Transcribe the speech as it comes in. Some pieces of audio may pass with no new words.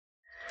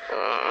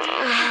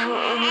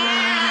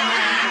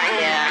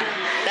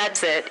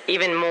gets it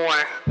even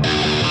more.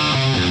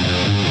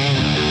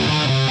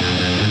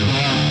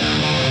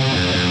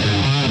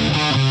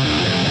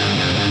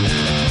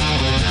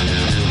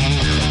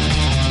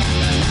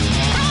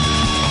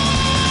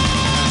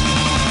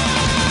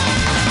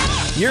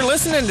 You're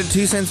listening to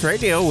 2 Cents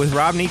Radio with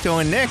Rob, Nico,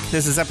 and Nick.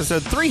 This is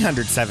episode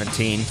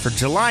 317 for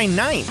July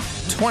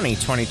 9th,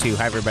 2022.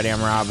 Hi, everybody. I'm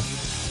Rob.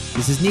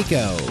 This is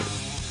Nico.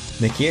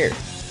 Nick here.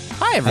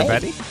 Hi,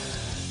 everybody.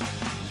 Hey.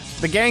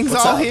 The gang's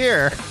What's all up?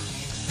 here.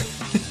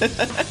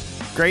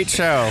 Great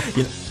show.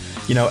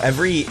 You know,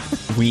 every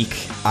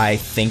week I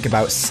think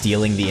about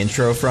stealing the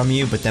intro from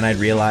you, but then I'd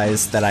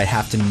realize that I'd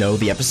have to know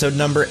the episode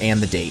number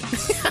and the date.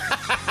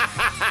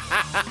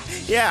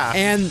 Yeah.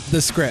 And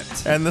the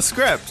script. And the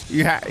script.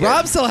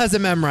 Rob still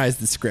hasn't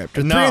memorized the script.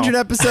 We're No. 300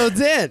 episodes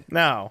in.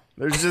 No.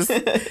 There's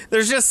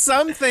just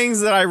some things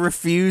that I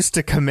refuse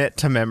to commit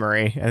to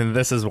memory, and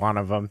this is one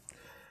of them.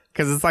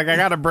 Because it's like I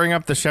got to bring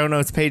up the show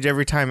notes page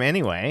every time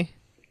anyway.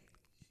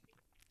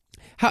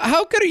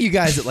 How good are you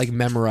guys at like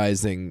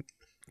memorizing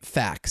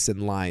facts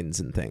and lines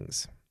and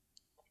things?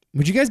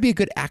 Would you guys be a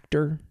good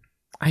actor?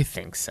 I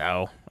think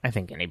so. I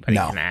think anybody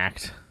No. can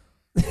act.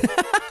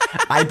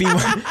 I'd be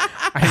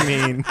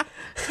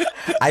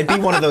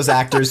one of those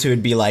actors who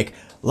would be like,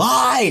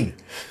 line!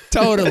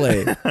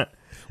 Totally.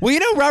 Well, you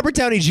know, Robert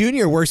Downey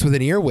Jr. works with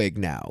an earwig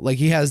now. Like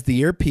he has the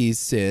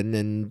earpiece in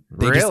and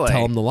they just Really?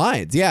 tell him the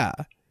lines. Yeah.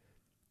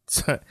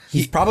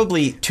 He's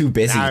probably too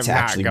busy I'm to not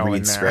actually going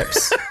read there.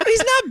 scripts. But he's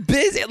not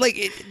busy.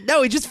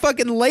 No, he's just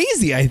fucking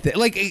lazy, I think.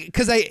 Like,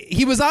 because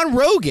he was on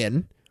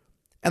Rogan,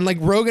 and like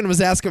Rogan was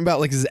asking about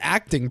like his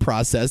acting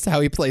process, how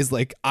he plays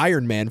like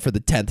Iron Man for the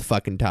 10th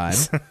fucking time.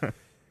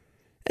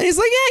 And he's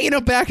like, yeah, you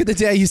know, back in the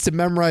day I used to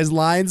memorize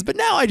lines, but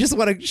now I just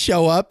want to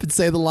show up and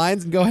say the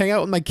lines and go hang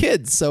out with my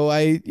kids. So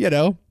I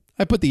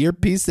put the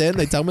earpiece in,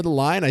 they tell me the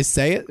line, I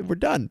say it, and we're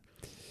done.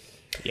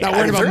 Not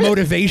worried about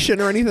motivation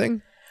or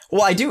anything.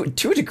 Well, I do,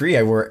 to a degree,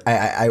 I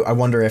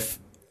wonder if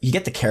you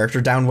get the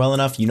character down well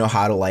enough, you know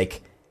how to,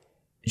 like,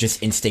 just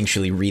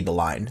instinctually read the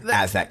line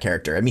as that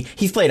character. I mean,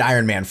 he's played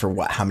Iron Man for,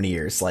 what, how many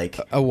years? Like,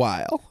 A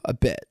while, a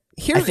bit.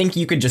 I think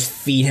you could just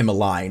feed him a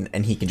line,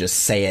 and he can just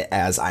say it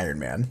as Iron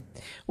Man.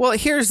 Well,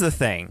 here's the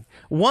thing.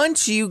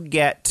 Once you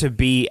get to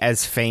be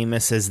as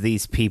famous as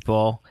these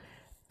people,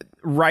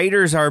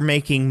 writers are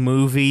making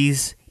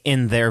movies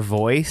in their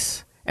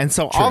voice. And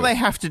so all they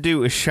have to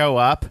do is show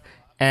up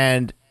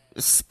and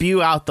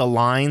spew out the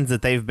lines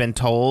that they've been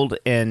told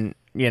in,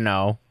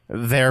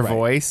 their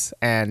voice,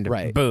 and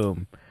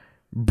boom,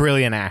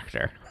 brilliant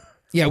actor.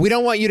 Yeah, we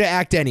don't want you to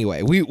act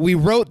anyway. We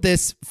wrote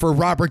this for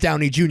Robert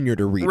Downey Jr.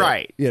 to read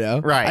Right.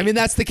 it. Right. I mean,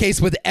 that's the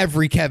case with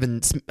every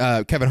Kevin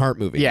Hart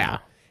movie. Yeah.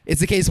 now. It's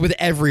the case with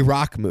every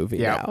Rock movie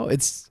Yeah. now.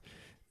 It's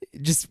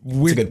just a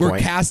we're good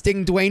point.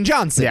 casting Dwayne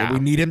Johnson. Yeah. And we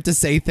need him to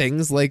say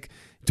things like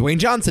Dwayne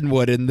Johnson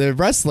would in the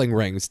wrestling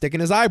ring, sticking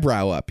his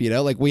eyebrow up.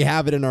 Like we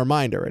have it in our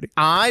mind already.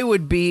 I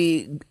would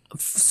be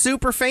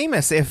super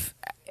famous if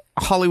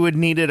Hollywood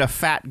needed a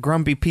fat,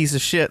 grumpy piece of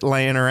shit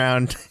laying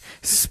around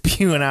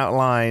spewing out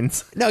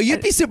lines. No,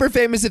 you'd be super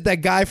famous if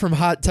that guy from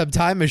Hot Tub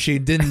Time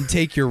Machine didn't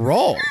take your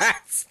role.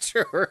 That's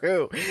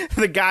true.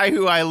 The guy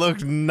who I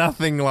looked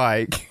nothing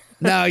like.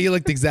 No, you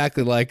looked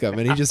exactly like him,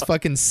 and he just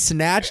fucking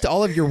snatched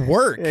all of your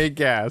work. I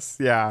guess,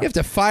 yeah. You have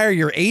to fire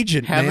your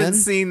agent, Haven't man.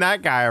 seen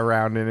that guy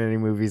around in any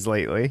movies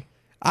lately.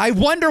 I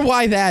wonder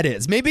why that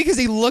is. Maybe because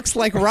he looks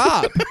like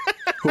Rob.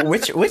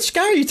 Which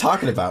guy are you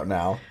talking about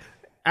now?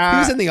 He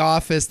was in The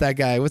Office, that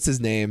guy. What's his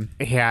name?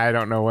 Yeah, I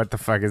don't know what the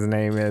fuck his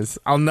name is.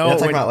 I'll know You're it not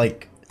talking when... about,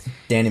 like,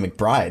 Danny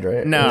McBride,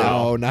 right? No.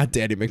 No, not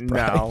Danny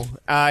McBride.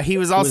 No. He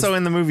was also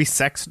in the movie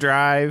Sex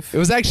Drive. It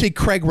was actually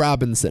Craig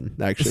Robinson.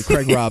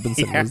 Craig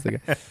Robinson was the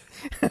guy.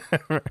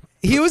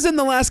 He was in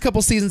the last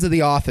couple seasons of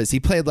The Office. He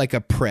played like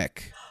a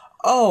prick.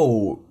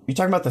 Oh, you're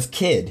talking about this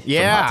kid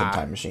Yeah. from Hot Tub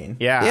Time Machine.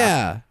 Yeah.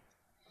 Yeah.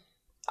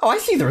 Oh, I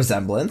see the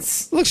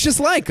resemblance. Looks just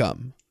like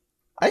him.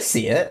 I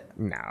see it.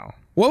 No.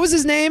 What was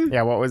his name?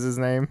 Yeah, what was his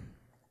name?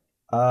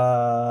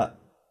 The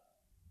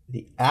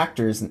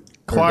actor's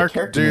Clark the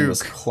character name Duke.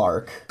 was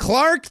Clark.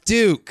 Clark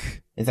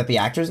Duke. Is that the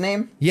actor's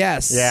name?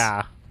 Yes.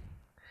 Yeah.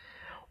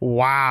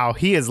 Wow,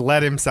 he has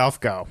let himself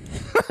go.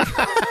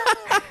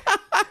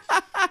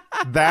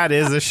 That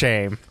is a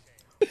shame.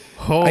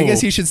 Oh, I guess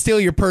he should steal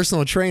your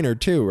personal trainer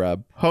too,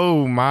 Rob.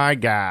 Oh my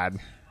God.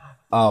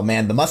 Oh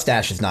man, the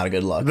mustache is not a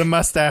good look. The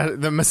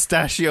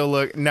mustachio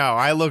look. No,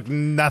 I look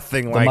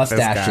nothing The like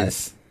mustache this guy.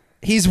 is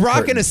He's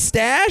rocking a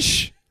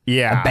stash?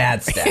 Yeah. a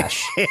bad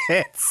stash.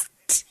 It's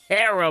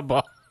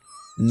terrible.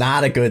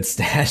 Not a good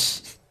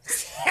stash.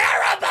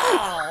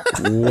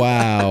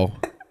 Wow.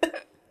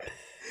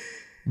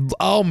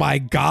 Oh my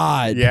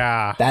God.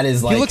 Yeah. That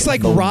is like He looks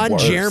like the Ron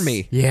worst.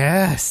 Jeremy.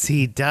 Yes,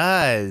 he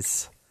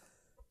does.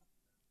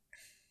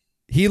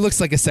 He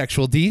looks like a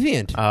sexual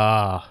deviant.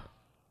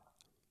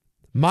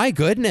 My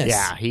goodness.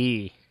 Yeah,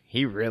 he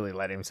really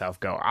let himself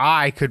go.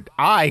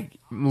 I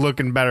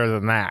looking better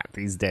than that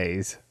these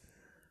days.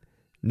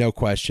 No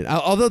question.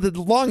 Although the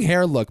long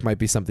hair look might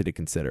be something to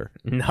consider.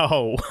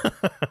 No.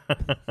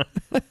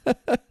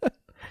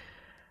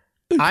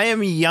 I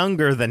am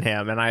younger than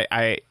him,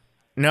 and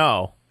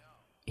no,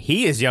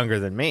 he is younger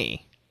than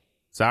me.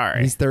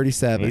 Sorry, He's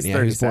 37. He's He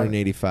was born 37. in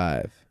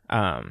 85.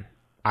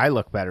 I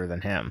look better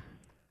than him.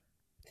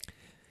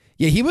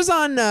 Yeah, he was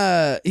on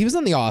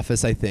The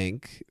Office, I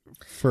think,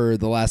 for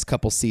the last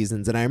couple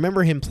seasons, and I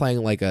remember him playing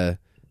like a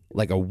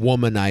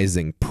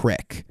womanizing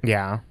prick.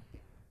 Yeah,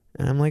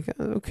 And I'm like,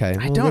 okay,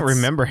 I well, don't that's-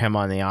 remember him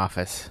on The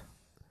Office.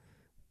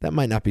 That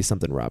might not be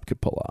something Rob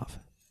could pull off.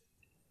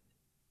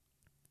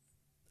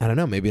 I don't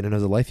know. Maybe in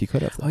another life he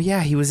could have. Oh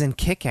yeah, he was in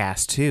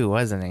Kick-Ass too,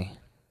 wasn't he?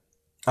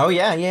 Oh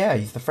yeah,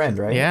 he's the friend,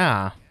 right?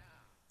 Yeah.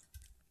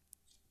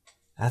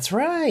 That's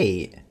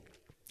right.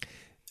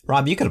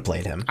 Rob, you could have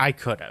played him. I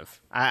could have.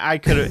 I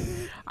could have.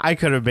 I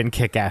could have been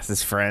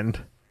Kick-Ass's friend.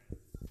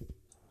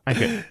 I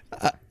could.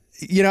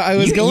 You know, I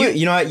was going.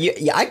 You know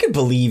what? I could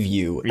believe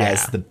you Yeah.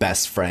 as the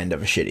best friend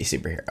of a shitty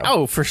superhero.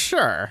 Oh, for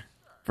sure.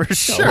 For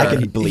sure. I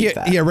could believe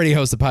that. He already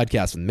hosts a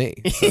podcast with me.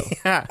 So.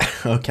 Yeah.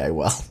 Okay,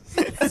 well,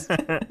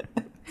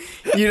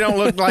 You don't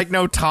look like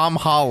no Tom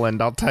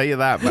Holland. I'll tell you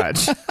that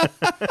much.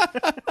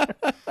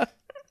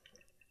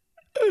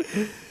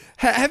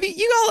 Have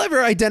you all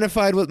ever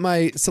identified what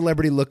my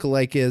celebrity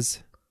lookalike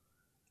is?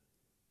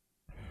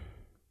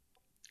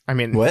 I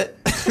mean, what?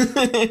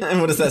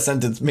 What does that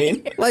sentence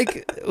mean?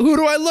 Like, who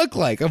do I look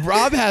like? If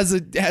Rob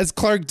has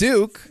Clark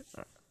Duke.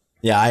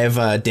 Yeah, I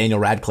have Daniel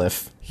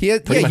Radcliffe. He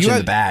had, Pretty much you in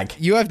have, the bag.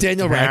 You have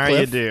Daniel yeah, you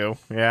Radcliffe. do.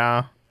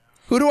 Yeah.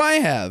 Who do I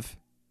have?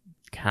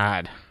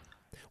 God.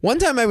 One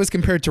time I was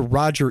compared to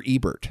Roger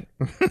Ebert.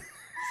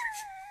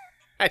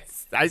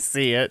 I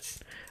see it.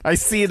 I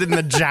see it in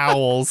the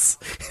jowls.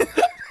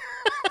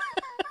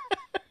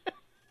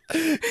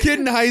 Kid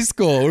in high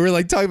school, we were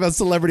like talking about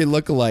celebrity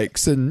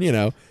lookalikes, and you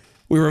know,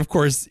 we were of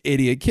course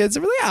idiot kids.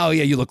 And we're like, oh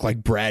yeah, you look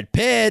like Brad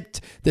Pitt.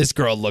 This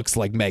girl looks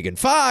like Megan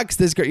Fox.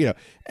 This girl, you know,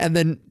 and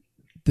then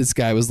this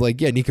guy was like,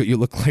 yeah, Nico, you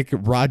look like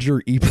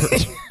Roger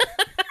Ebert.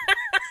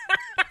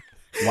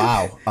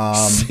 Wow.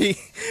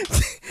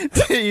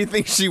 Do you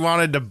think she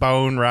wanted to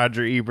bone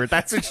Roger Ebert?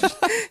 That's what she,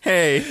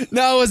 hey.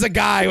 No, it was a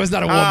guy. It was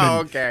not a woman. Oh,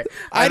 okay.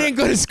 I didn't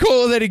go to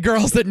school with any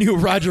girls that knew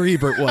Roger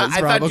Ebert was,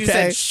 I Rob, thought you okay?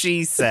 said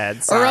she said.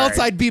 Or Sorry. else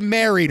I'd be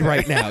married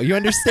right now. You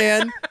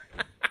understand?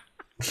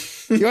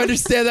 You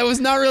understand? That was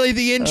not really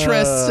the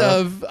interests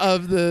of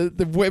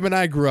the women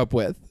I grew up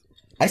with.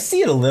 I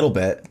see it a little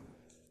bit.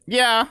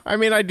 Yeah, I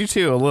mean, I do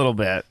too, a little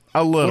bit.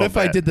 A little What if bit.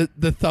 I did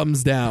the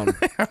thumbs down?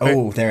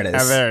 Oh, there it is.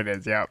 Oh, there it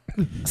is, yep.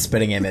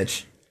 Spitting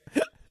image.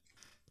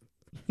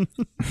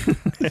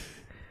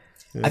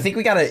 I think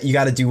you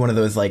gotta do one of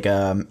those like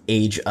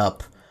age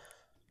up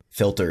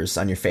filters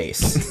on your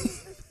face.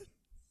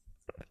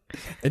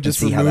 And just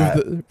see how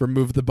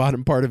remove the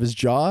bottom part of his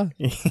jaw?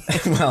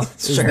 Well,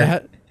 Is sure.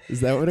 that what it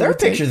There are would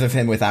take? pictures of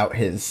him without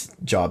his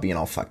jaw being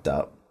all fucked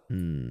up.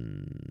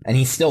 And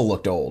he still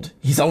looked old.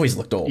 He's always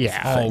looked old.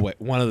 Yeah. Oh, wait.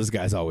 One of those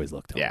guys always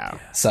looked old. Yeah.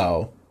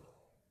 So,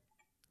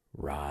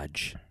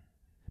 Raj.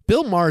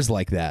 Bill Maher's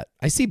like that.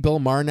 I see Bill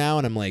Maher now,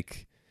 and I'm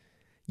like,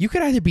 you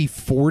could either be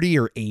 40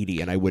 or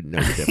 80, and I wouldn't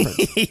know the difference.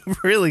 He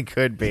really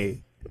could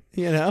be.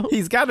 You know?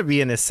 He's got to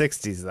be in his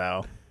 60s,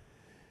 though.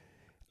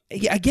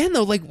 Yeah, again,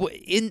 though, like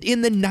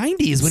in the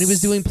 90s when he was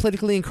doing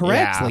politically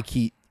incorrect, Yeah. like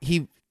he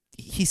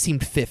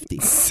seemed 50.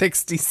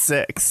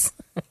 66.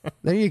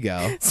 There you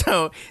go.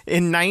 So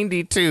in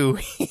 92,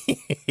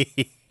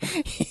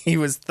 he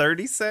was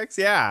 36.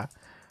 Yeah.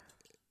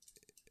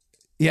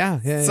 Yeah.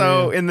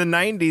 So in the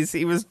 90s,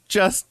 he was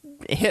just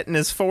hitting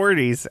his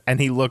 40s and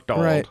he looked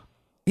old. Right.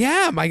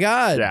 Yeah, my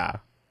God. Yeah.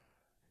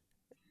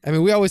 I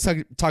mean, we always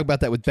talk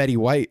about that with Betty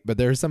White, but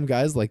there are some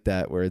guys like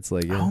that where it's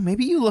like, you know, Oh,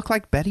 maybe you look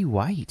like Betty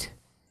White.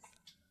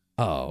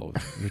 oh,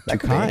 you're too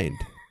could be. kind.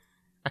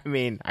 I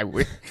mean, I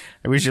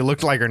wish you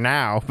looked like her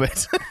now,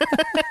 but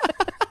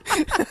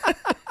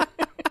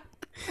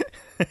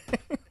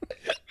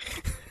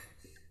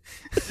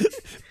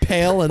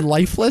Pale and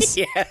lifeless,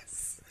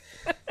 yes.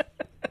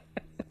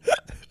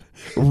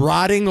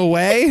 rotting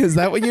away. Is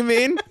that what you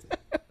mean?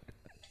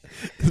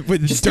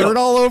 With dirt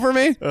all over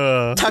me?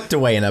 tucked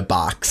away in a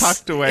box.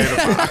 Tucked away in a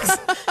box.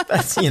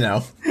 That's,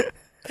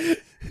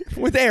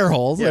 With air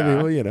holes. I Yeah. mean,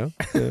 well, you know.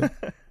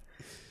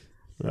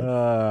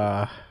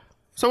 Yeah.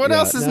 So what Yeah,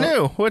 else is no.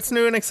 new? What's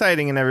new and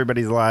exciting in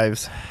everybody's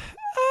lives?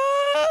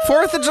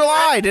 4th of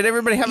July. Did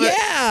everybody have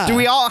Yeah. Do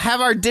we all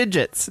have our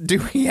digits?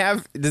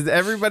 Does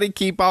everybody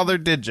keep all their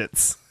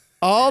digits?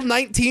 All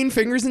 19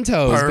 fingers and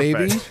toes,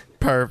 baby.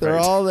 Perfect. They're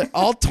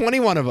all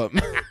 21 of them.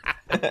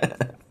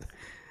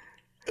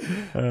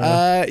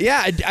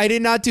 Yeah, I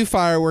did not do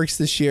fireworks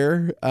this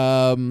year.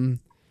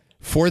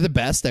 For the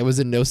best, I was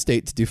in no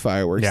state to do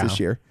fireworks Yeah. this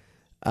year.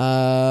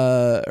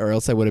 Or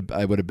else I would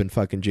have been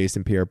fucking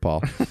Jason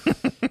Pierre-Paul.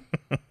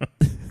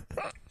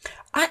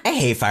 I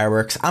hate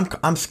fireworks. I'm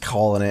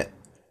calling it.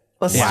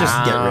 Let's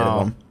just get rid of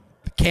them.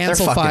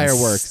 Cancel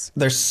fireworks.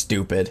 They're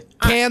stupid.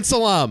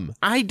 Cancel them.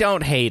 I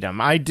don't hate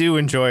them. I do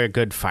enjoy a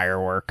good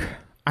firework.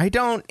 I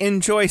don't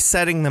enjoy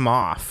setting them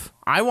off.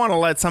 I want to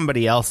let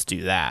somebody else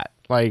do that.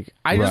 Like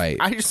Right.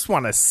 I just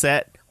want to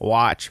set,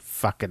 watch,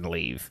 fucking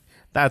leave.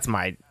 That's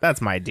my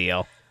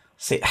deal.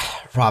 See,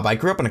 Rob, I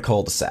grew up in a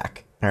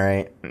cul-de-sac. All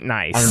right.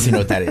 Nice. I don't even know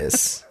what that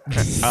is.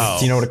 Oh.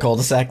 Do you know what a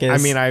cul-de-sac is? I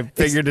mean, I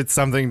figured it's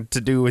something to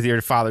do with your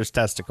father's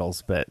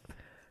testicles, but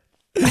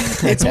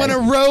It's when a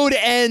road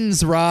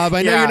ends, Rob.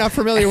 I know Yeah. you're not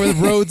familiar with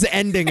roads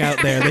ending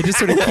out there. They just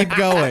sort of keep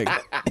going.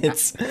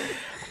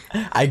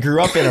 I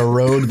grew up in a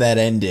road that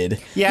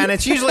ended. yeah, and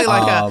it's usually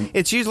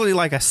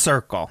like a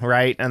circle,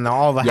 right? And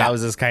all the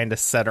houses kind of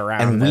set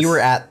around. And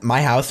this.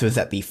 my house was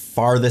at the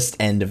farthest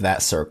end of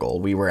that circle.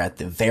 We were at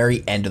the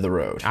very end of the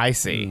road. I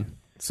see.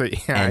 So yeah,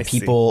 And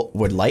people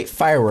would light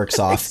fireworks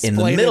off in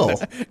the Explain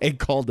middle. a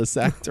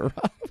cul-de-sac to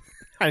Rob.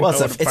 Well,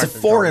 it's a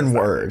foreign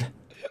word,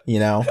 you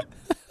know?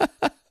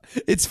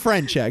 It's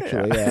French,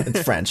 actually. Yeah.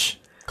 It's French.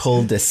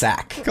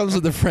 Cul-de-sac. Comes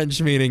with the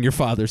French meaning your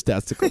father's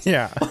testicles.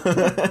 Yeah.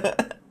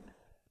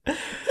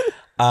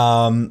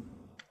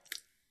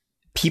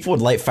 People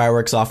would light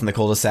fireworks off in the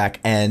cul-de-sac,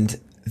 and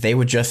they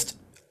would just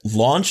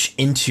launch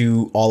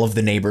into all of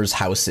the neighbors'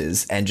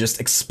 houses and just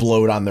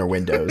explode on their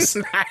windows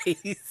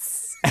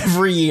Nice.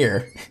 every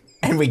year.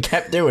 And we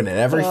kept doing it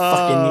every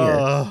fucking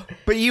year.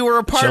 But you were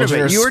a part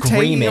Children of are it. You were taking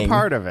a screaming.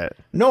 part of it.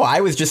 No,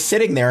 I was just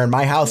sitting there in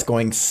my house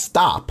going,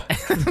 stop.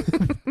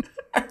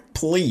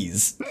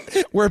 Please.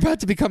 We're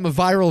about to become a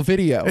viral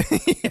video.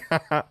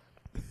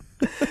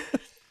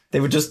 They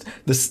would just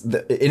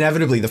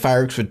inevitably the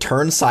fireworks would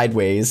turn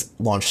sideways,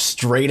 launch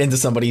straight into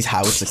somebody's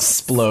house,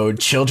 explode.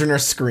 Children are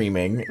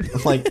screaming.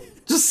 I'm like,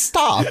 just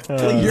stop,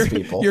 please,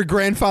 people. Your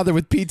grandfather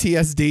with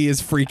PTSD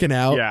is freaking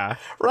out. Yeah.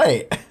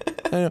 Right.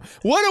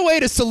 What a way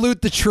to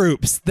salute the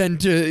troops than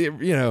to,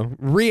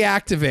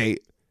 reactivate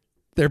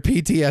their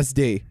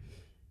PTSD.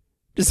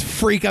 Just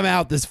freak them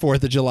out this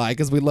 4th of July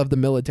because we love the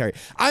military.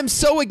 I'm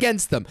so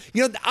against them.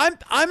 I'm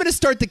going to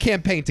start the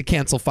campaign to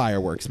cancel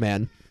fireworks,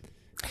 man.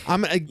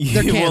 They're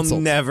You canceled. will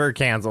never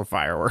cancel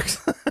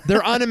fireworks.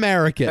 They're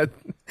un-American.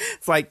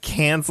 It's like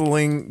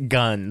canceling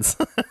guns.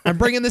 I'm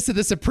bringing this to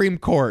the Supreme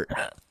Court.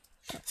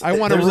 I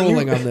want a There's a new-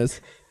 ruling on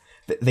this.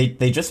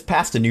 They just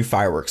passed a new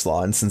fireworks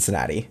law in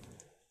Cincinnati.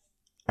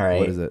 All right.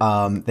 What is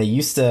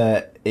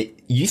it?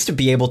 It used to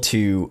be able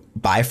to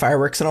buy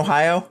fireworks in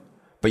Ohio,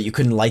 but you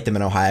couldn't light them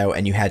in Ohio,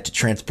 and you had to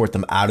transport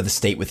them out of the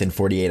state within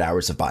 48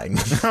 hours of buying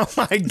them. Oh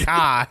my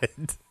God.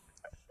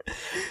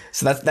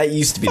 So that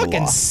used to be the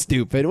Fucking law.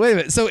 stupid. Wait a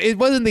minute. So it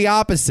wasn't the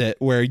opposite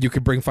where you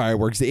could bring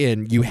fireworks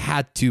in. You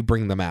had to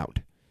bring them out.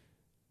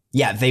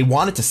 Yeah, they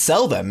wanted to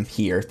sell them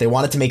here. They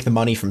wanted to make the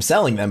money from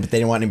selling them, but they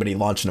didn't want anybody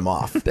launching them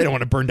off. They don't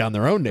want to burn down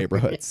their own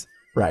neighborhoods.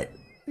 Right.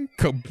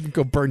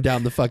 Go burn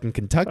down the fucking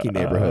Kentucky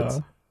neighborhoods.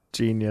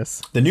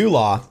 Genius. The new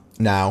law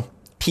now,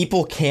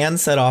 people can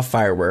set off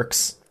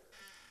fireworks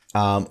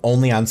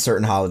only on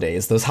certain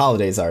holidays. Those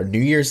holidays are New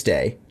Year's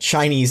Day,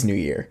 Chinese New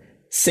Year,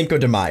 Cinco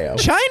de Mayo.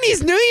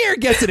 Chinese New Year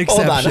gets an Hold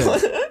exception.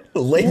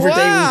 on. Labor Day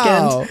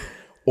Wow. weekend,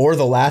 or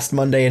the last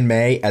Monday in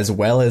May, as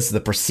well as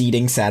the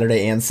preceding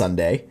Saturday and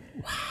Sunday.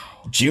 Wow.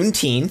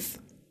 Juneteenth,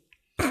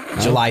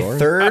 July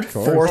 3rd,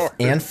 4th,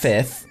 and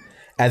 5th,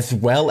 as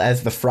well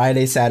as the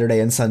Friday, Saturday,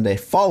 and Sunday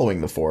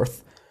following the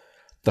 4th.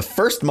 The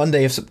first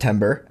Monday of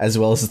September, as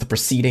well as the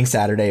preceding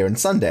Saturday and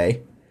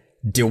Sunday.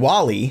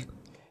 Diwali,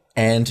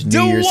 and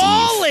New Year's Eve.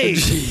 Diwali!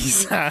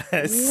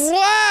 Jesus.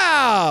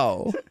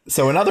 Wow!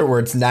 So in other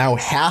words, now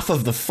half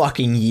of the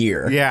fucking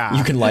year, Yeah.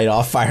 you can light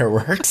off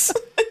fireworks.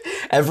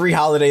 Every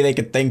holiday they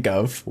could think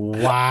of.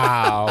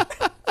 Wow.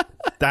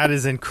 That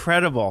is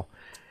incredible.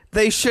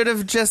 They should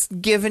have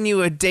just given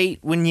you a date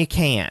when you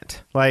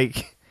can't.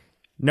 Like,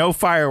 no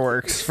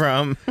fireworks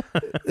from...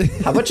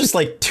 How about just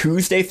like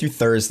Tuesday through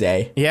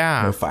Thursday?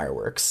 Yeah. No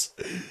fireworks.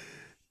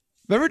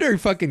 Remember during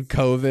fucking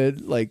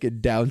COVID, like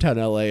in downtown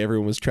LA,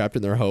 everyone was trapped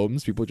in their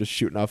homes. People just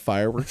shooting off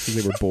fireworks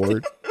because they were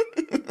bored.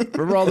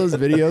 Remember all those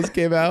videos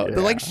came out? They're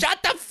like,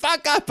 shut the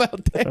fuck up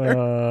out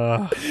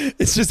there.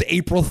 It's just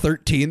April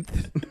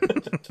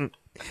 13th.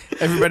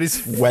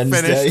 Everybody's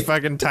Wednesday. finished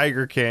fucking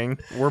Tiger King.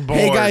 We're bored.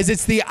 Hey guys,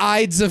 it's the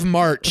Ides of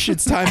March.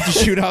 It's time to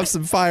shoot off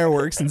some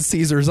fireworks in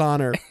Caesar's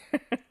honor.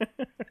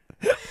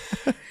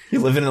 You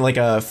live in like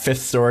a 5th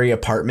story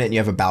apartment and you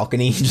have a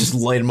balcony. You just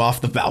light them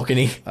off the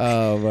balcony.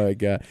 Oh my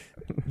God.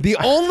 The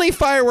only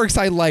fireworks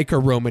I like are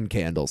Roman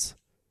candles.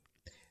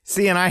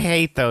 See, and I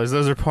hate those.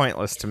 Those are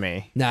pointless to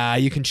me. Nah,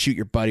 you can shoot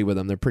your buddy with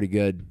them. They're pretty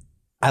good.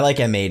 I like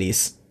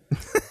M80s.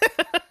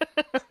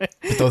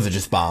 But those are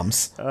just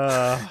bombs.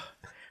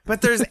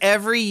 But there's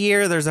every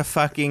year there's a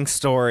fucking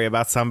story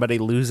about somebody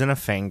losing a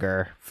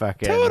finger.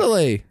 Fucking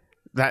Totally.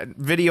 that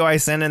video I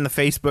sent in the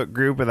Facebook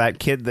group of that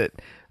kid that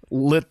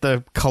lit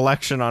the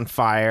collection on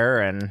fire,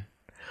 and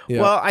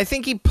well, I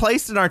think he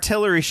placed an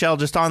artillery shell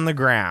just on the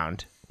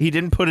ground. He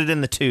didn't put it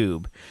in the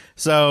tube,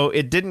 so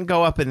it didn't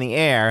go up in the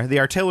air. The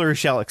artillery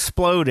shell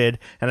exploded,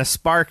 and a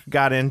spark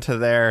got into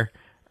their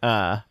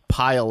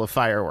pile of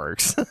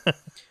fireworks.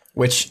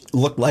 Which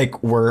looked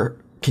like were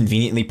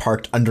conveniently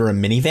parked under a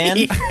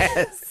minivan.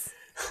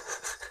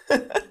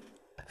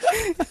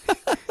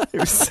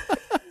 Yes.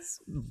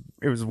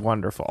 It was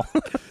wonderful.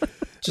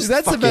 Just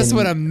That's the best fucking-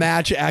 when a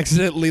match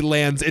accidentally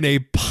lands in a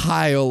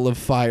pile of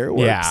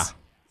fireworks.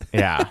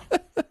 Yeah. Yeah.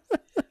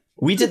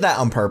 We did that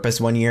on purpose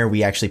one year.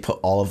 We actually put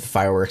all of the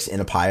fireworks in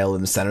a pile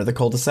in the center of the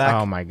cul-de-sac.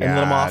 Oh my And lit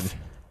them God. off.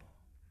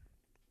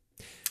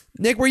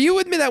 Nick, were you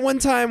with me that one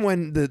time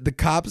when the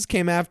cops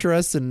came after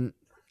us and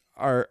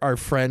our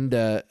friend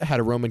had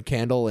a Roman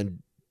candle and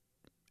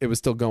it was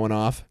still going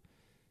off?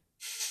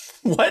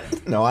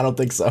 What? No, I don't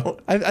think so.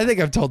 I think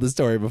I've told this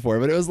story before,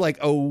 but it was like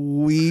a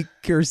week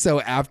or so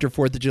after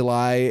 4th of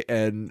July,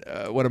 and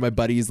one of my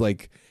buddies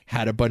like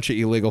had a bunch of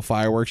illegal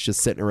fireworks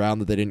just sitting around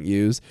that they didn't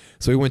use.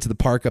 So we went to the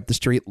park up the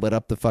street, lit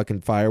up the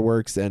fucking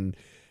fireworks, and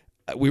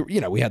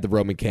we had the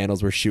Roman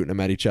candles. We're shooting them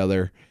at each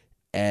other,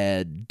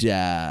 and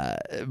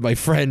my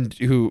friend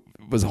who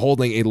was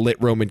holding a lit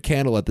Roman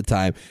candle at the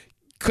time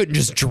couldn't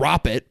just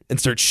drop it and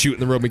start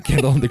shooting the Roman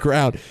candle on the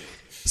ground.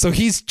 So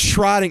he's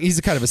trotting, he's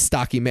kind of a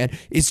stocky man,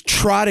 is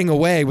trotting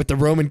away with the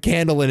Roman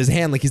candle in his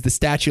hand like he's the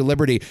Statue of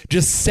Liberty,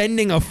 just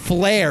sending a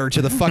flare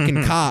to the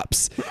fucking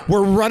cops.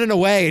 We're running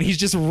away and he's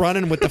just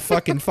running with the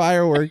fucking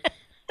firework.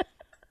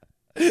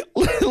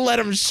 Let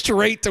him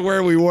straight to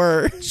where we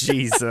were.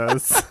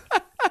 Jesus.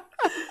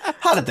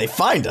 How did they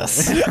find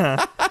us?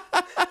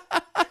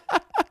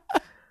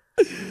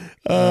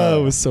 Oh,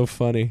 it was so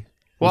funny.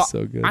 Well,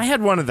 so good. I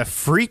had one of the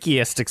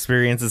freakiest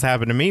experiences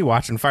happen to me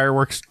watching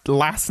fireworks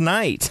last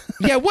night.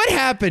 Yeah, what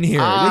happened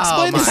here?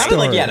 Explain the It story. sounded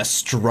like you had a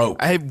stroke.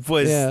 I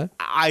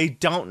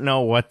don't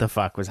know what the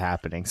fuck was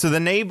happening. So the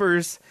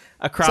neighbors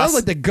across... Sounds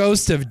like the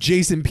ghost of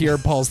Jason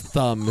Pierre-Paul's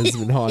thumb has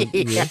been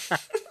haunting you.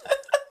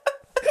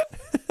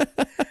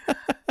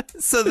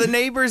 So the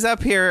neighbors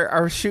up here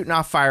are shooting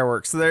off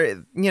fireworks. So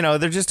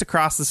they're just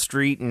across the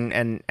street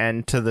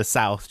and to the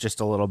south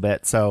just a little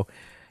bit. So...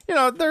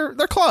 they're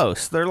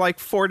close. They're like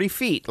 40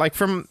 feet. Like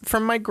from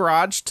my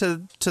garage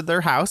to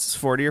their house is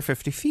 40 or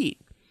 50 feet.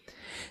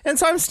 And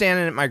so I'm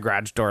standing at my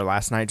garage door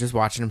last night just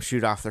watching them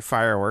shoot off their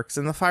fireworks.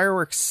 And the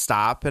fireworks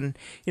stop. And,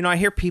 I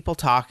hear people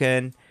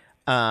talking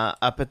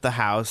up at the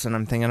house. And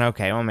I'm thinking,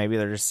 okay, well, maybe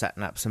they're just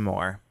setting up some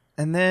more.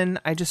 And then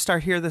I just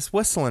start hearing this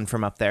whistling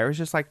from up there. It's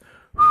just like...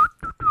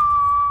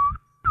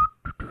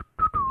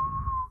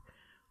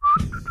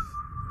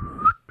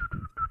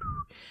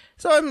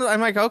 So I'm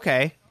like,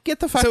 okay. Get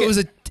the fuck. So it was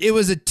a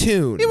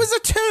tune. It was a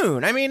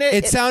tune. I mean,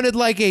 it sounded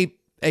like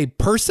a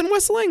person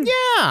whistling.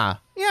 Yeah,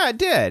 it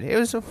did. It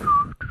was.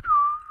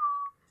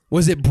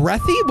 Was it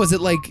breathy? Was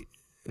it like?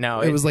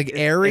 No, it was like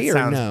airy or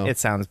sounds, no? It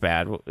sounds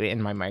bad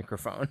in my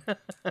microphone.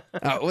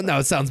 Oh well, no,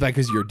 it sounds bad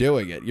because you're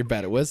doing it. You're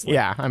bad at whistling.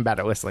 Yeah, I'm bad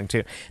at whistling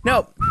too.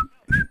 No.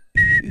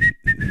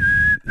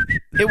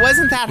 It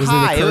wasn't that Was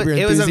high. it the Curb Your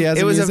It was a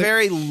Enthusiasm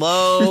very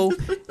low.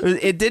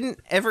 It didn't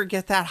ever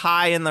get that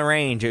high in the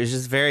range. It was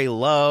just very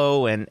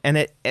low, and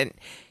it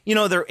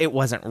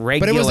wasn't regular.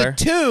 But it was a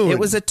tune. It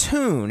was a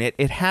tune.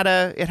 It had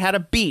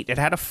a beat. It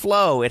had a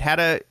flow. It had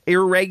a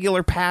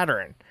irregular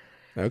pattern.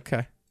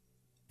 Okay.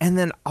 And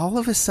then all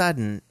of a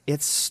sudden,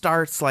 it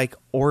starts like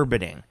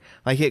orbiting.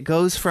 Like it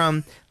goes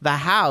from the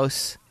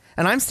house,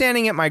 and I'm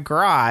standing at my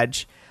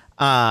garage.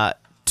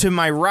 To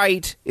my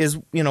right is,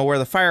 where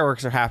the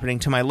fireworks are happening.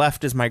 To my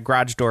left is my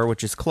garage door,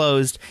 which is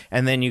closed.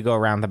 And then you go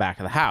around the back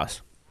of the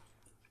house.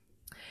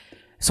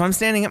 So I'm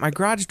standing at my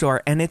garage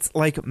door and it's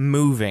like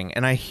moving.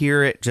 And I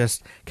hear it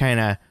just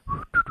kind of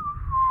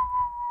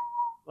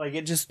like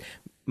it just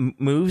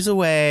moves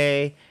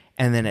away.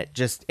 And then it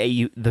just,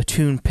 the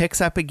tune picks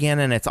up again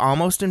and it's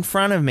almost in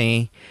front of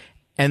me.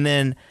 And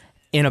then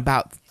in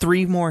about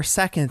 3 more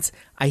seconds,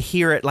 I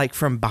hear it like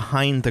from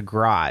behind the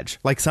garage,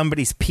 like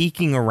somebody's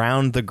peeking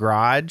around the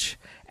garage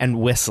and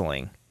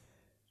whistling.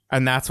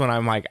 And that's when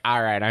I'm like,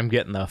 all right, I'm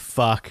getting the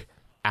fuck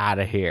out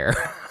of here.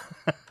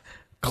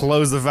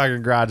 Close the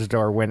fucking garage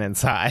door, went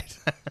inside.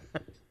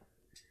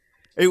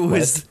 It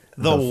was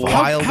the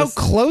wildest. How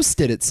close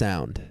did it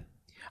sound?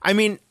 I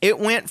mean, it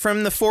went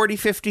from the 40,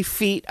 50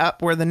 feet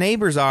up where the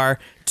neighbors are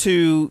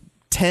to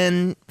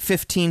 10,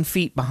 15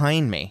 feet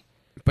behind me.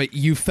 But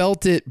you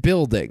felt it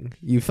building.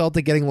 You felt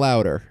it getting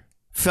louder.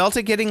 Felt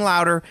it getting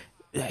louder,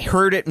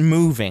 heard it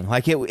moving,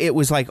 like it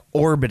was like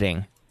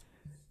orbiting.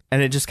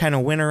 And it just kind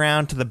of went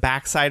around to the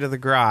backside of the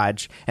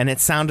garage, and it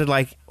sounded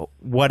like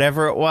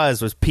whatever it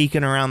was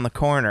peeking around the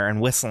corner and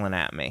whistling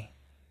at me.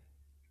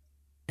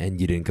 And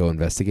you didn't go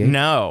investigate?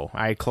 No,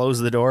 I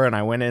closed the door and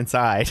I went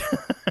inside.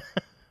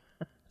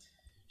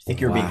 Think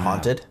you're being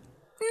haunted?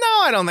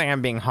 No, I don't think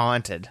I'm being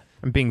haunted.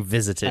 I'm being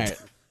visited. All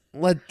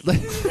right.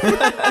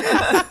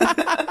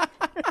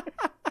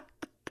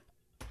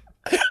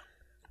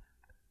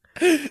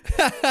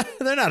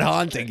 They're not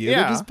haunting you.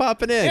 Yeah. They're just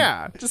popping in.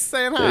 Yeah, just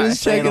saying They're hi.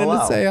 just checking in to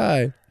hello. say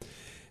hi.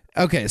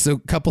 Okay, so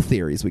couple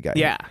theories we got.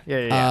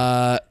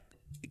 Yeah.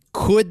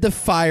 Could the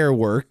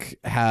firework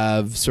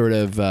have sort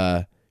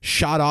of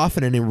shot off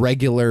in an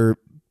irregular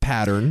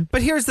pattern?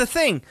 But here's the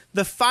thing.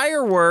 The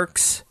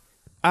fireworks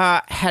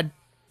had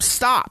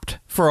stopped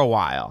for a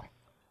while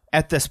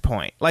at this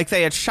point. Like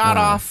they had shot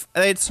off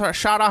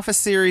a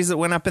series that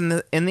went up in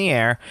the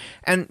air.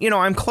 And,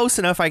 I'm close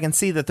enough I can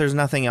see that there's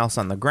nothing else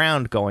on the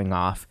ground going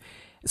off.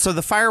 So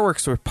the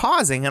fireworks were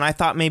pausing, and I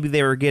thought maybe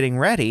they were getting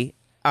ready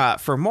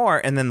for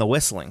more, and then the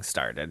whistling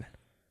started.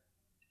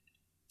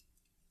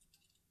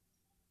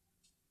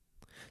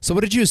 So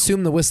what did you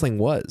assume the whistling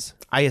was?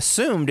 I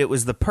assumed it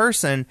was the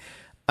person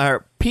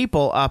or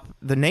people up,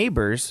 the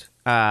neighbors,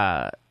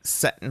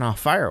 setting off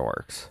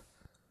fireworks.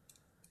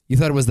 You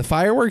thought it was the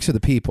fireworks or the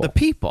people? The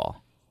people.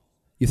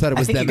 You thought it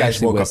was I think them you guys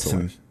actually woke up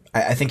whistling. some.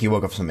 I think you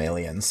woke up some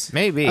aliens.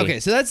 Maybe. Okay,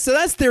 so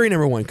that's theory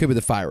number one. Could be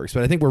the fireworks,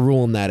 but I think we're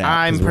ruling that out.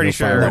 I'm 'cause there were pretty no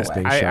sure. fireworks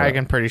being shot I up.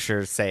 can pretty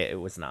sure say it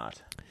was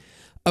not.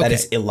 Okay. That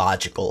is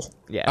illogical.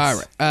 Yes. All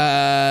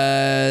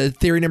right.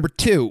 Theory number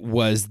 2,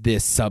 was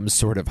this some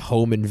sort of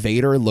home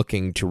invader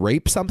looking to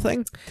rape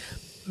something?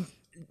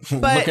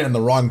 Looking in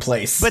the wrong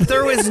place. But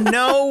there was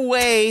no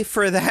way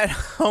for that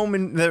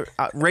the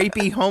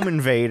rapey home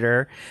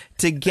invader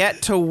to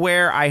get to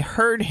where I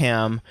heard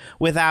him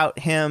without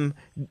him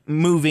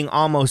moving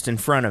almost in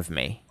front of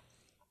me.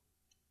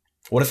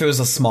 What if it was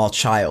a small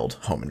child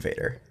home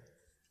invader?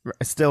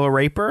 Still a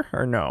raper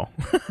or no?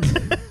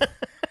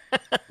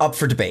 Up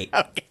for debate.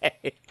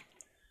 Okay.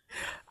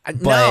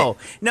 No.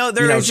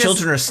 There was just,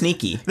 children are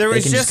sneaky. There They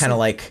was can just just kind of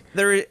like.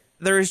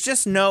 there is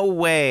just no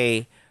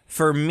way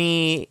for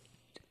me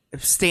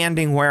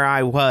standing where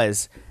I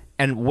was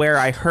and where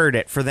I heard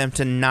it for them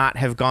to not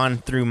have gone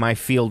through my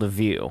field of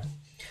view.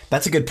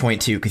 That's a good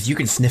point too, because you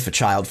can sniff a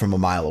child from a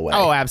mile away.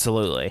 Oh,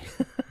 absolutely.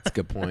 That's a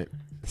good point.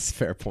 That's a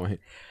fair point.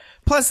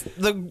 Plus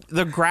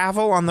the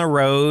gravel on the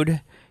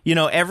road,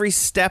 every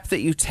step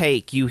that you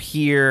take, you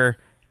hear,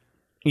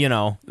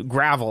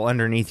 gravel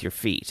underneath your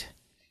feet.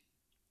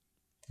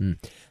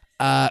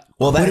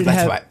 Well,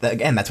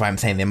 that's why I'm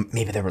saying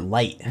maybe they were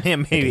light. Yeah,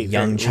 maybe Like a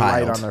young they're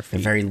child, light on their feet.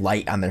 They're very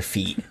light on their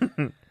feet.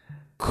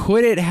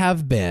 Could it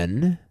have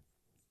been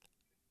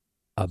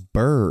a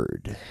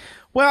bird?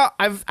 Well,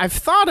 I've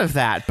thought of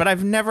that, but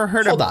I've never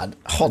heard Hold of.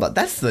 on.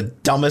 That's the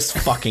dumbest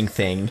fucking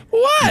thing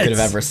What? you could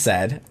have ever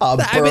said. A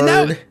bird. I mean,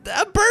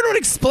 a bird would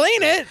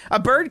explain it. A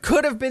bird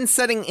could have been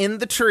sitting in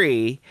the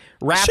tree,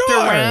 wrapped Sure.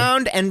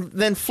 around, and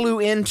then flew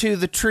into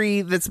the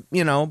tree that's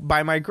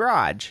by my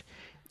garage.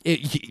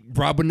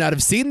 Rob would not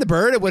have seen the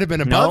bird. It would have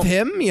been above No.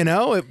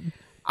 him.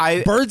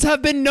 Birds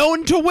have been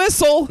known to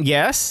whistle.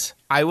 Yes,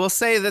 I will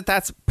say that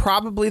that's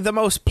probably the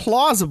most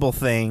plausible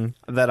thing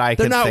that I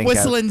They're could not think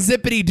whistling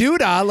zippity doo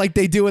dah like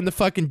they do in the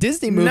fucking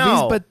Disney of. movies,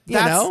 No, but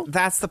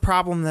that's the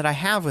problem that I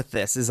have with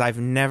this is I've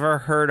never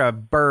heard a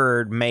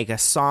bird make a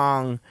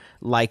song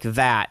like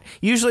that.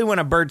 Usually when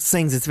a bird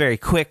sings, it's very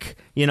quick,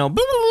 blah, blah,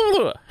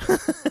 blah, blah.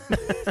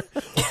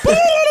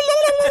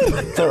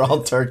 They're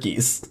all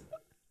turkeys.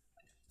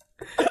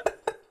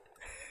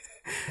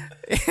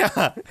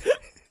 Yeah,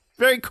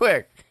 very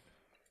quick.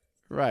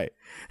 right.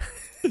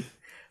 But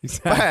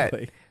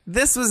Exactly.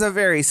 this was a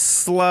very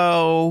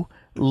slow,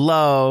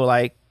 low,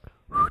 like.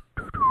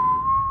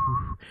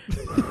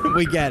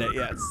 We get it,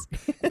 yes.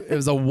 It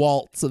was a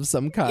waltz of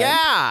some kind.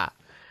 Yeah.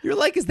 You're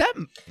like, is that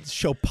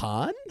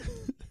Chopin?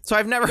 So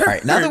I've never All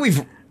right, now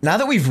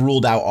that we've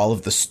ruled out all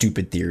of the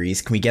stupid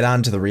theories, can we get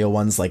on to the real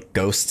ones like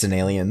ghosts and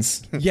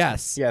aliens?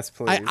 Yes. Yes,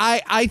 please.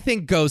 I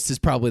think Ghost is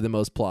probably the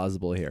most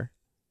plausible here.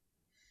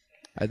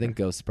 I think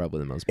Ghost is probably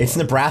the most It's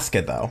plausible.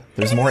 Nebraska, though.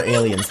 There's more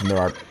aliens than there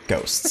are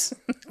ghosts.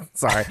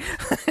 Sorry.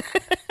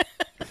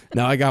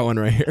 No, I got one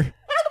right here.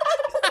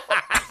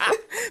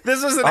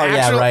 This was an Oh, yeah,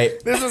 actual right.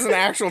 This was an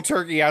actual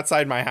turkey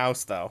outside my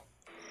house though.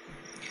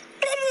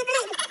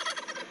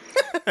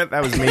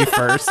 That was me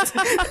first.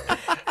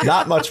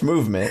 Not much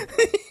movement.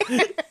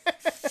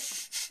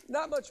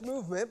 Not much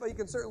movement, but you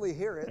can certainly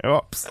hear it.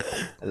 Oops.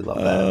 I love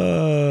that.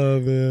 Oh,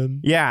 man.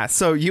 Yeah,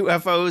 so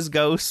UFOs,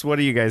 ghosts, what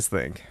do you guys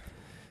think?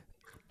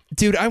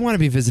 Dude, I want to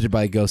be visited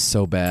by a ghost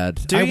so bad.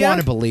 Do I ya?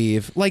 want to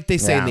believe. Like they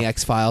say in Yeah. the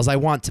X-Files, I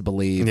want to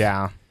believe.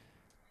 Yeah.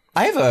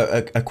 I have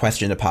a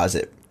question to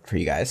posit for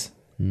you guys.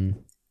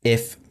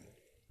 If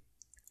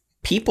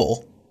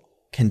people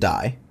can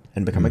die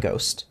and become a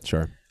ghost,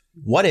 Sure.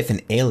 what if an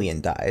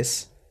alien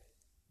dies?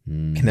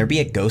 Can there be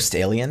a ghost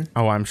alien?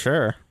 Oh, I'm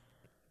sure.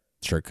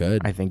 Sure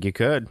could. I think you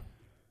could.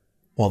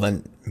 Well,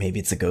 then maybe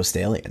it's a ghost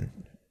alien.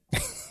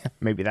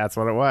 Maybe that's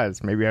what it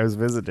was. Maybe I was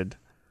visited.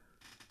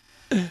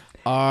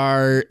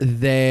 Are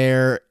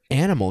there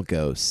animal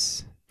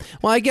ghosts?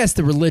 Well, I guess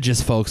the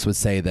religious folks would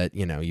say that,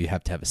 you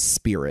have to have a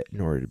spirit in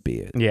order to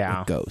be a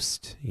Yeah.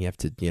 ghost. You have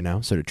to,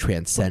 sort of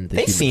transcend the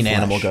They've human seen flesh.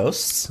 animal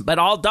ghosts, But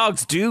all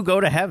dogs do go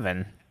to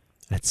heaven.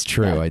 That's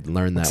true. I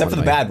learned that except for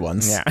one the of my bad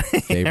ones. Yeah.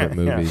 favorite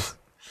movies.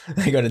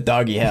 They go to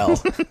doggy hell.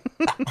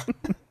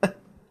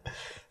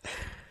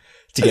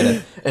 To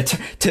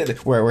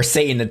get where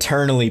Satan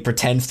eternally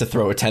pretends to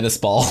throw a tennis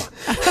ball.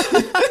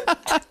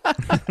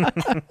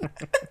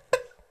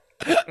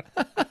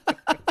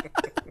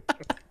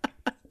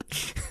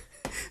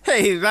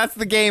 Hey, that's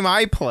the game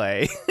I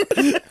play.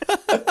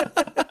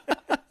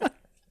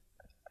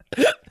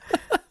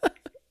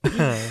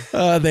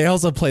 They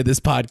also play this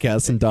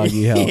podcast in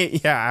doggy hell.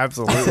 Yeah,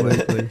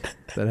 absolutely.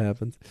 That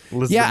happens.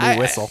 Listen Yeah, to me I-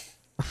 whistle.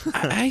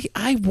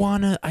 I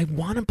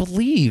wanna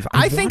believe.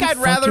 I think wanna I'd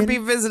rather fucking- be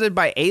visited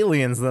by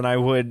aliens than I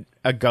would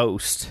a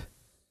ghost.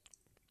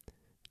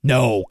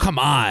 No, come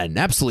on,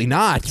 absolutely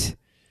not.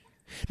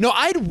 No,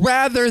 I'd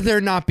rather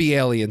there not be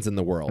aliens in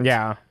the world.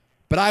 Yeah.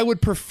 But I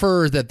would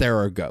prefer that there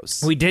are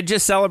ghosts. We did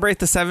just celebrate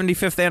the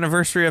 75th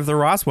anniversary of the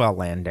Roswell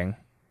landing.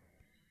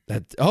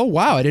 Oh,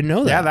 wow. I didn't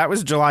know that. Yeah, that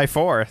was July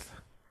 4th.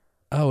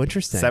 Oh,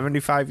 interesting.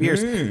 75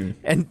 years.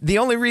 And the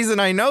only reason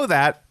I know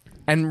that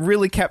and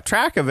really kept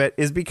track of it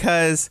is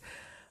because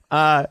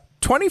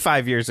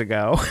 25 years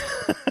ago,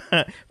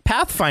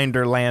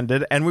 Pathfinder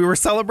landed and we were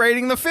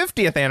celebrating the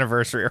 50th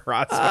anniversary of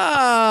Roswell.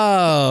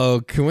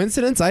 Oh,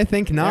 coincidence? I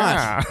think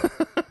not. Yeah.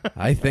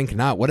 I think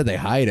not. What are they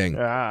hiding?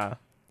 Yeah.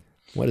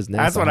 What is NASA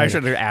That's what I hiding?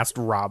 should have asked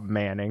Rob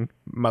Manning,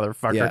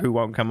 motherfucker Yeah. who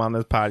won't come on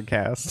this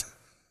podcast.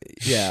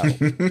 Yeah.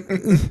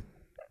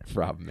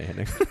 Rob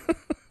Manning.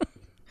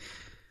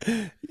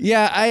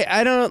 Yeah,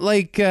 I don't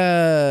like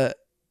I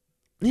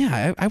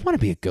want to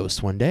be a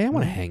ghost one day. I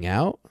want to hang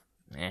out.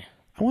 Eh.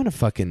 I want to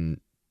fucking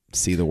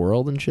see the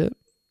world and shit.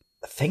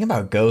 The thing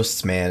about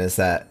ghosts, man, is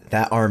that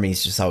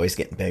army's just always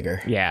getting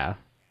bigger. Yeah.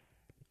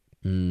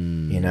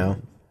 You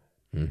know?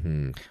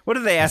 What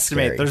do they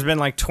estimate? scary. There's been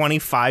like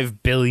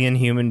 25 billion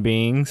human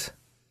beings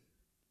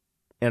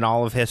in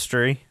all of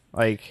history.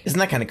 Like, Isn't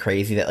that kind of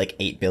crazy that like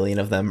 8 billion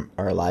of them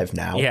are alive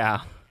now?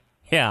 yeah.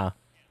 Yeah.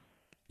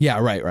 Yeah,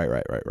 right.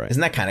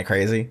 Isn't that kind of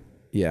crazy?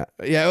 Yeah.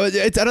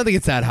 It's I don't think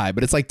it's that high,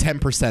 but it's like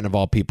 10% of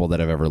all people that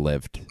have ever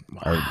lived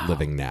are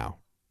living now.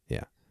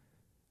 Yeah,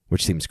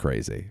 which seems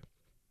crazy.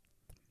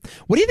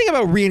 What do you think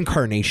about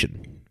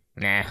reincarnation?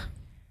 Nah.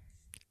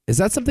 Is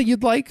that something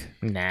you'd like?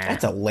 Nah.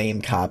 That's a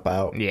lame cop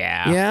out.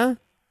 Yeah. Yeah.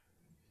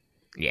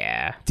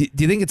 Yeah. Do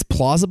you think it's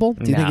plausible?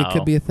 Do you think it No.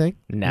 could be a thing?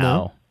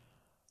 No.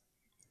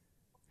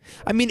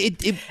 I mean,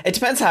 it It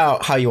depends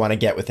how you want to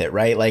get with it,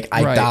 right? Like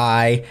I Right.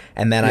 die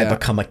and then I Yeah.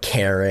 become a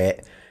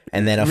carrot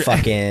and then a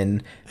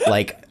fucking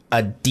like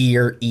a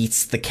deer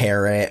eats the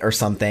carrot or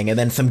something and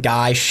then some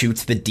guy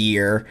shoots the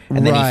deer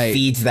and then Right. he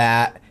feeds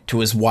that to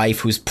his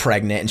wife who's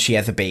pregnant and she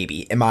has a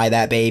baby. Am I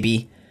that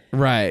baby?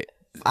 right.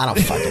 I don't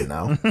fucking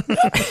know.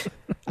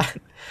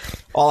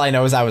 All I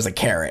know is I was a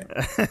carrot.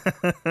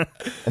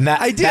 And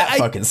that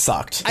fucking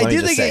sucked. I Let me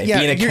do just think say. it- yeah,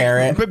 being a you're-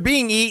 carrot. But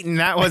being eaten,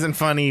 that wasn't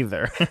fun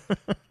either.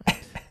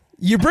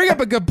 You bring up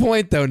a good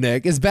point, though,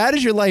 Nick. As bad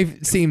as your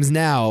life seems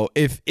now,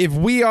 if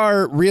we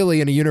are really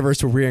in a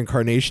universe where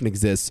reincarnation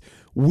exists,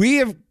 we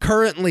have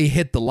currently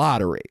hit the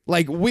lottery.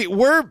 Like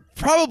we're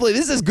probably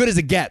this is as good as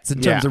it gets in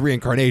terms Yeah. of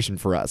reincarnation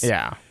for us.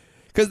 Yeah.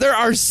 Because there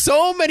are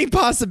so many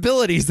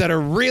possibilities that are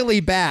really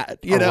bad.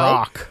 You A know,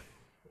 rock.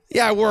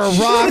 Yeah, we're a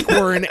rock.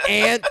 We're an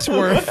ant.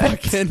 We're a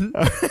fucking.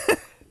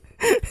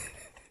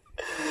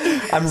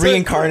 I'm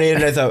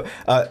reincarnated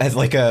as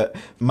like a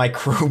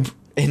microbe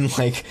in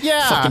like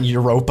Yeah. fucking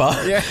Europa.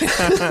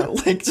 Yeah.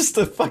 Like just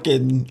a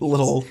fucking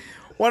little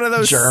One of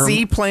those Germ.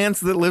 sea plants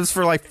that lives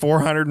for like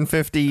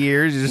 450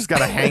 years. You just got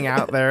to hang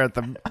out there at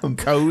the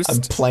coast. I'm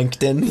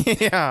plankton.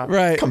 Yeah.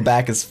 Right. Come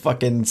back as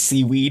fucking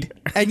seaweed.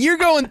 And you're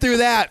going through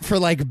that for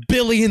like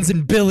billions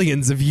and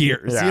billions of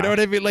years. Yeah. You know what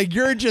I mean? Like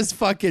you're just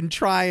fucking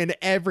trying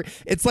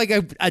it's like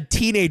a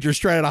teenager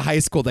straight out of high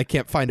school that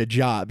can't find a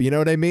job. You know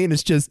what I mean?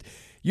 It's just,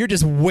 you're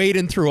just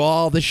wading through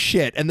all the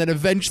shit. And then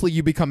eventually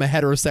you become a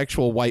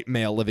heterosexual white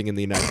male living in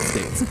the United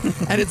States.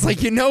 And it's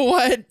like, you know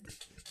what?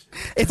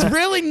 It's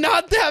really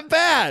not that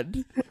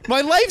bad.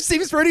 My life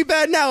seems pretty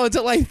bad now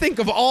until I think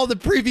of all the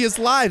previous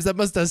lives that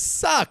must have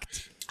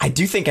sucked. I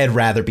do think I'd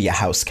rather be a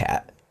house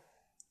cat.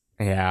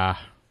 Yeah.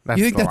 That's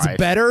You think the that's life.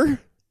 better?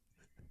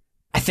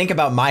 I think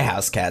about my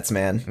house cats,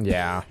 man.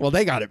 Yeah. Well,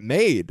 they got it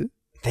made.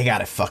 They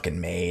got it fucking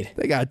made.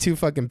 They got 2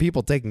 fucking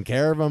people taking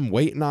care of them,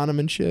 waiting on them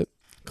and shit,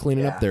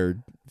 cleaning up Yeah. their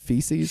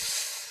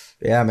feces.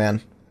 Yeah,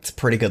 man. It's a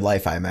pretty good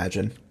life, I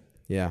imagine.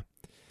 Yeah.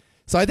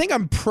 So I think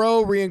I'm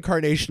pro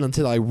reincarnation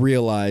until I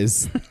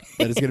realize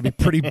that it's going to be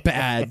pretty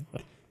bad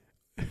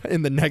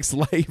in the next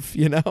life,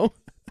 you know?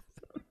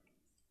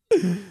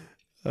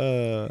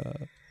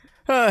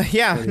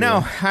 Yeah.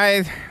 No.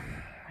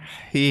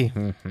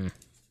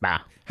 Nah.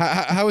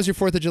 How was your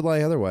 4th of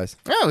July otherwise?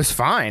 Yeah, it was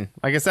fine.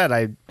 Like I said,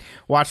 I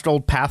watched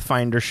old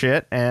Pathfinder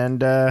shit and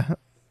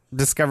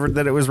discovered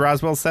that it was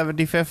Roswell's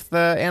 75th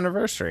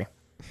anniversary.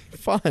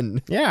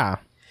 Fun. Yeah.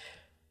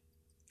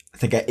 I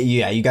think,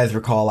 you guys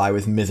recall I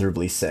was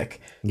miserably sick.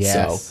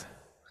 Yes. So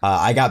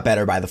I got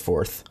better by the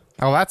 4th.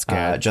 Oh, that's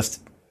good.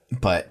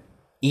 But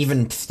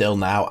even still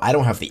now, I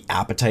don't have the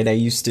appetite I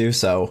used to.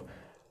 So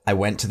I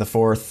went to the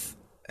 4th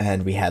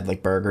and we had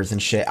like burgers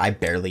and shit. I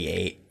barely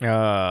ate.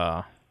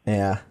 Yeah.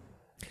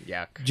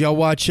 Yuck. Did y'all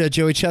watch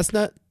Joey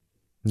Chestnut?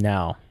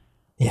 No.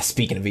 Yeah.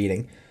 Speaking of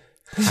eating,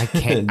 I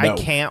can't. No. I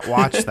can't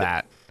watch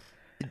that.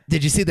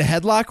 Did you see the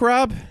headlock,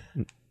 Rob?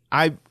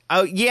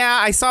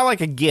 I saw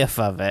like a GIF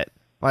of it.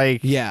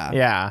 Like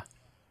yeah.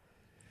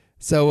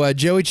 So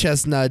Joey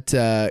Chestnut,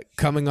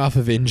 coming off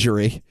of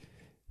injury,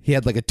 he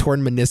had like a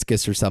torn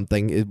meniscus or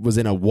something. It was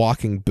in a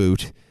walking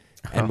boot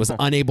and was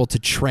unable to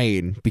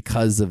train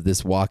because of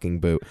this walking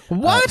boot.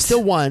 What?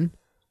 Still won.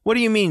 What do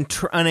you mean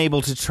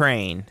unable to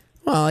train?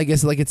 Well, I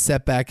guess like it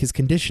set back his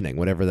conditioning,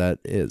 whatever that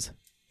is.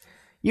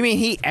 You mean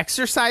he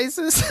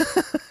exercises?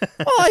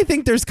 Well, I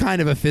think there's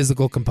kind of a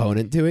physical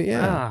component to it,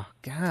 yeah. Oh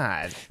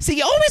God. See,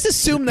 you always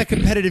assume that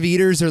competitive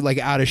eaters are like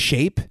out of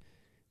shape.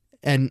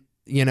 And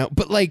you know,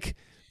 but like,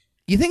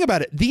 you think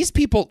about it, these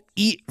people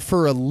eat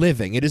for a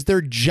living. It is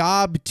their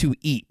job to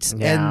eat.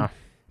 Yeah. And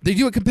they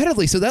do it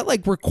competitively. So that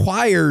like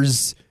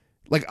requires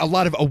like a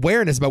lot of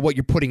awareness about what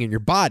you're putting in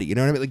your body. You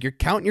know what I mean? Like you're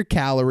counting your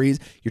calories.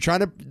 You're trying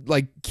to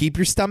like keep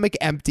your stomach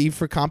empty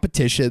for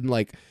competition.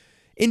 Like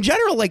in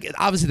general, like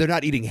obviously they're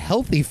not eating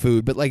healthy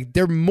food, but like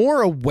they're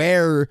more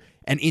aware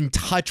and in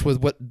touch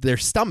with what their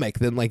stomach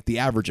than like the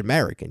average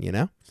American, you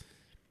know?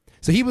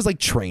 So he was like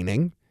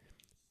training.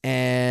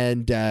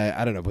 And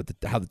I don't know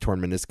how the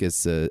torn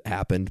meniscus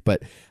happened,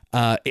 but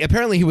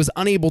apparently he was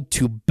unable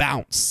to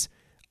bounce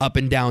up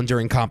and down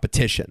during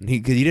competition.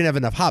 He didn't have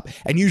enough hop,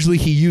 and usually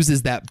he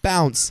uses that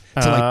bounce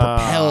to like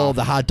propel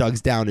the hot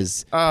dogs down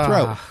his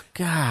throat.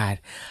 God,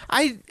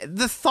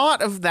 the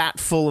thought of that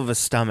full of a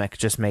stomach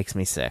just makes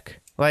me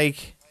sick.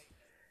 Like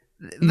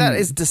that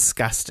is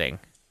disgusting.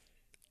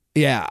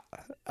 Yeah,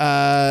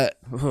 yeah.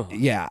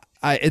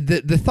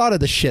 The thought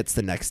of the shits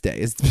the next day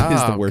is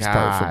the worst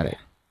part for me.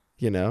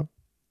 You know,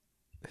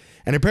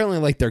 and apparently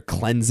like they're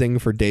cleansing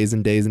for days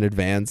and days in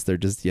advance. They're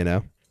just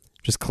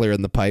just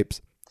clearing the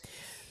pipes.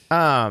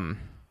 It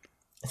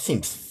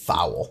seems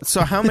foul.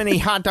 So how many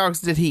hot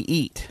dogs did he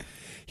eat?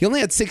 He only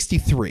had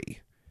 63.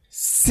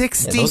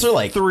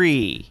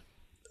 63. Yeah,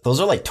 those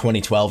are like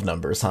 2012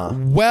 numbers, huh?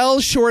 Well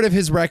short of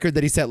his record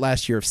that he set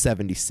last year of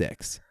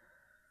 76.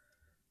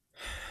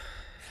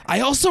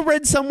 I also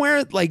read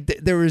somewhere like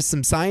there was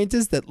some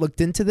scientists that looked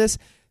into this.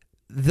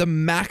 The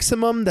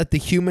maximum that the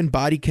human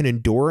body can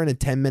endure in a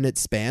 10-minute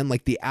span,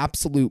 like the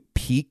absolute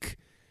peak,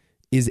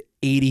 is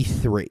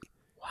 83.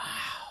 Wow.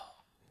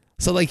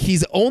 So like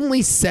he's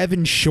only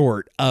 7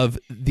 short of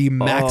the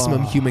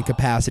maximum human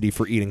capacity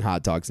for eating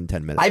hot dogs in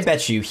 10 minutes. I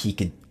bet you he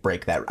could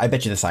break that. I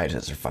bet you the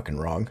scientists are fucking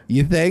wrong.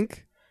 You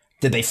think?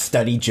 Did they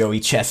study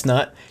Joey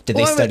Chestnut? Did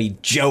they study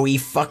Joey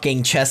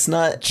fucking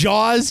Chestnut?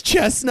 Jaws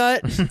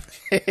Chestnut?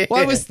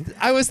 Well,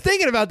 I was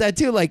thinking about that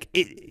too. Like,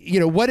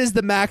 what is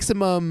the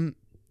maximum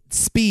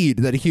speed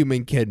that a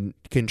human can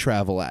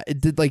travel at?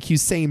 It did like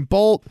Usain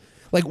Bolt.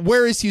 Like,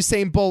 where is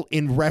Usain Bolt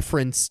in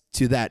reference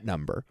to that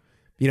number?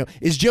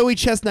 Is Joey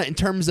Chestnut in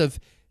terms of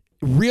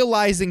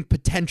realizing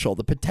potential,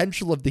 the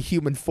potential of the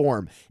human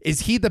form?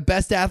 Is he the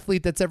best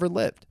athlete that's ever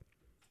lived?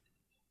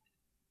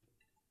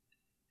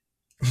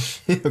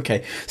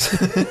 Okay.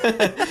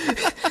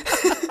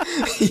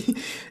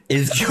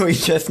 Is Joey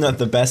Chestnut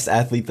the best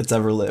athlete that's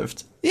ever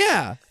lived?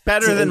 Yeah.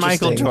 Better than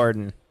Michael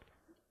Jordan.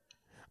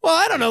 Well,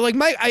 I don't know. Like,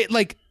 I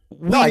get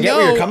where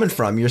you're coming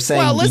from. You're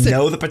saying we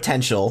know the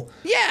potential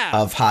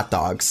of hot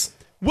dogs.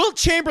 Wilt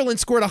Chamberlain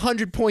scored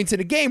 100 points in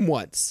a game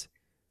once.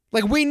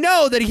 Like, we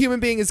know that a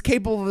human being is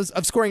capable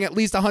of scoring at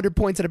least 100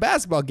 points in a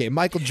basketball game.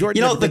 Michael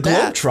Jordan the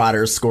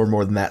Globetrotters score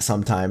more than that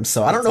sometimes,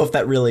 so I don't know if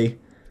that really...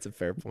 That's a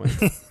fair point.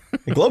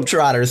 The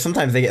Globetrotters,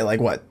 sometimes they get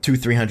like,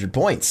 200-300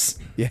 points.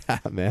 Yeah,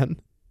 man.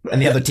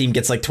 And the other team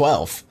gets like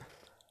 12.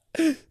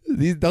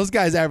 Those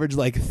guys average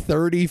like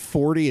 30,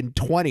 40, and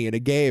 20 in a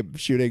game,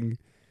 shooting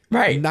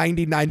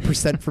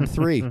 99% from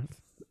 3.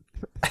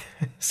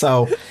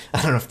 So,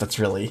 I don't know if that's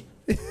really...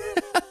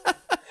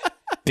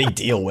 Big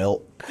deal,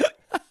 Wilt.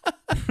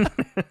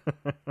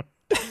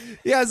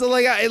 Yeah, so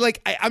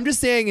I'm just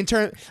saying in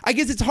terms, I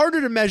guess it's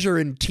harder to measure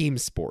in team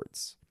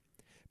sports,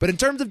 but in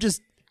terms of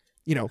just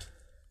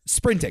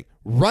sprinting,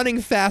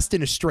 running fast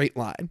in a straight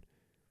line,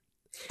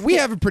 we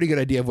have a pretty good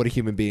idea of what a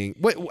human being,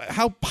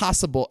 how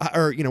possible,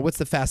 or what's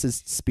the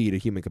fastest speed a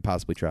human could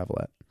possibly travel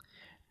at.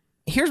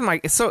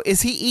 So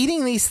is he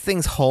eating these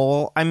things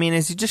whole? I mean,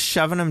 is he just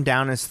shoving them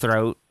down his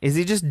throat? Is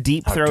he just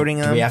deep throating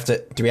them?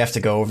 Do we have to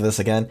go over this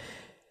again?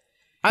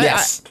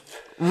 Yes.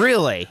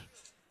 Really?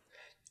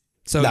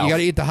 So you got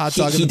to eat the hot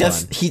dog. He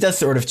does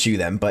sort of chew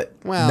them,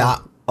 but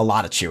not a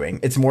lot of chewing.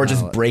 It's more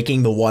just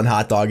breaking the one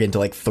hot dog into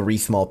like 3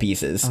 small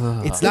pieces.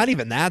 It's not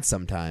even that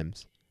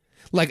sometimes.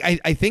 Like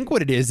I think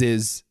what it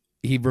is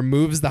he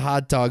removes the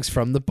hot dogs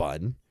from the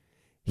bun.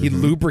 He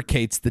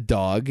lubricates the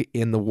dog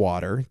in the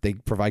water. They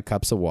provide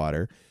cups of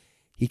water.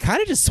 He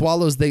kind of just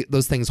swallows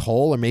those things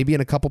whole or maybe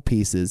in a couple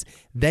pieces.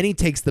 Then he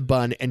takes the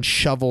bun and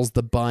shovels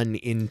the bun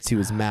into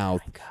his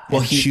mouth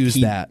and chews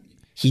that.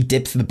 He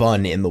dips the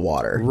bun in the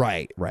water.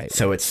 Right.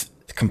 So it's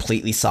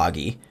completely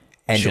soggy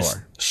and just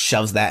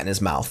shoves that in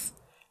his mouth.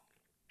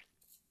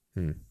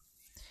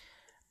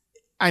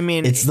 I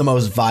mean... It's the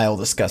most vile,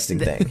 disgusting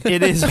thing.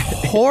 It is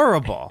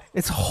horrible.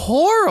 It's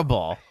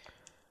horrible.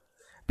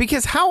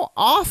 Because how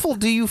awful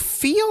do you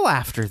feel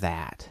after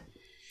that?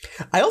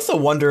 I also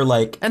wonder,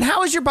 and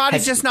how is your body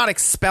just not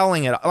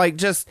expelling it? Like,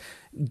 just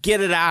get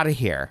it out of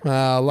here.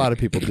 A lot of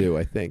people do,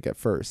 I think, at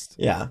first.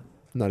 Yeah.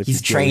 Not if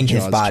he's trained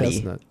his body.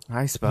 Chestnut.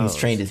 I suppose. He's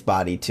trained his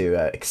body to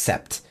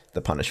accept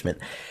the punishment.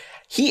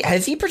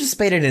 Has he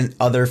participated in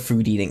other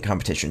food eating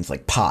competitions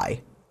like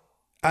pie?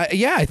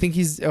 Yeah, I think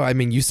he's. Oh, I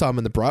mean, you saw him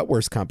in the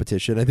bratwurst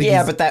competition. I think.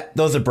 Yeah, but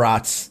those are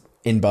brats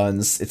in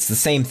buns. It's the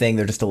same thing.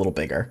 They're just a little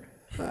bigger.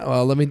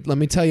 Well, let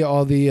me tell you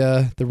all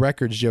the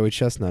records Joey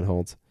Chestnut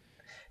holds.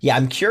 Yeah,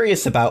 I'm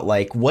curious about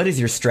what is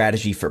your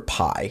strategy for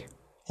pie?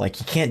 Like,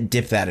 you can't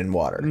dip that in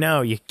water.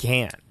 No, you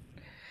can't.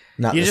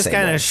 Not you the just same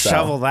kind way, of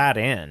shovel that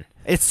in.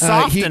 It's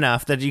soft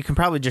enough that you can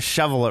probably just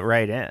shovel it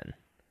right in.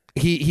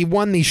 He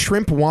won the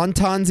shrimp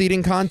wontons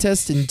eating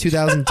contest in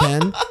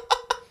 2010.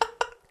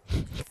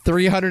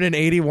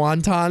 380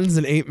 wontons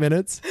in 8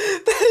 minutes.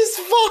 That is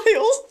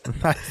vile.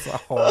 That's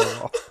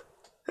horrible.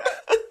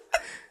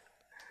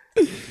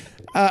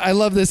 I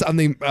love this on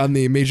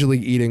the Major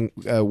League Eating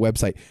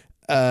website.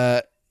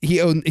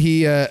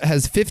 He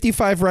has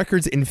 55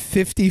 records in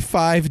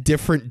 55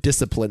 different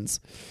disciplines.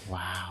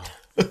 Wow.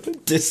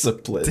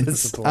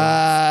 Disciplines.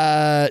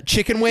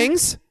 Chicken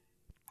wings.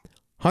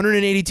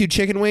 182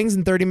 chicken wings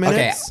in 30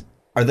 minutes. Okay,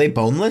 are they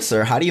boneless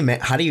or how do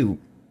you?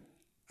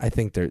 I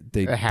think they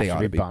have ought to to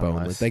be be boneless.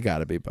 boneless. They got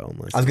to be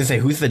boneless. I was gonna say,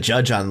 who's the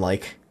judge on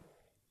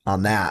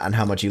that, on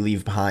how much you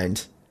leave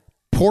behind?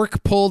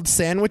 Pork pulled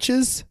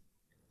sandwiches.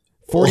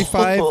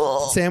 45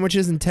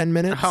 sandwiches in 10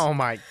 minutes. Oh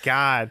my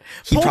God.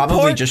 He Pulled probably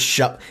pork? just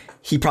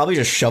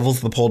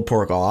shovels the pulled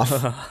pork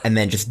off and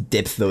then just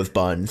dips those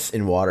buns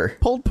in water.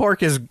 Pulled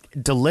pork is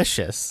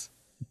delicious,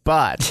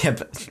 but Yeah,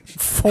 but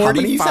how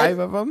many you said? 45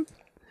 of them?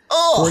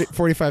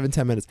 45 in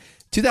 10 minutes.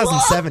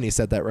 2007 he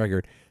set that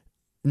record.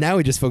 Now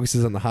he just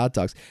focuses on the hot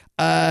dogs.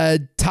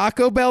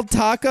 Taco Bell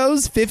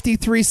tacos,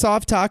 53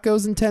 soft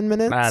tacos in 10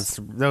 minutes.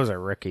 Those are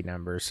rookie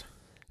numbers.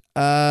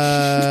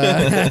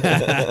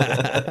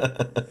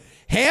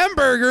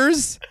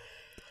 Hamburgers,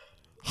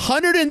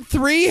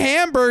 103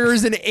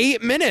 hamburgers in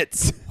 8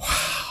 minutes.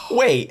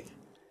 Wait,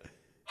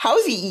 how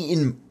is he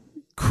eating?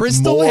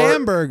 Crystal More-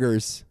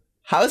 hamburgers.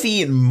 How is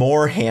he eating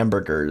more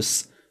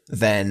hamburgers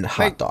than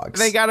hot dogs?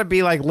 They got to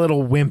be like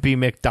little wimpy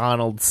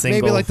McDonald's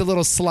single. Maybe like the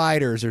little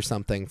sliders or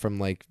something from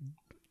like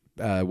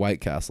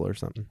White Castle or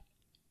something.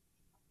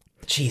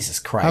 Jesus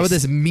Christ! How about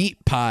this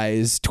meat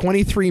pies?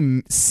 23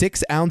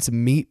 6-ounce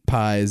meat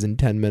pies in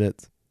 10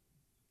 minutes.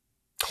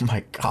 Oh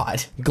my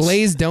God!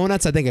 Glazed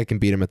donuts. I think I can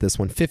beat him at this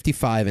one.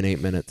 55 in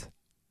 8 minutes.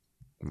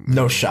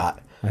 No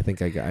shot. I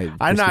think I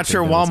I'm not Biscuits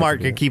sure and donuts, I Walmart can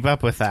do could that. keep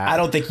up with that. I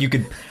don't think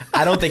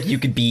you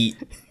could beat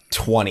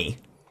 20.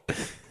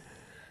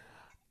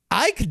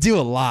 I could do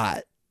a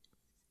lot.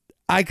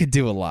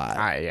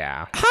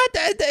 Yeah.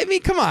 I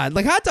mean, come on.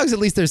 Like hot dogs, at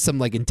least there's some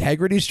like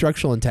integrity,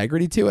 structural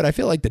integrity to it. I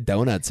feel like the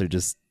donuts are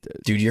just.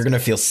 Dude, you're gonna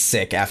feel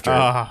sick after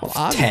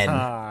Oh, 10.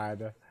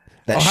 God.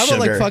 That How about sugar.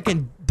 like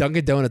fucking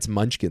Dunkin' Donuts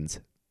Munchkins?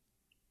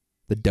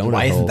 The donut.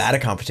 Why isn't holes. that a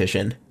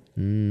competition?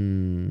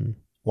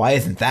 Why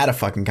isn't that a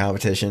fucking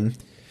competition?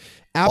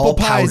 Apple all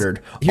pies?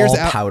 powdered. Here's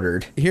all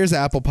powdered. Here's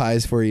apple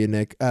pies for you,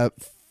 Nick.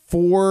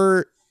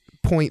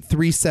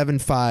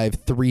 4.375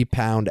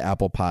 3-pound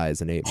apple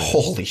pies in 8 minutes.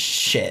 Holy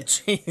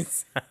shit.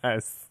 Jesus.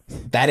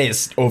 That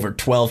is over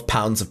 12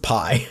 pounds of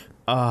pie.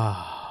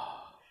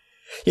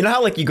 You know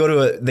how like you go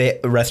to the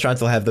restaurants,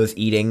 they'll have those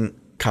eating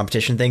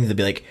competition things. They'll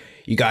be like,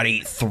 you gotta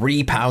eat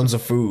 3 pounds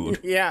of food.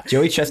 Yeah.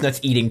 Joey Chestnut's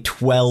eating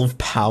 12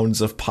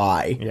 pounds of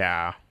pie.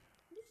 Yeah.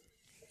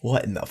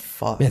 What in the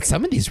fuck? Man,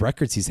 some of these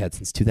records he's had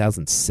since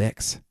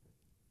 2006.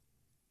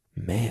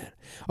 Man.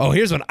 Oh,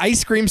 here's one.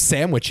 Ice cream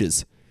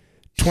sandwiches.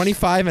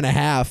 25 and a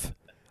half.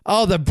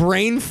 Oh, the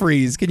brain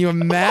freeze. Can you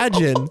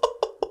imagine?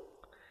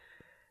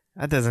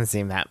 That doesn't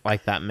seem that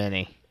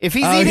many. If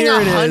he's Oh, eating here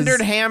it is.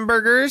 100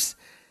 hamburgers,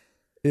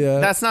 Yeah.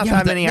 That's not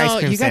that many ice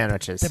cream you got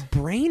sandwiches. The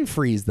brain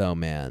freeze, though,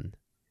 man.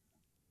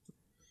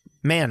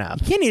 man up.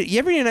 You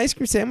ever eat an ice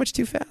cream sandwich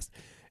too fast?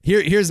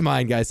 Here's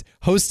mine, guys.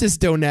 Hostess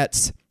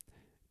Donuts,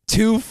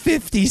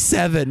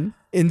 257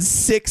 in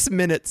 6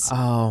 minutes.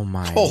 Oh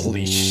my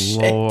Holy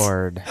shit.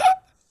 Lord.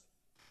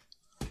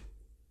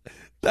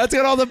 That's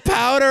got all the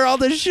powder, all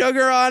the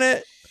sugar on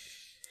it.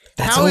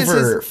 That's How is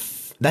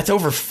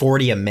over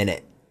 40 a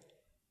minute.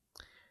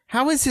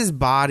 How is his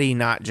body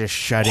not just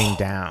shutting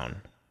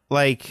down?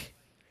 Like,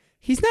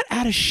 He's not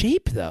out of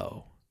shape,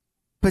 though.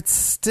 but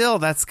still,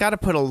 that's got to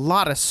put a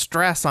lot of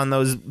stress on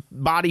those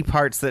body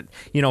parts that,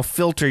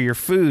 filter your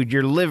food,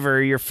 your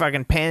liver, your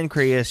fucking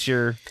pancreas,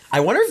 I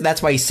wonder if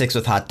that's why he sticks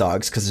with hot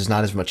dogs, because there's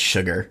not as much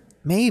sugar.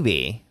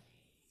 maybe.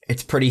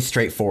 It's pretty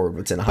straightforward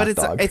what's in a hot But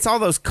dog. it's all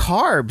those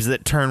carbs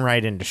that turn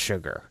right into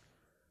sugar.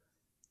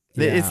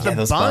 It's the Yeah,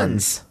 those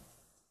buns.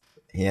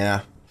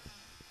 Yeah.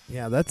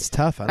 Yeah, that's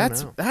tough. I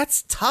don't know.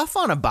 That's tough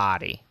on a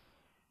body.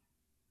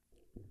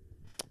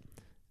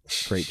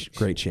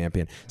 Great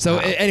champion. So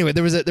anyway,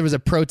 there was a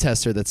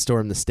protester that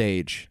stormed the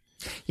stage.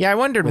 Yeah, I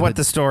wondered what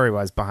the story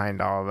was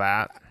behind all of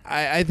that.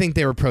 I think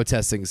they were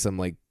protesting some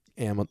like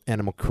animal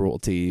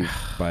cruelty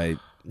by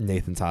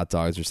Nathan's Hot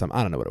Dogs or something.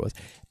 I don't know what it was.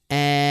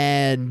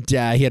 And he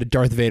had a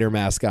Darth Vader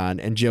mask on,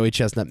 and Joey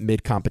Chestnut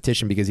mid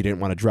competition because he didn't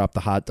want to drop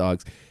the hot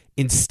dogs,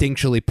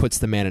 instinctually puts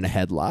the man in a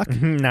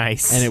headlock.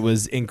 Nice. And it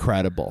was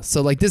incredible.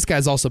 So like this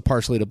guy's also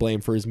partially to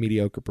blame for his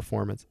mediocre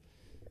performance.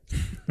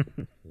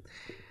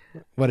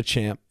 What a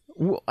champ.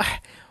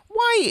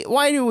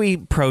 Why do we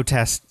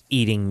protest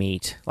eating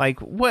meat? Like,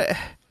 what?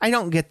 I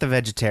don't get the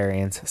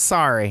vegetarians.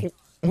 Sorry.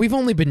 We've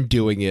only been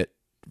doing it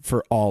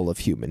for all of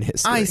human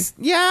history.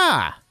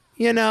 Yeah.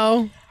 You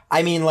know?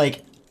 I mean,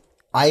 like,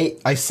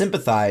 I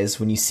sympathize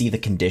when you see the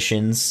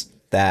conditions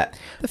that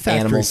The factory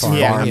animals farm.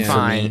 Yeah, farm yeah. for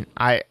fine. meat.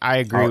 I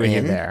agree Are with you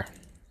in? there.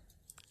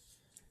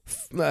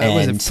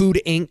 was And- it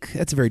Food Inc.?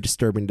 That's a very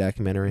disturbing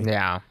documentary.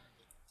 Yeah.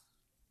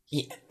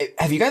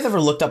 Have you guys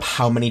ever looked up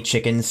how many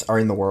chickens are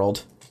in the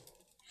world?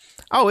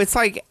 Oh, it's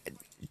like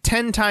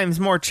 10 times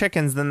more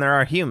chickens than there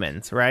are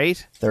humans,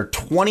 right? There are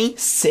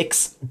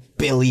 26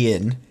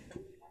 billion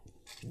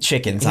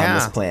chickens on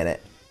this Yeah.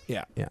 planet.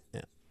 Yeah.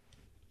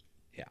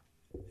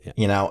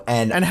 You know,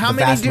 and And how the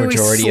many vast do we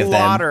majority of them.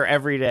 slaughter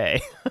every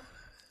day?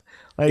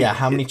 Like, Yeah,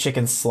 how many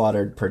chickens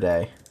slaughtered per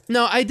day?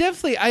 No, I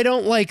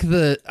don't like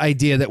the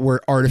idea that we're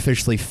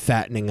artificially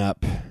fattening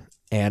up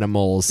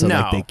animals. So No.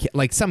 like they can't,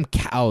 like some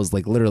cows,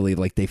 like literally,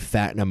 like they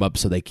fatten them up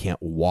so they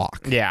can't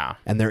walk. Yeah.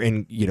 And they're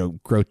in,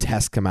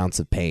 grotesque amounts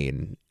of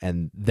pain,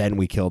 and then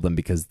we kill them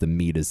because the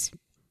meat is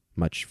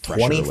much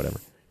fresher or whatever.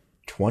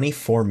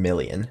 24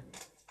 million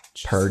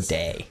per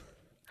day.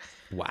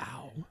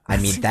 Wow. I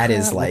mean, that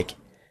is like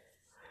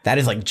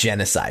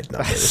genocide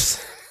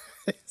numbers.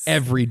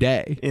 Every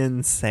day.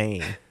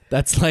 Insane.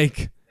 That's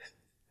like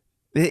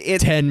It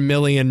 10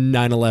 million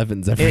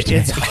 9/11s every day.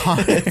 it's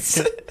hard.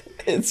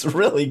 It's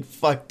really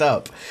fucked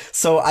up.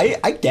 So I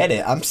get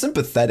it. I'm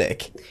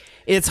sympathetic.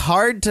 It's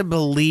hard to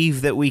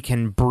believe that we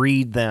can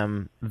breed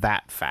them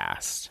that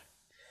fast.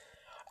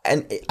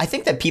 And I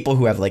think that people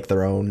who have like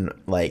their own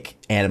like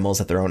animals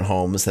at their own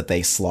homes that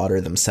they slaughter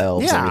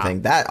themselves and Yeah.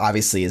 everything, that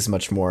obviously is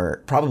much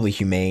more probably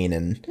humane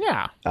and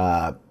Yeah.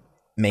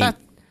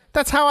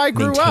 That's how I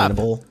grew up.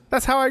 maintainable.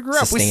 That's how I grew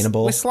up.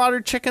 Sustainable. We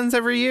slaughtered chickens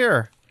every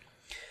year.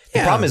 The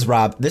problem is,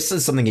 Rob, this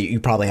is something that you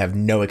probably have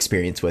no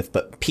experience with,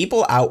 but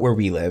people out where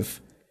we live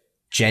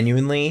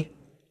genuinely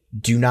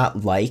do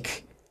not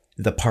like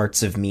the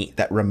parts of meat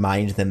that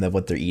remind them that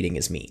what they're eating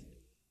is meat.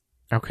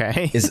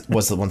 Okay.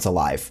 Was the ones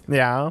alive.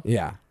 Yeah.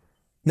 Yeah.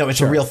 No,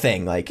 it's a real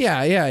thing. Like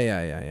Yeah.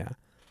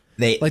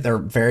 they're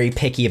very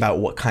picky about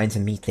what kinds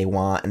of meat they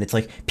want, and it's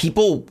like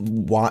people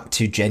want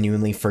to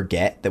genuinely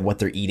forget that what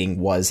they're eating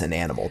was an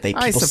animal.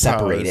 People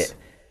separate suppose. it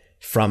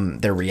from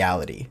their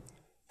reality.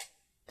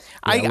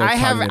 I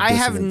have cognitive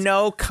dissonance.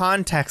 no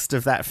context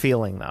of that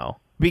feeling though,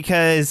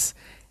 because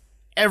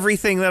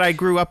everything that I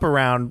grew up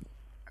around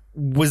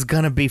was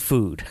gonna be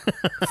food.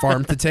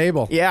 Farm to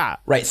table. Yeah.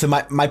 Right. So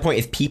my point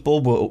is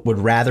people would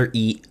rather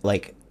eat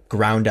like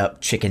ground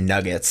up chicken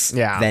nuggets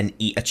than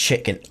eat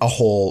a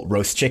whole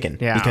roast chicken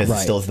because it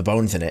still has the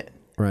bones in it.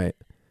 Right.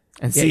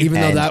 And Yeah, see,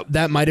 even and- though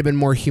that might have been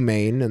more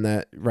humane and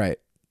that right.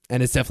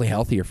 And it's definitely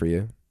healthier for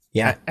you.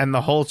 Yeah. and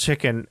the whole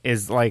chicken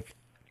is like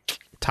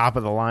top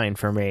of the line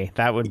for me.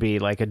 That would be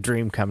like a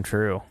dream come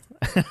true.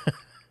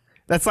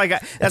 That's like a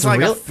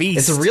feast.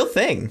 It's a real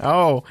thing.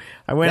 Oh,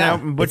 I went Yeah,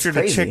 out and it's butchered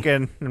a crazy.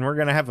 chicken, and we're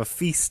gonna have a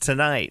feast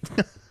tonight.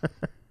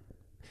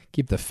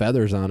 Keep the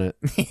feathers on it.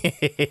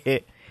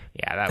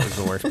 Yeah, that was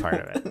the worst part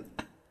of it.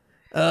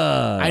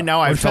 I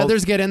know. I've Would told,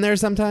 feathers get in there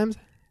sometimes?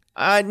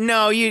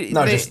 no, you.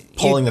 No, they- just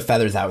pulling the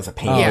feathers out was a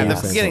pain. Yeah,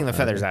 yeah. getting the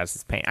feathers out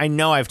is pain. I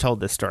know I've told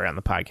this story on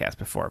the podcast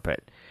before,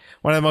 but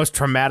one of the most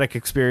traumatic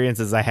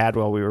experiences I had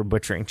while we were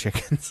butchering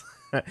chickens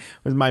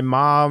was my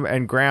mom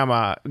and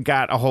grandma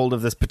got a hold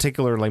of this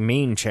particularly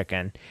mean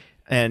chicken.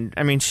 And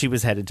I mean, she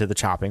was headed to the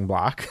chopping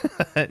block.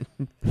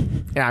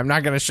 Yeah, I'm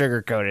not going to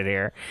sugarcoat it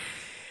here.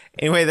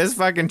 Anyway, this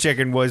fucking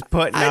chicken was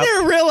putting I up.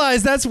 didn't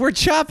realize that's where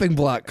chopping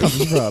block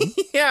comes from.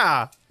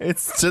 Yeah,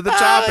 it's to the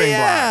chopping block.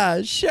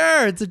 Yeah,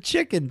 sure. It's a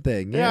chicken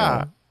thing.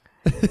 Yeah.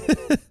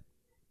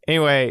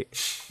 Anyway,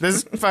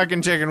 this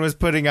fucking chicken was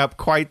putting up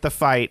quite the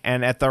fight,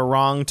 and at the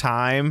wrong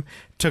time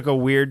took a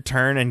weird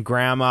turn, and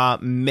grandma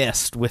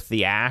missed with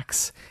the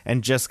axe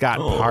and just got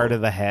part of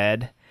the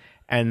head,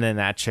 and then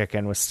that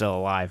chicken was still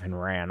alive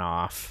and ran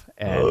off.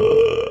 And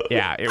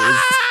yeah, it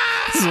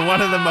was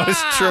one of the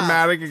most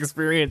traumatic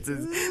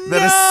experiences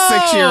that a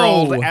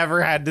 6-year-old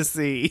ever had to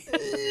see.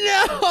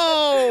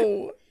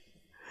 No.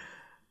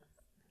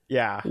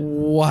 Yeah.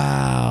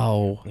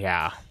 Wow.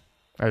 Yeah.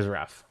 That was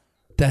rough.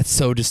 That's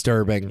so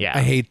disturbing. Yeah.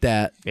 I hate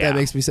that. Yeah. That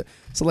makes me so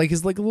like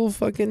his like little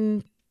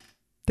fucking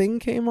thing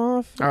came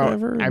off or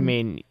whatever. I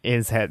mean,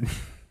 his head.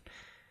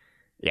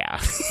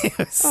 Yeah. It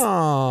was,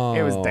 oh.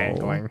 it was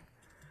dangling.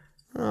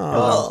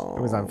 Oh.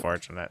 It was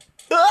unfortunate.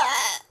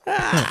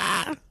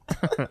 I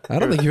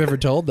don't think you've ever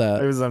told It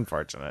that. was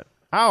unfortunate.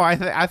 Oh, I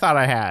thought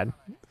I had.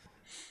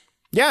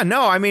 Yeah,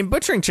 no, I mean,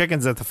 butchering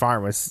chickens at the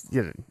farm was,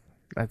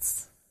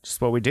 that's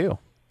just what we do.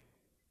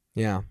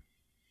 Yeah.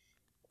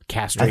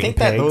 Castrating I think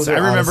that pigs. those are I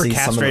remember honestly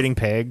some of the- castrating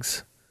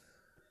pigs.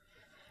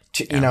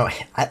 You know,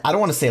 I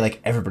don't want to say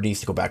like everybody needs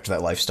to go back to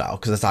that lifestyle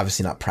because that's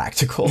obviously not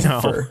practical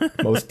for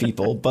most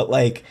people. But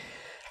like,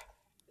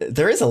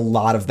 there is a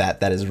lot of that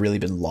has really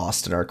been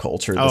lost in our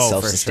culture. The Oh, for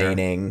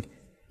self-sustaining,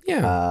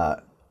 Yeah.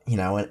 you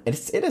know, and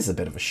it is a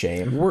bit of a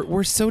shame.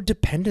 We're so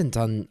dependent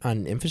on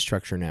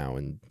infrastructure now,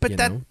 and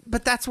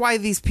But that's why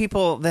these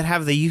people that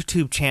have the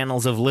YouTube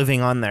channels of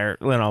living on their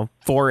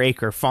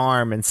 4-acre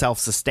farm and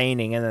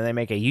self-sustaining, and then they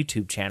make a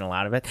YouTube channel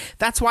out of it.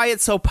 That's why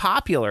it's so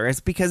popular. It's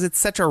because it's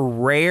such a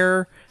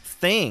rare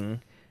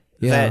thing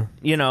that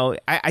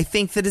I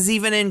think that is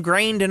even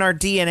ingrained in our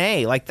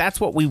DNA. Like that's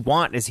what we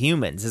want as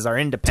humans is our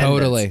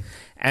independence.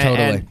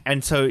 Totally.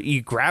 And so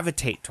you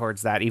gravitate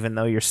towards that, even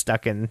though you're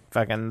stuck in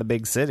fucking the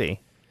big city.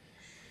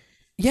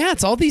 Yeah,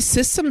 it's all these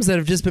systems that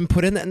have just been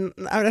put in. And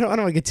I don't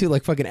want to get too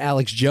like fucking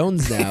Alex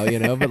Jones now,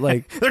 but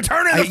like they're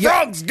turning the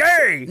frogs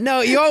gay.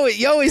 No, you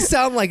always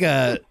sound like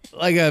a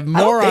moron. I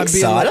don't think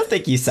so. I don't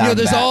think you sound.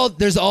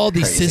 There's all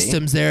these crazy.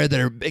 systems there that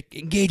are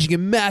engaging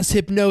in mass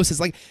hypnosis.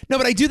 Like no,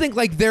 but I do think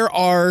like there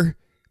are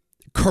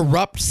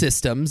corrupt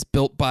systems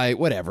built by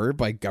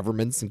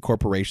governments and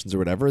corporations or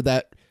whatever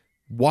that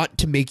want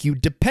to make you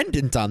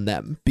dependent on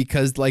them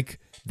because like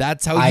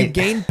that's how you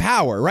gain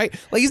power, right?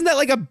 Like isn't that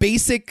like a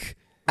basic?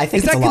 I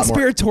think is it's that a lot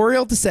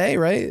conspiratorial to say,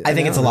 right? I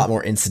think it's a lot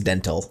more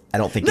incidental. I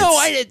don't think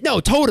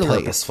it's totally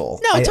purposeful.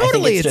 No,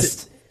 totally. I think it's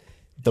just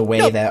the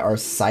way that our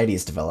society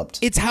is developed.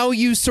 It's how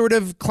you sort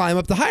of climb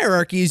up the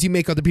hierarchy as you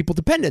make other people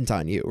dependent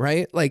on you,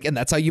 right? Like, and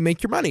that's how you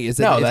make your money.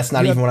 That's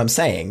not even what I'm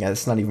saying.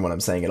 That's not even what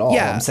I'm saying at all.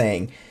 Yeah. I'm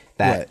saying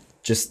that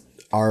just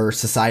our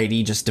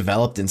society just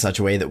developed in such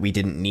a way that we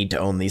didn't need to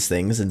own these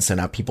things, and so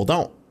now people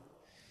don't.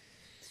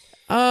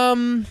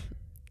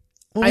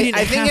 Well, I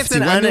think it's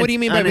an what do you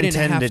mean by we didn't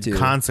have unintended to?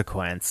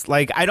 consequence.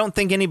 Like, I don't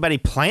think anybody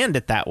planned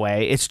it that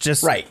way. It's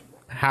just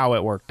how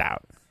it worked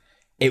out.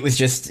 It was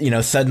just,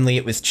 suddenly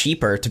it was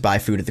cheaper to buy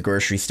food at the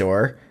grocery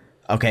store.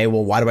 Okay,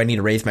 well, why do I need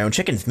to raise my own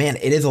chickens? Man,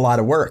 it is a lot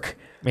of work.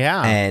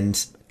 Yeah.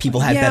 And people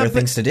had better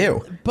things to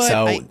do. but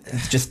So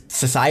it's just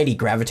society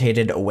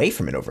gravitated away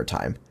from it over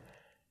time.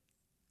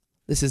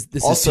 This is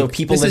also too,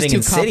 people this living is too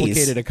in cities.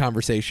 complicated a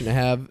conversation to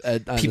have.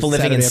 On People a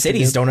living Saturday in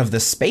cities afternoon. don't have the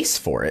space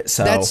for it.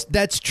 So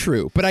That's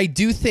true, but I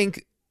do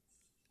think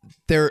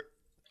there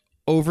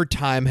over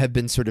time have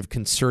been sort of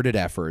concerted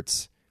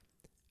efforts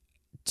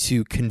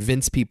to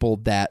convince people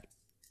that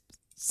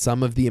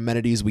some of the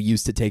amenities we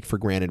used to take for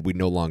granted we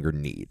no longer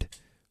need,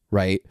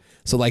 right?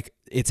 So like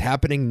it's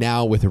happening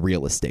now with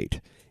real estate.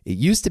 It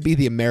used to be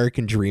the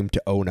American dream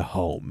to own a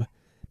home.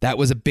 That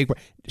was a big,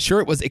 sure,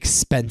 it was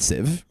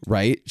expensive,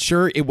 right?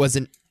 Sure, it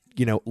wasn't,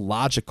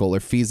 logical or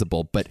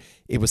feasible, but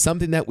it was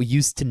something that we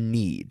used to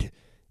need.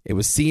 It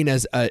was seen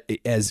as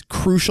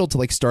crucial to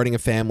like starting a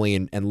family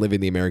and living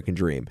the American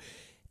dream.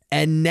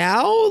 And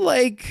now,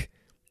 like,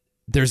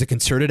 there's a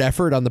concerted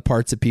effort on the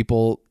parts of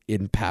people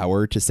in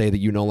power to say that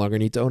you no longer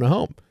need to own a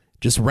home.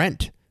 Just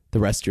rent the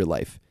rest of your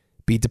life.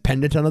 Be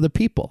dependent on other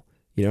people.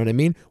 You know what I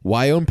mean?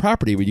 Why own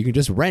property where you can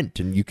just rent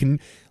and you can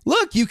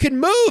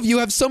move. You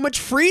have so much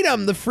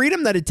freedom, the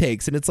freedom that it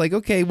takes. And it's like,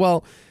 okay,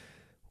 well,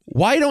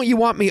 why don't you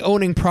want me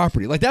owning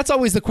property? Like, that's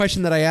always the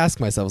question that I ask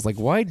myself. It's like,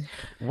 why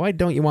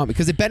don't you want me?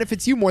 Because it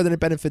benefits you more than it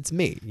benefits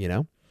me,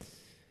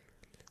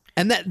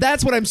 And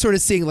that's what I'm sort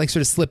of seeing, like,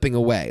 sort of slipping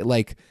away.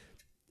 Like,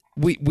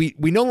 we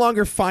no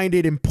longer find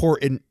it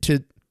important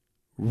to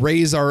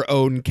raise our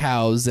own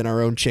cows and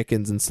our own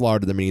chickens and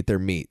slaughter them and eat their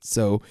meat.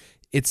 So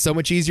it's so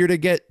much easier to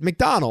get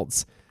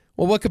McDonald's.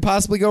 Well, what could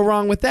possibly go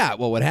wrong with that?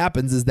 Well, what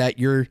happens is that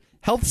your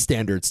health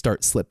standards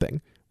start slipping,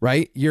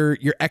 right? Your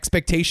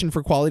expectation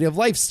for quality of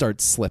life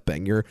starts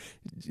slipping. Your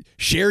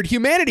shared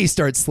humanity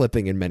starts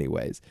slipping in many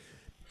ways.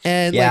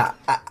 And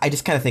I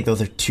just kind of think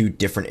those are two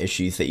different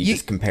issues that you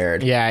just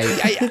compared. Yeah, I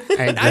just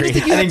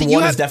think I think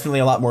one is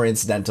definitely a lot more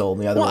incidental,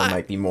 and the other one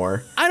might be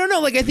more. I don't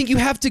know. Like, I think you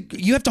have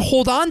to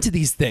hold on to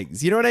these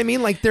things. You know what I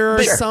mean? Like, there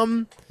are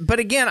some. But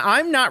again,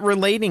 I'm not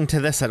relating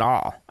to this at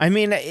all. I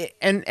mean,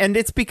 and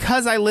it's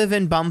because I live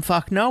in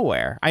bumfuck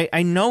nowhere.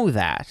 I know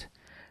that.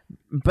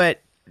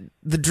 But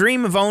the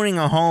dream of owning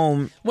a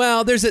home.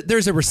 Well, there's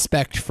a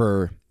respect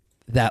for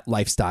that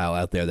lifestyle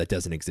out there that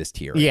doesn't exist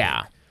here.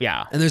 Yeah.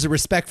 Yeah. And there's a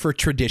respect for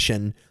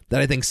tradition that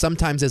I think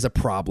sometimes is a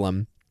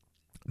problem,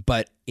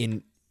 but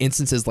in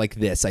instances like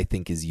this, I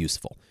think is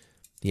useful.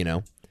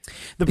 The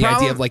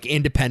idea of like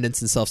independence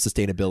and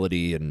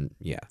self-sustainability and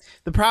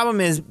The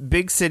problem is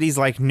big cities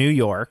like New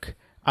York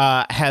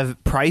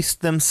have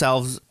priced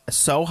themselves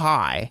so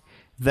high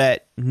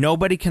that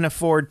nobody can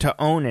afford to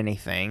own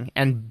anything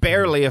and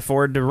barely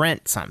afford to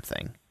rent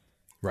something.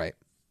 Right.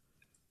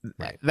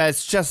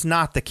 That's just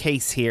not the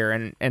case here,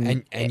 and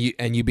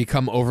you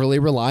become overly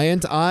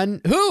reliant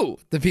on who?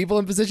 The people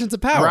in positions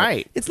of power.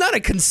 Right. It's not a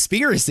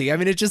conspiracy. I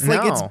mean, it's just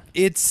like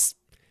it's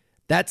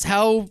that's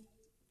how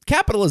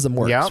capitalism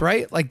works,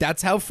 right? Like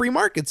that's how free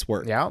markets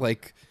work. Yeah.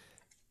 Like,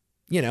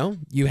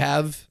 you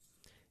have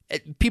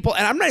people,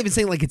 and I'm not even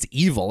saying like it's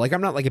evil. Like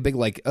I'm not like a big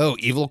like, oh,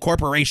 evil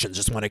corporations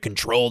just want to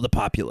control the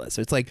populace.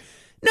 It's like,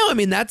 no, I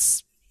mean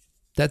that's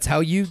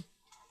how you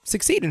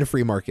succeed in a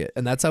free market,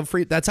 and that's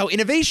how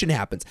innovation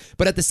happens.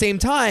 But at the same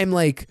time,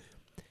 like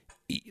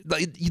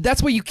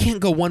that's why you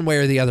can't go one way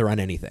or the other on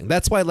anything.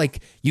 That's why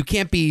like you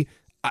can't be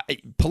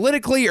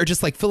politically or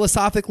just like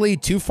philosophically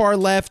too far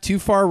left, too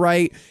far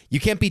right. You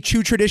can't be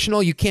too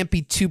traditional, you can't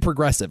be too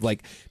progressive.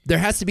 Like there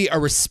has to be a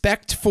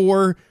respect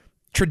for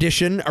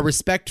tradition, a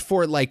respect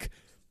for like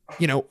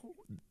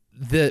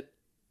the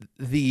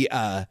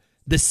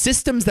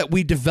systems that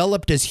we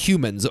developed as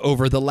humans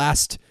over the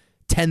last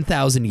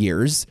 10,000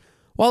 years,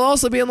 while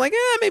also being like,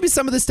 maybe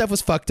some of this stuff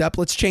was fucked up.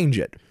 Let's change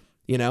it,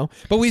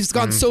 But we've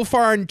gone so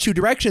far in two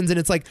directions, and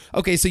it's like,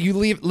 okay, so you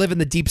live in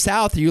the deep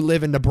South, or you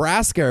live in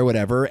Nebraska or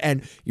whatever,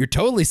 and you're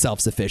totally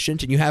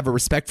self-sufficient, and you have a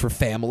respect for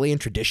family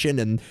and tradition,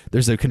 and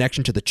there's a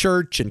connection to the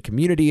church and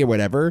community or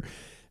whatever.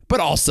 But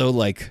also,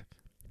 like,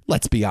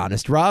 let's be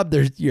honest, Rob.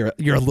 You're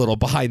a little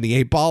behind the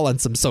 8 ball on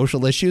some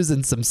social issues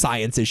and some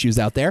science issues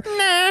out there.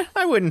 Nah,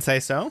 I wouldn't say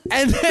so.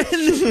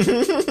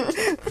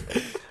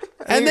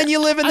 And then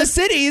you live in the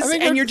cities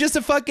and you're just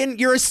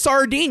you're a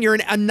sardine. You're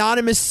an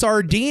anonymous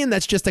sardine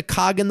that's just a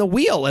cog in the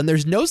wheel, and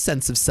there's no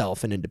sense of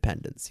self and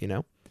independence, you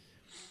know?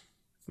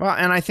 Well,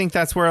 and I think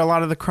that's where a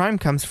lot of the crime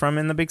comes from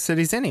in the big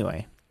cities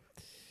anyway.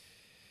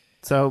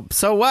 So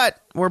what?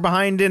 We're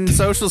behind in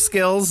social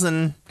skills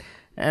and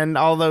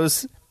all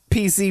those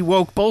PC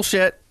woke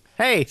bullshit.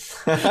 Hey,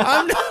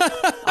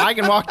 I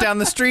can walk down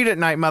the street at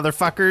night,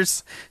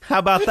 motherfuckers. How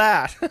about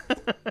that?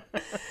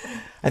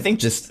 I think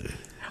just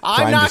I'm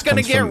crime not just going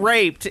to comes get from-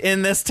 raped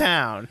in this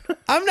town.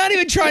 I'm not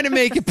even trying to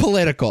make it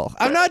political.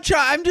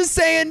 I'm just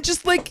saying,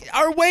 just like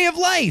our way of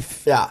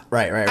life. Yeah,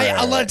 right.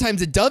 A lot of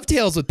times it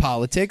dovetails with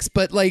politics,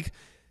 but like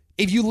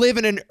if you live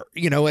in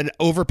an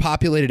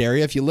overpopulated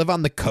area, if you live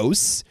on the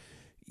coast,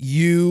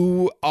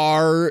 you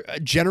are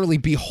generally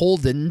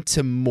beholden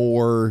to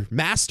more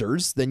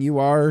masters than you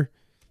are,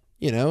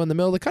 in the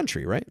middle of the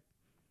country, right?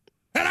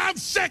 And I'm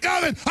sick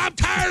of it. I'm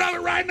tired of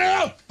it right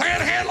now. I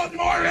can't handle it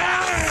more.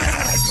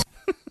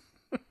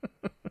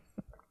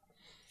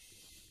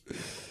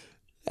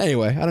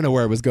 Anyway, I don't know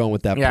where I was going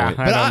with that Yeah, point.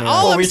 I But don't either.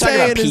 all Well, I'm we're talking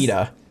saying about is,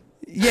 PETA.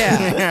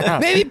 yeah,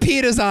 maybe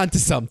PETA's onto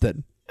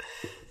something.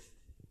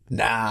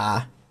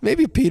 Nah.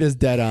 Maybe PETA's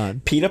dead on.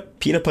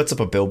 PETA puts up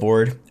a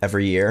billboard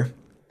every year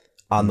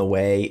on the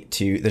way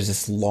to. There's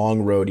this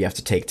long road you have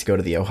to take to go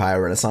to the Ohio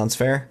Renaissance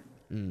Fair.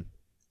 And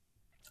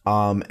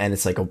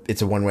it's like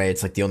it's a one way.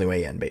 It's like the only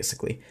way in,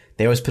 basically.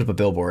 They always put up a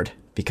billboard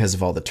because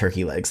of all the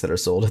turkey legs that are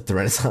sold at the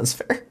Renaissance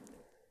Fair.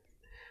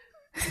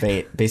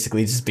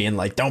 Basically, just being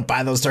like, "Don't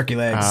buy those turkey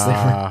legs."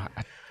 A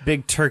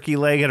big turkey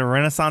leg at a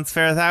Renaissance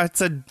fair.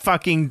 That's a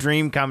fucking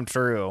dream come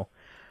true.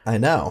 I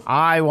know.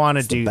 I want to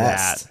It's the do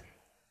best. that.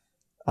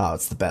 Oh,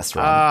 it's the best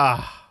one.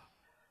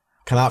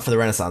 Come out for the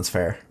Renaissance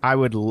Fair.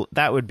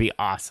 That would be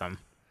awesome.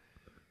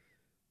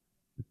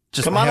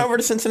 Come on over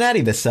to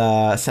Cincinnati this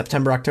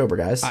September, October,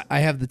 guys. I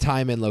have the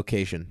time and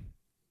location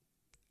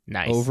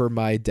Nice. over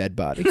my dead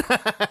body.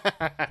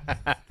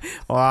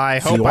 Well, I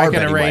So hope you I are can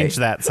Betty arrange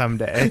White. that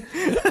someday.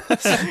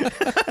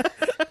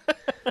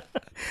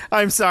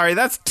 I'm sorry.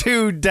 That's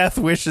 2 death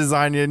wishes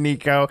on you,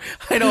 Nico.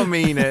 I don't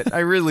mean it. I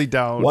really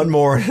don't. One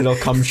more and it'll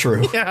come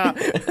true. Yeah.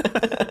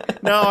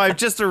 No, I've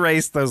just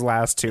erased those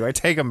last 2. I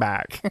take them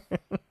back.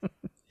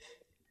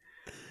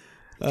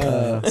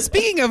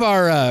 Speaking of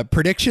our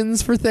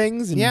predictions for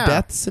things and Yeah.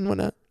 deaths and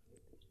whatnot,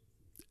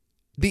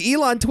 the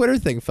Elon Twitter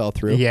thing fell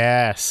through.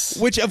 Yes.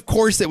 Which, of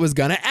course, it was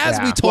gonna. As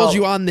Yeah. we told Well-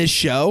 you on this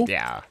show.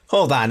 Yeah.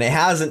 Hold on, it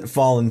hasn't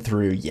fallen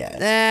through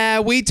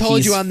yet. We told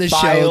He's you on this show.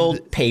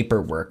 filed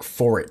paperwork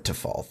for it to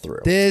fall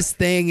through. This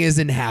thing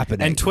isn't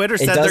happening. And Twitter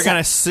said does they're ha-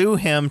 going to sue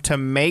him to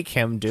make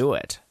him do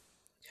it.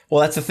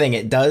 Well, that's the thing.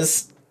 It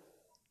does.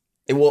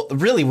 Well,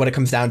 really, what it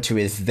comes down to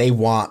is they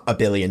want $1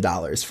 billion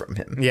from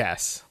him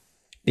Yes.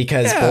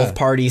 because Yeah. both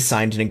parties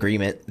signed an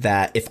agreement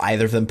that if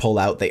either of them pull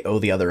out, they owe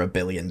the other $1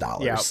 billion.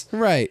 Yep.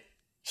 Right.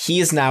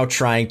 He is now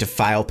trying to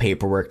file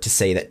paperwork to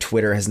say that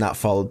Twitter has not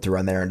followed through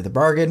on their end of the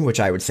bargain, which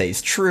I would say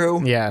is true.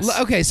 Yes.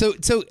 Okay, so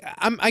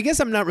I guess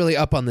I'm not really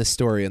up on this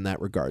story in that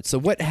regard. So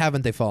what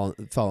haven't they followed?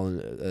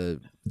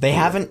 They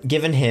haven't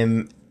given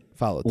him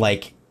Followed.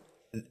 like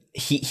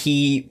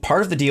he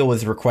part of the deal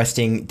was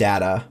requesting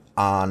data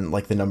on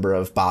like the number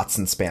of bots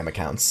and spam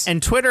accounts.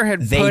 And Twitter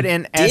had They put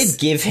in did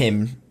give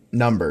him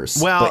numbers.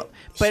 Well,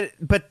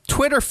 but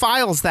Twitter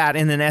files that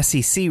in an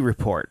SEC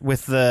report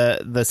with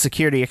the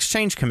Security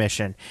Exchange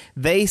Commission.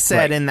 They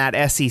said Right. in that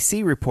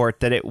SEC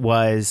report that it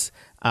was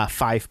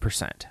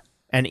 5%,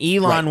 and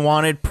Elon Right.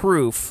 wanted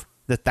proof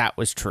that that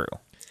was true.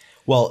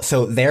 Well,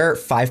 so their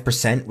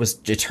 5% was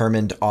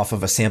determined off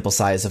of a sample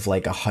size of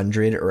like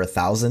 100 or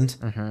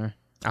 1,000.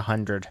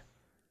 100.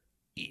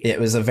 It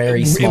was a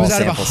very it small was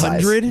out of sample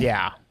size. 100.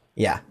 Yeah.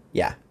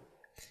 Yeah.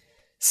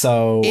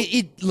 So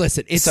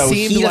Listen. It so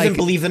seemed he doesn't like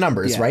believe the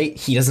numbers, yeah. right?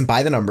 He doesn't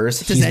buy the numbers.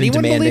 Does He's been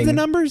anyone believe demanding- the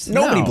numbers?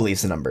 Nobody No.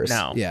 believes the numbers.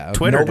 No. Yeah, okay.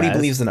 Twitter Nobody does.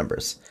 believes the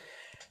numbers.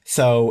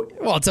 So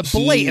Well, it's a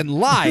blatant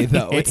lie,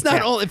 though. It's not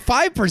Yeah. only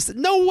 5%.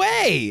 No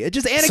way. It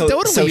just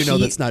anecdotally, you know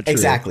that's not true.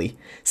 Exactly.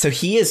 So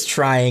he is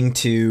trying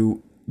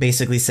to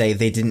basically say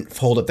they didn't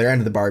hold up their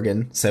end of the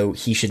bargain, so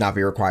he should not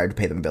be required to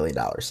pay them $1 billion.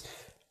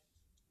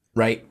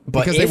 Right?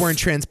 But Because they if- weren't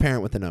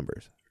transparent with the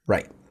numbers.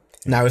 Right.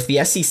 Now, if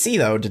the SEC,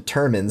 though,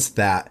 determines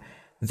that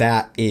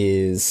that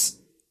is...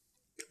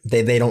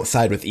 They don't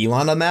side with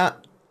Elon on that,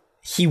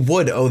 he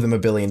would owe them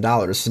 $1 billion.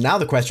 So now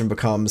the question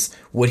becomes,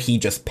 would he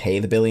just pay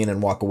the $1 billion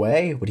and walk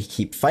away? Would he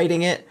keep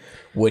fighting it?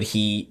 Would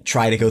he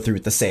try to go through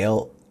with the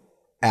sale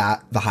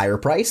at the higher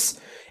price?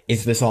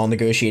 Is this all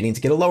negotiating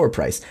to get a lower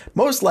price?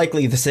 Most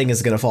likely this thing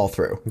is going to fall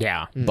through.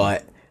 Yeah.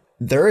 But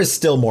there is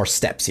still more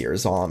steps here,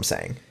 is all I'm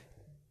saying.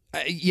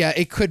 Yeah,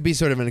 it could be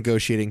sort of a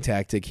negotiating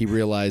tactic. He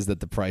realized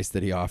that the price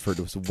that he offered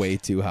was way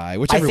too high,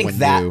 which I everyone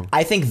knew.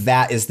 think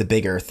that is the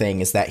bigger thing,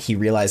 is that he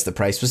realized the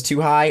price was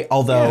too high.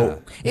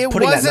 Although It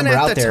putting that wasn't number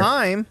at out the there,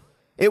 time.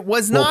 It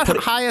was Well, not put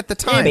it- high at the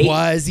time. It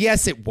was.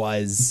 Yes, it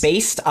was.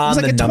 Based It on was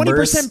like the a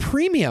numbers, 20%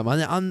 premium on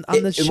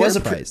the it share was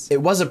price.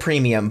 it was a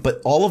premium,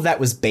 but all of that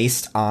was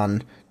based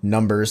on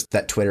numbers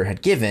that Twitter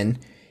had given.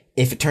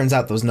 If it turns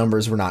out those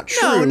numbers were not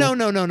true,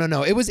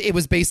 No. It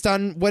was based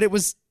on what it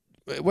was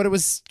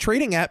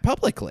trading at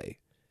publicly.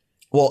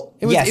 Well,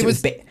 was- yes, it it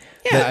was. was-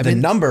 yeah, The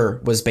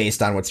number was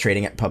based on what's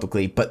trading at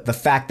publicly, but the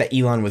fact that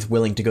Elon was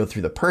willing to go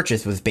through the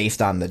purchase was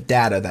based on the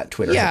data that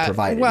Twitter had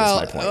provided. Well,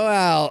 is my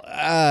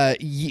point.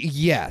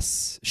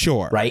 yes,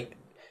 sure. Right?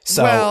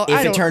 So Well, I if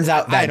it don't- turns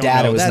out I that don't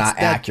data know. was That's- not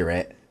that-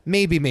 accurate,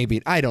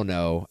 Maybe. I don't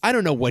know. I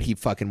don't know what he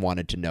fucking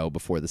wanted to know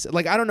before this.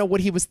 Like, I don't know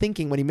what he was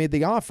thinking when he made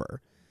the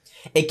offer.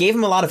 it gave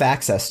him a lot of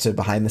access to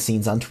behind the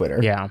scenes on Twitter.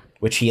 Yeah.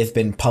 Which he has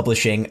been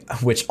publishing,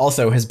 which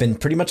also has been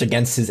pretty much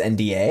against his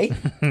NDA.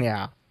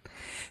 Yeah.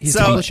 He's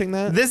So, publishing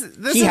that? This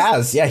He is,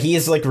 has. Yeah, he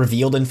has like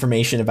revealed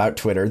information about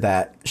Twitter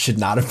that should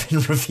not have been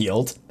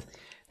revealed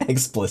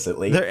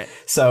explicitly.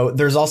 So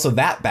there's also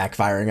that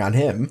backfiring on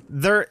him.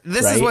 This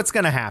is Right? what's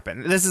going to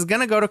happen. This is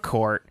going to go to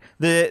court.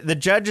 The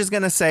judge is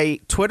going to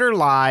say Twitter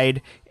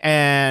lied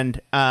and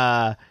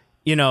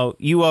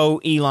you owe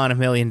Elon $1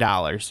 million.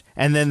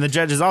 And then the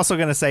judge is also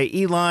going to say,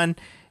 Elon,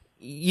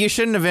 you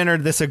shouldn't have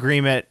entered this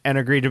agreement and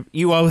agreed to,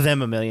 you owe them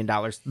 $1 million.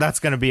 That's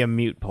going to be a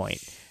moot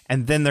point.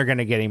 And then they're going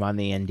to get him on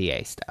the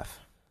NDA stuff.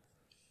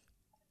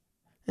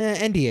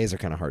 NDAs are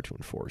kind of hard to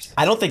enforce.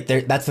 I don't think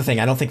that's the thing.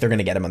 I don't think they're going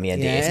to get him on the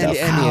NDA Yeah, stuff.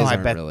 NDAs I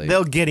aren't bet really.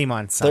 they'll get him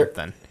on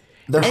something.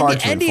 They're hard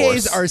to NDAs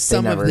enforce. are They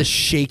some of never- the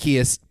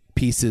shakiest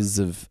pieces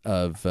of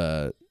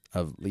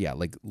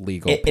like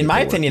legal. In my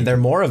paperwork. opinion, they're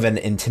more of an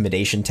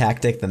intimidation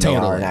tactic than they are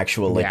Totally. an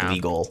actual like Yeah.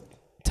 legal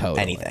Totally.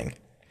 anything.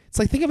 It's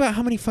like, think about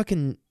how many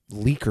fucking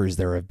leakers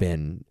there have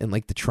been in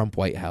like the Trump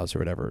White House or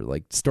whatever.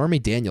 Like Stormy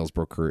Daniels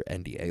broke her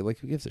NDA. Like,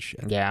 who gives a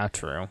shit? Yeah,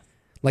 true.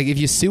 Like, if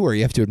you sue her,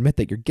 you have to admit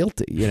that you're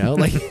guilty. You know,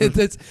 like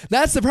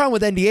that's the problem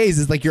with NDAs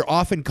is like you're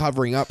often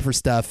covering up for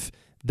stuff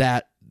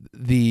that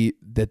the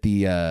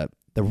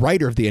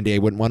writer of the NDA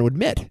wouldn't want to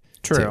admit.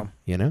 True. to,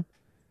 you know,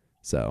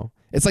 so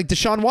it's like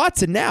Deshaun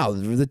Watson now.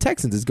 The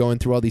Texans is going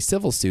through all these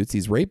civil suits,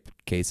 these rape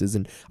cases,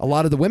 and a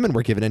lot of the women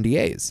were given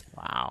NDAs.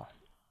 Wow.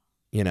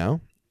 You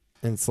know,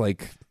 and it's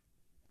like,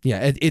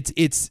 yeah,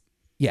 it's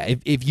yeah.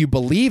 If you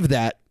believe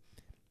that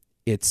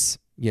it's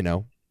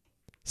legally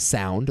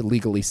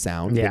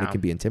sound, then Yeah. it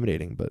can be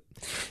intimidating. But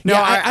No,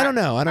 yeah, I don't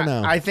know. I don't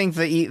know. I think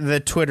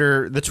the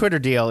Twitter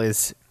deal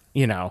is,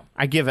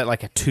 I give it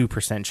like a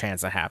 2%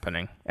 chance of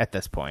happening at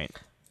this point.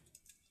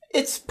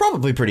 It's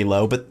probably pretty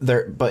low, but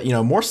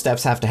more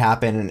steps have to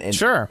happen, and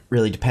Sure.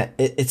 really depend.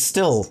 It's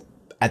still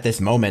at this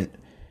moment,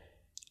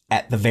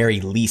 at the very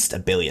least,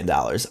 $1 billion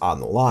on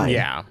the line.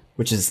 Yeah.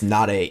 which is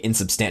not a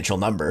insubstantial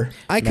number.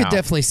 I could No.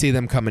 definitely see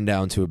them coming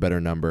down to a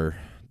better number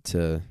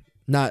to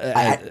not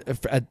at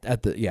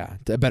the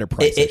a better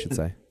price, I should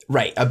say.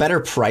 Right, a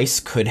better price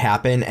could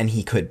happen, and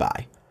he could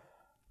buy.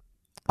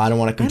 I don't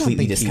want to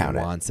completely discount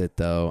he it. wants it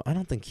though. I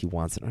don't think he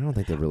wants it. I don't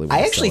think they really want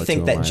I to actually sell it think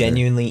to that him either.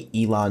 genuinely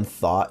Elon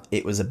thought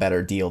it was a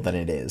better deal than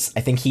it is.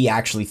 I think he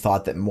actually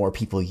thought that more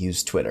people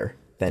use Twitter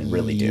than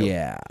really do.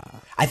 Yeah.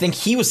 I think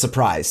he was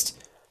surprised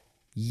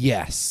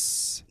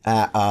Yes.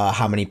 at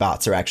how many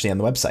bots are actually on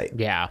the website.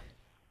 Yeah.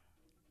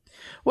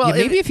 Well,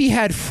 Yeah, maybe if he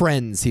had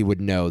friends, he would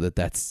know that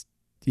that's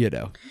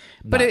not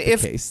But the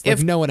if- case. Like,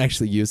 if- no one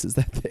actually uses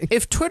that thing.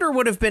 if Twitter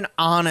would have been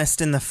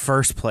honest in the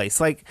first place,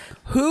 like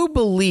who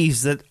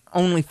believes that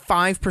only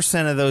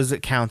 5% of those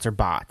accounts are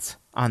bots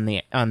on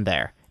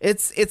there?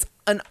 It's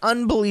an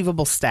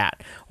unbelievable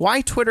stat.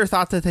 Why Twitter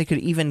thought that they could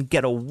even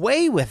get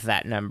away with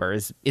that number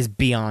is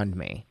beyond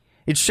me.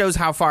 It shows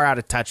how far out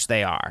of touch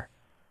they are.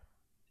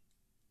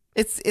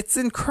 It's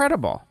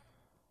incredible.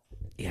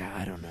 Yeah,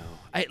 I don't know.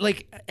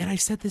 I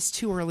said this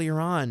too earlier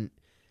on.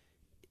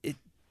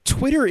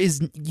 Twitter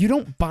is, you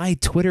don't buy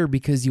Twitter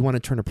because you want to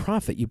turn a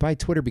profit. You buy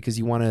Twitter because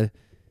you want to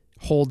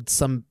hold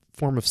some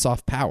form of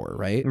soft power,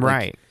 right? Like,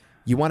 Right.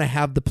 you want to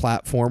have the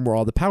platform where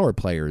all the power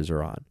players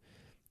are on.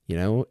 You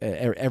know,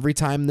 every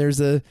time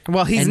there's a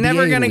Well, he's NBA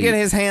never going to get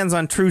leak. his hands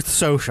on Truth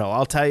Social.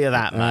 I'll tell you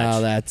that much.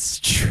 Oh, that's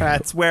true.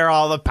 That's where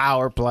all the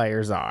power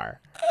players are.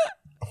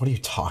 What are you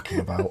talking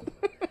about?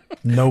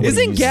 Nobody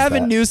Isn't uses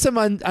Gavin that. Newsom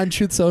on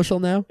Truth Social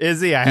now? Is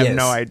he? I have Yes.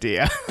 no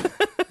idea.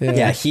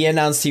 Yeah, he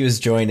announced he was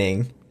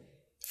joining.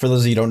 For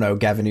those of you who don't know,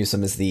 Gavin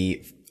Newsom is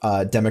the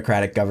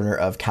Democratic governor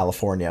of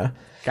California.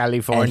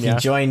 California. And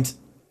he joined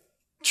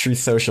Truth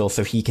Social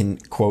so he can,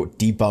 quote,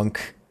 debunk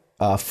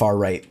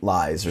far-right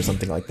lies or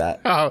something like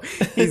that. Oh,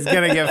 he's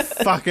going to get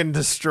fucking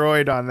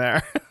destroyed on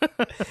there.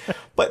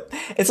 But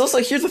it's also,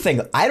 here's the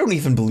thing, I don't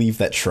even believe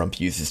that Trump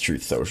uses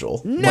Truth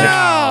Social.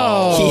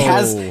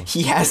 No,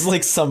 He has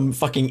like some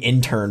fucking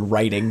intern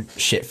writing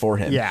shit for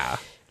him. Yeah.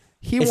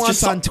 he It's wants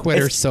just on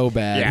Twitter it's- so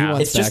bad. Yeah. He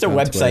wants It's just a back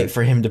on website Twitter.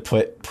 for him to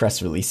put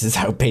press releases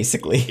out,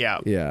 basically. Yeah.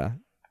 Yeah.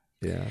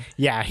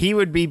 Yeah, he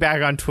would be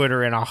back on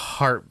Twitter in a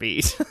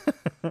heartbeat.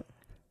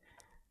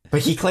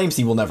 But he claims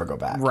he will never go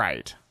back.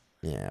 Right.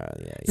 Yeah.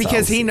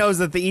 Because he knows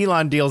that the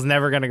Elon deal's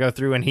never going to go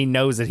through and he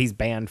knows that he's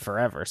banned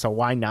forever. So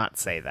why not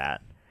say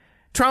that?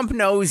 Trump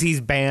knows he's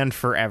banned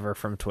forever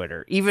from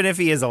Twitter. Even if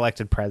he is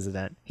elected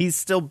president, he's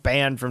still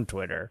banned from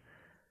Twitter.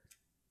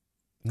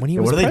 When he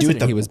What was do they do with president,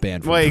 the- he was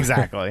banned from Well, Twitter.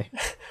 exactly.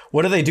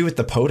 What do they do with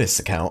the POTUS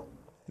account?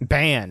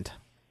 Banned.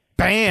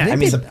 I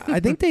mean, I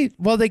think they.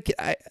 Well,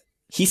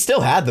 he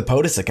still had the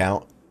POTUS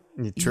account.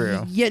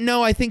 True. Yeah,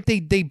 no, I think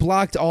they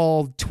blocked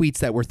all tweets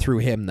that were through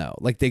him though.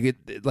 Like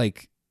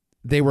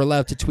they were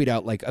allowed to tweet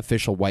out like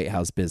official White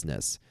House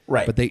business.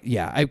 Right. But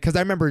because I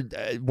remember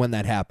when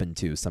that happened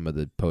too, some of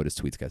the POTUS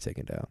tweets got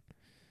taken down.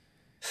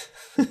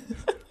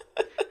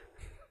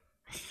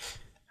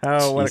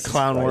 Oh, what a Jesus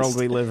clown Christ. world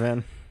we live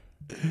in.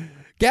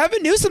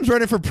 Gavin Newsom's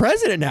running for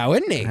president now,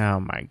 isn't he? Oh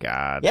my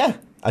God. Yeah.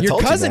 Your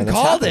told cousin you, man,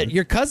 it's called it. happened.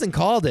 Your cousin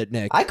called it,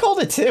 Nick. I called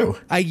it too.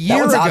 A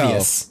year one's ago.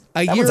 obvious.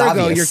 A That year one's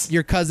ago, obvious.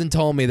 your cousin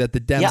told me that the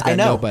Dems Yeah, I got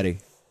know. nobody.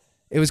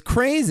 It was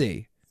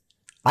crazy.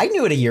 I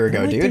knew it a year ago,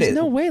 I'm like, dude. There's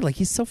no way. Like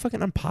he's so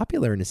fucking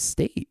unpopular in his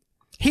state.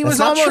 He That's was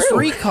not almost true.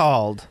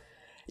 recalled.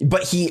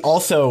 But he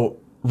also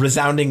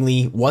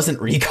resoundingly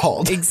wasn't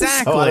recalled.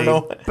 Exactly. So I don't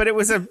know. But it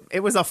was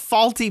a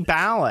faulty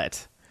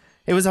ballot.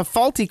 It was a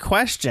faulty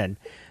question.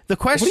 The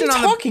question What are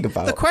you on talking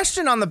about? The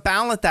question on the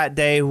ballot that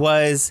day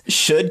was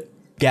Should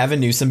Gavin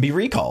Newsom be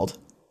recalled?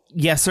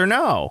 yes or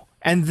no.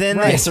 And then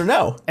Yes or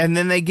no? and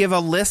then they give a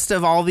list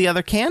of all the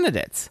other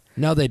candidates.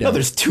 No, they don't. No,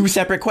 there's two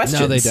separate questions.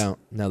 No, they don't.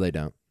 No, they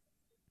don't.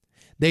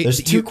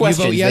 There's two you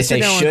questions. vote yes they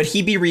or say, no on- should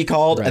he be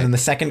recalled? Right. And then the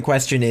second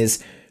question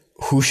is,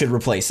 who should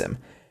replace him?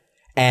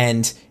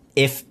 And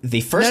if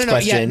the first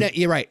question... Yeah, no,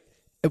 you're right.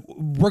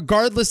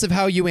 Regardless of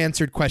how you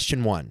answered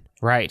question 1,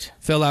 Right.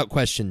 fill out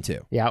question 2.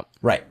 Yep.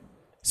 Right.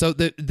 So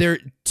they're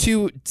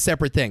two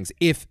separate things.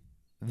 If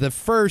the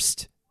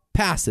first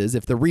passes,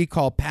 if the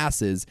recall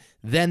passes,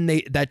 then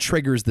that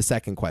triggers the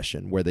second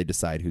question where they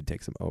decide who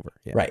takes him over.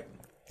 Yeah. Right.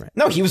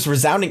 No, he was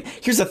resounding.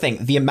 Here's the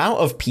thing. The amount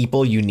of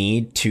people you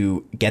need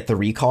to get the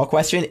recall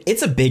question,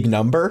 it's a big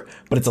number,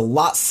 but it's a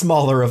lot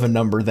smaller of a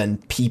number than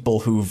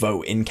people who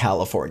vote in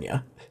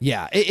California.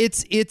 Yeah,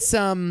 it's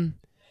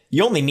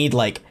You only need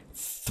like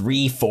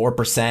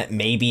 3-4%,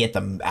 maybe at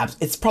the...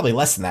 It's probably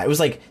less than that. It was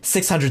like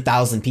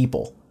 600,000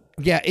 people.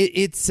 yeah,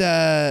 it's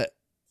What's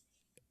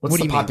what do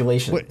the you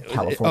population mean? of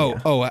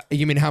California?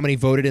 You mean how many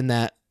voted in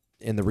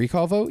the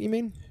recall vote, you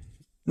mean?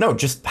 No,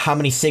 just how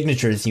many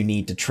signatures you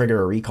need to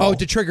trigger a recall. Oh,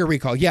 to trigger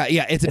recall. Yeah,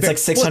 it's it's like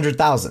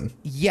 600,000.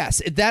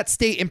 Yes, that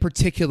state in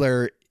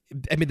particular.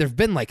 I mean, there've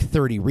been like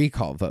 30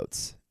 recall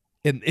votes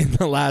in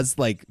the last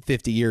like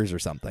 50 years or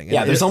something.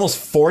 Yeah, And there's almost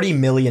 40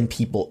 million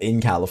people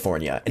in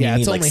California, and Yeah, you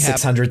need it's like only happened-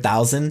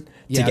 600,000 to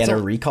yeah, get it's a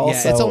on- recall. Yeah,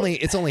 so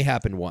it's only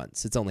happened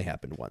once. It's only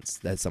happened once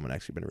that someone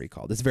actually been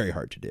recalled. It's very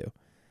hard to do.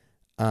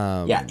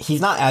 yeah,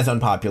 he's not as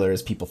unpopular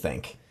as people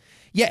think.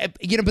 Yeah,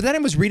 but then I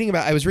was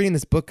reading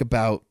this book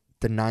about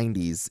the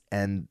 90s,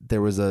 and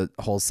there was a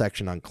whole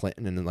section on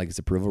Clinton and like his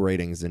approval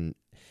ratings, and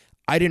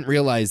I didn't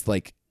realize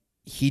like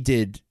he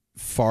did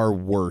far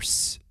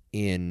worse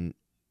in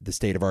the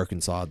state of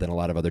Arkansas than a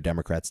lot of other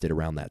Democrats did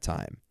around that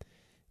time,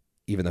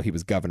 even though he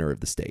was governor of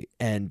the state.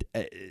 And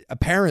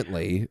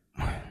apparently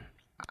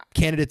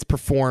candidates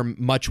perform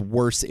much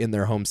worse in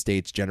their home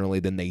states generally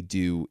than they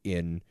do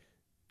in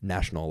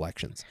national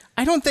elections.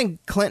 I don't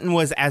think Clinton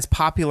was as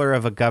popular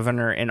of a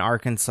governor in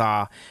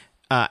Arkansas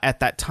at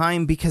that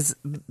time because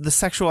the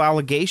sexual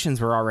allegations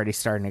were already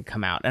starting to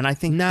come out, and I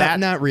think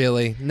Not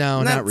really.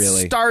 No, that not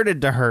really.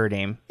 started to hurt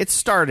him. It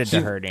started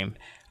to hurt him.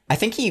 I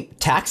think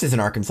taxes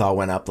in Arkansas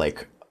went up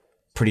like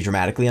pretty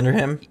dramatically under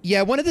him.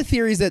 Yeah, one of the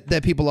theories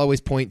that people always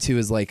point to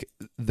is like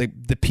the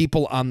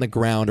people on the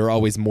ground are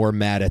always more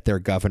mad at their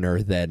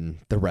governor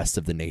than the rest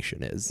of the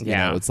nation is. You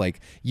know, it's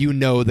like,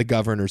 the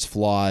governor's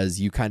flaws.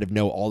 You kind of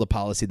know all the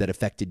policy that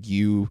affected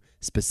you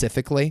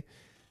specifically.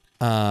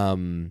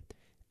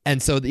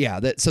 And so,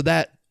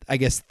 that I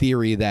guess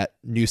theory that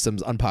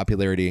Newsom's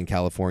unpopularity in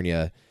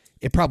California,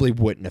 it probably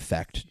wouldn't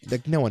affect.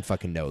 Like, no one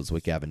fucking knows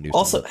what Gavin Newsom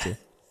Also, up to.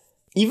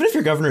 even if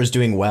your governor is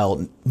doing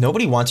well,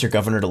 nobody wants your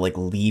governor to like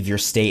leave your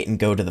state and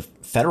go to the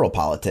federal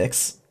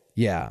politics.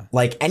 Yeah.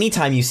 Like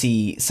anytime you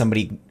see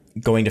somebody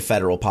going to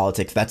federal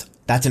politics,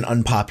 that's an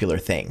unpopular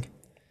thing.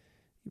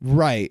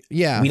 Right.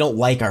 Yeah. We don't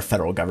like our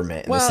federal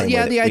government. In the same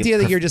way the idea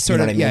that you're just sort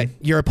you of, know what I mean?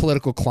 you're a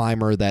political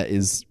climber that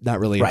is not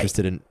really Right.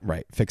 interested in,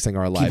 fixing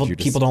our lives. You're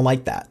just People don't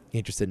like that.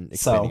 interested in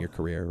expanding So- your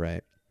career,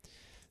 right?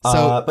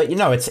 But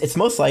it's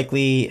most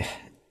likely,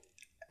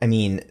 I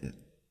mean,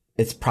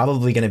 it's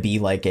probably going to be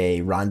like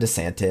a Ron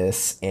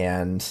DeSantis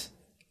and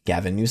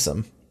Gavin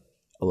Newsom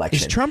election.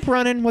 Is Trump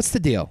running? What's the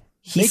deal?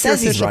 He Make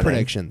says your he's official running.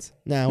 predictions.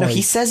 No,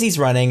 he says he's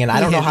running, and I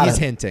don't know how He's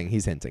to. hinting.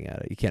 He's hinting at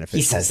it. You can't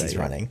officially He says say he's it.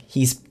 running.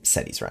 He's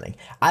said he's running.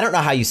 I don't know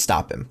how you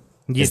stop him.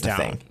 You is the don't.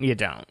 thing. You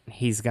don't.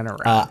 He's gonna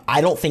run.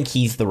 I don't think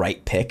he's the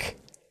right pick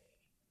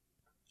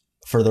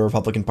for the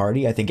Republican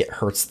Party. I think it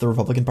hurts the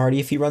Republican Party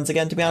if he runs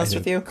again, to be honest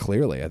with you.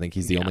 Clearly, I think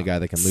he's the only guy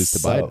that can lose to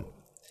So- Biden.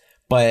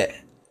 But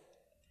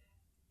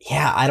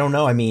yeah, I don't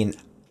know. I mean,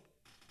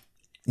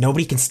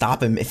 nobody can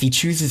stop him. If he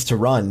chooses to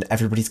run,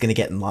 everybody's going to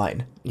get in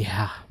line.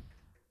 Yeah.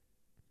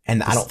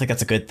 And I don't think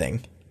that's a good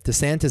thing.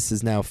 DeSantis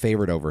is now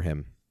favored over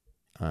him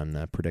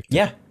on predicting.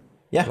 Yeah.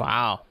 Yeah.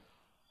 Wow.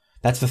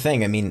 That's the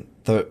thing. I mean,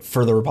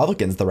 for the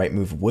Republicans, the right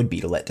move would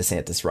be to let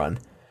DeSantis run.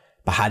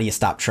 But how do you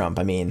stop Trump?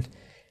 I mean,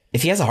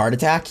 if he has a heart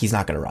attack, he's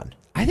not going to run.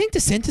 I think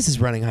DeSantis is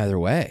running either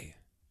way.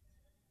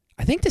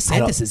 I think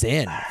DeSantis is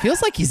in.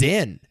 Feels like he's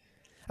in.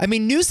 I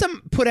mean,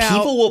 Newsom put out...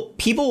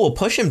 People will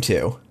push him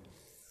to.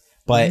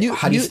 But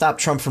how do you stop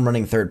Trump from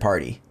running third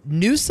party?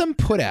 Newsom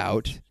put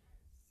out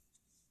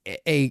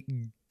a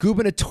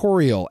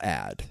gubernatorial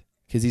ad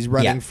because he's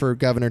running for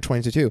governor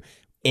 2022.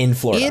 In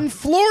Florida. In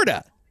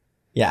Florida.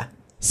 Yeah.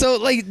 So,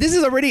 like, this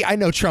is already... I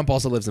know Trump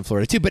also lives in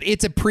Florida, too, but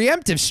it's a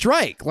preemptive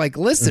strike. Like,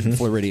 listen,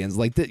 Floridians,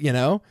 like, you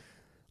know?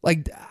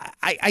 Like,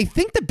 I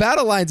think the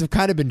battle lines have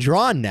kind of been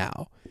drawn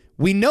now.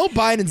 We know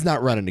Biden's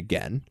not running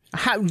again.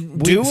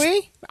 Do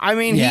we? I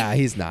mean,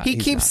 he's not. He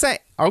keeps saying,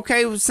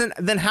 okay, so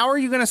then how are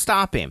you going to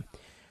stop him?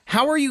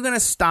 How are you going to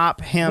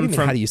stop him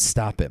from... How do you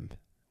stop him?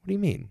 What do you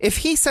mean? If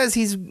he says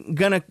he's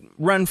going to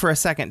run for a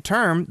second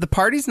term, the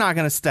party's not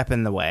going to step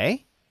in the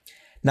way.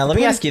 Now, let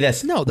me ask you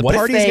this. No, the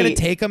party's going to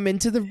take him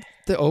into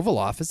the Oval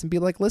Office and be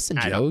like, listen,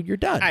 Joe, you're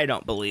done. I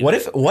don't believe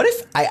it. What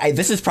if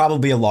this is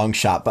probably a long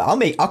shot, but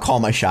I'll call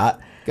my shot.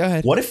 Go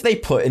ahead. What if they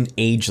put an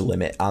age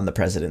limit on the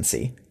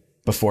presidency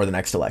before the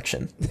next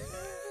election?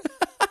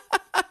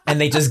 And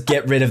they just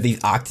get rid of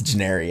these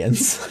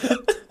octogenarians.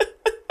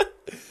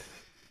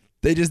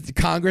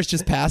 Congress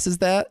just passes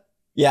that?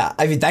 Yeah,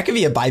 I mean, that could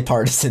be a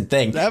bipartisan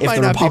thing. That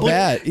might not be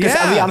bad. Yeah.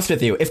 I'll be honest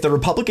with you. If the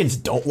Republicans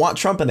don't want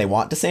Trump and they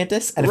want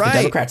DeSantis, and if the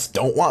Democrats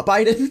don't want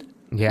Biden...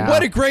 Yeah.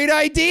 What a great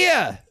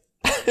idea.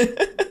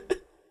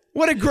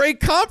 What a great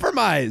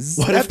compromise.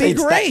 That'd be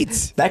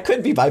great. That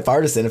could be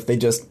bipartisan if they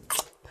just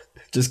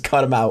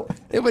cut him out.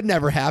 It would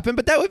never happen,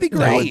 but that would be great.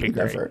 That would be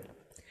great.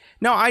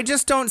 No, I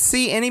just don't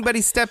see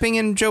anybody stepping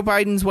in Joe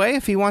Biden's way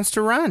if he wants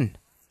to run.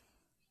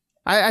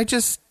 I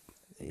just...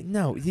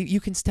 No, you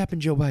can step in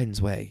Joe Biden's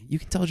way. You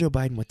can tell Joe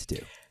Biden what to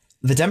do.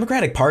 The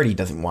Democratic Party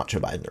doesn't want Joe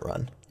Biden to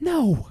run.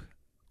 No,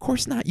 of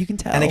course not. You can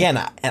tell. And again,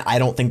 I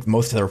don't think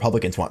most of the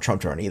Republicans want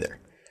Trump to run either.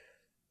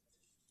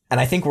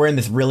 And I think we're in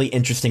this really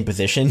interesting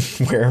position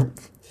where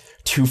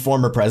two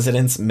former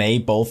presidents may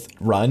both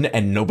run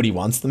and nobody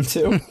wants them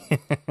to.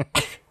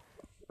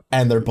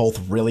 And they're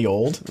both really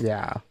old.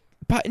 Yeah.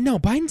 But no,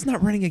 Biden's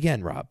not running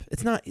again, Rob.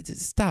 It's not.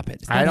 Stop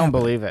it. I don't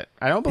believe it.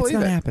 I don't believe it.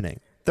 It's not happening.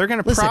 They're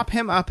going to prop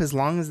him up as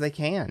long as they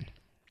can.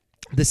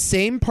 The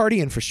same party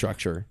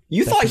infrastructure.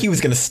 You thought he was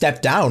going to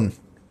step down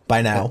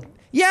by now.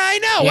 Yeah, I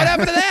know. What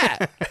happened to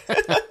that?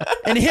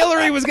 And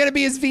Hillary was going to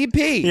be his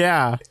VP.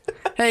 Yeah.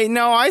 Hey,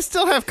 no, I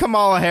still have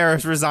Kamala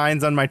Harris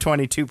resigns on my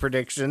 22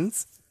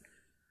 predictions.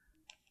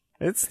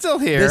 It's still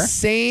here. The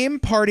same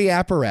party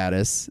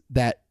apparatus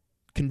that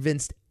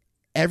convinced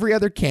every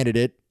other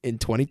candidate in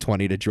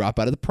 2020 to drop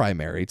out of the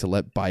primary to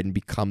let Biden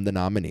become the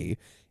nominee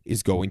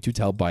is going to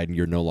tell Biden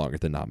you're no longer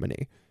the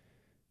nominee.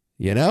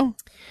 You know?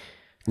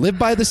 Live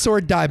by the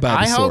sword, die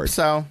by the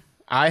sword.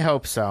 I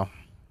hope so.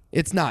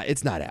 It's not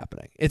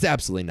happening. It's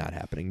absolutely not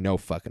happening. No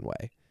fucking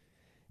way.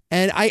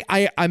 And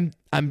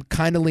I'm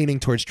kind of leaning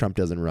towards Trump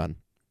doesn't run.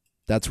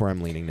 That's where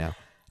I'm leaning now.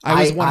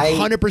 I was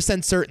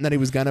 100% certain that he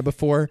was gonna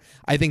before.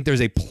 I think there's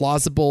a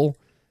plausible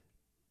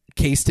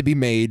case to be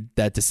made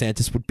that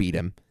DeSantis would beat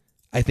him.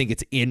 I think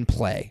it's in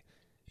play.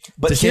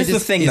 But DeSantis here's the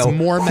thing, though.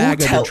 More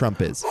MAGA than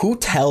Trump is. Who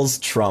tells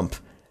Trump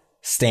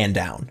stand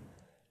down?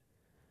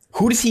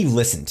 Who does he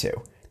listen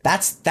to?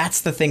 That's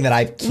the thing that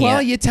I can't.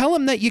 Well, you tell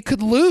him that you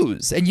could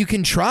lose, and you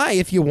can try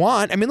if you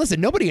want. I mean,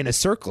 listen, nobody in a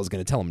circle is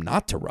going to tell him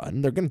not to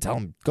run. They're going to tell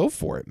him, go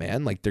for it,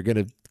 man. Like, they're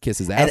going to kiss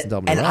his ass and tell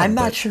him to run. And I'm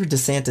not sure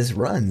DeSantis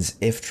runs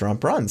if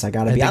Trump runs. I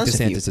got to be honest with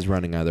you. I think DeSantis is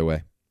running either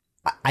way.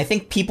 I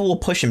think people will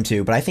push him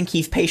to, but I think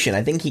he's patient.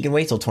 I think he can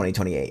wait till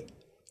 2028.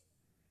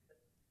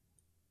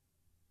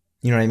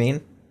 You know what I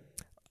mean?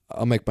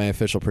 I'll make my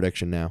official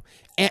prediction now.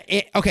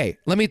 Okay,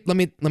 let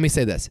me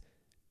say this.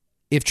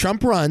 If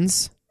Trump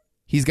runs,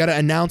 he's got to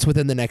announce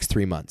within the next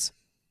 3 months.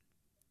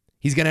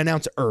 He's going to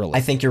announce early.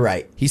 I think you're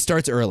right. He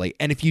starts early.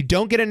 And if you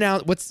don't get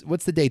announced,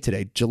 what's the date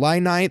today? July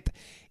 9th.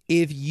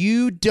 If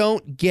you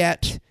don't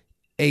get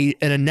an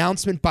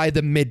announcement by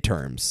the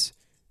midterms,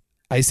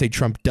 I say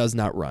Trump does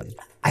not run.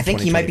 I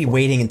think he might be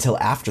waiting until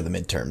after the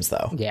midterms,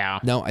 though. Yeah.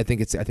 No, I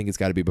think it's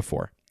got to be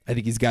before. I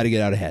think he's got to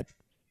get out ahead.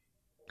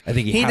 I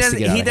think he has to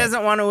get out ahead. He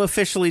doesn't want to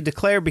officially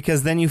declare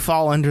because then you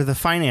fall under the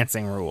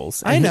financing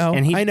rules. I know.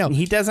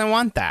 He doesn't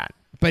want that.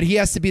 But he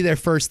has to be there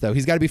first, though.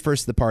 He's got to be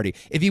first to the party.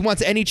 If he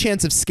wants any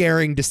chance of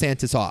scaring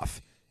DeSantis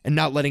off and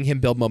not letting him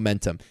build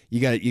momentum, you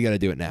got to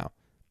do it now.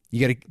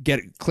 You got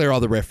to clear all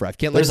the riffraff.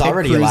 There's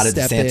already a lot of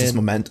DeSantis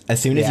momentum.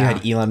 As soon as you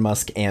had Elon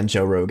Musk and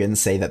Joe Rogan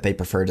say that they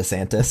prefer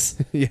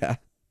DeSantis. Yeah.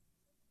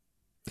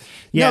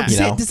 Yeah.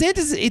 No,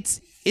 DeSantis,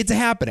 it's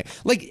happening.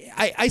 Like,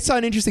 I saw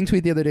an interesting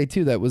tweet the other day,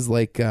 too, that was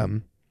like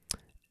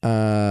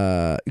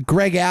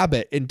Greg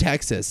Abbott in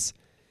Texas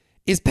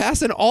is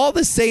passing all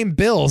the same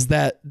bills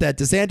that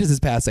DeSantis is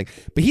passing,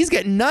 but he's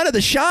getting none of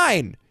the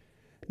shine.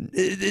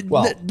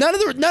 Well, none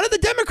of the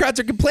Democrats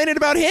are complaining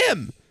about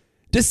him.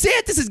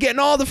 DeSantis is getting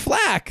all the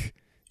flack,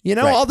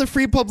 all the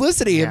free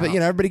publicity, but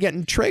everybody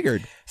getting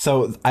triggered.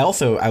 So I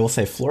will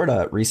say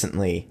Florida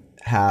recently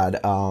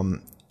had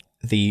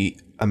the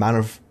amount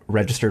of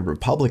registered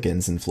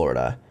Republicans in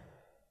Florida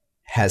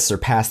has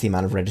surpassed the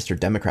amount of registered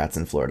Democrats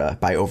in Florida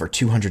by over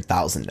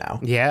 200,000 now.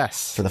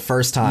 Yes. For the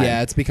first time.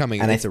 Yeah, it's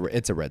becoming. And It's a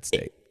red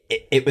state.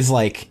 it was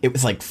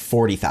like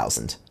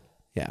 40,000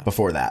 Yeah.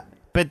 before that.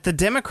 But the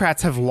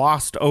Democrats have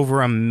lost over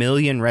 1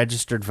 million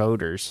registered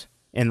voters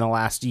in the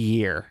last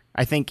year.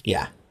 I think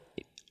Yeah.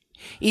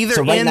 either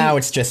So right now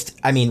it's just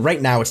a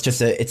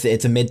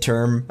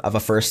midterm of a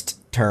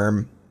first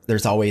term.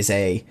 There's always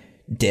a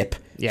dip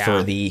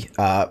for the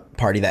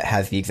party that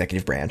has the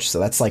executive branch. So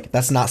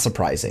that's not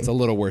surprising. It's a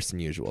little worse than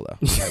usual,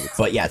 though.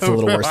 But yeah, it's a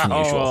little worse than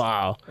usual.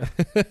 Wow.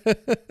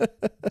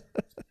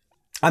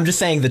 I'm just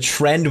saying the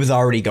trend was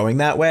already going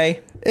that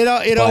way.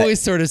 It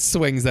always sort of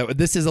swings that way.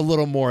 This is a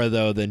little more,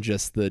 though, than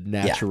just the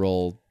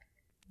natural,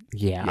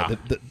 Yeah.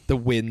 the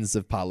winds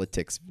of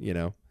politics,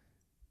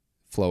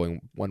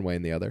 flowing one way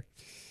and the other.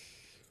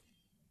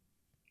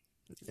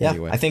 Yeah,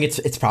 Anyway. I think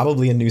it's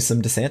probably a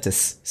Newsom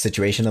DeSantis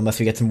situation unless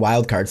we get some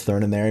wild cards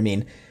thrown in there. I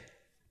mean,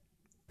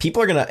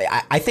 people are gonna.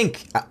 I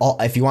think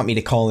if you want me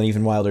to call an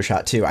even wilder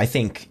shot too, I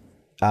think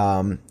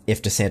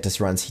if DeSantis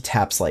runs, he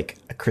taps like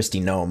a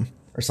Kristi Noem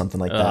or something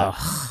like that.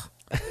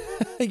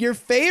 Your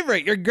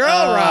favorite, your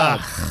girl,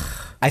 Rob.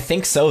 I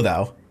think so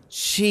though.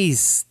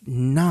 She's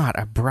not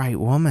a bright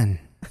woman.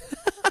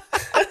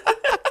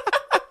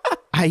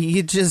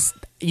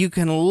 You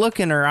can look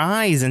in her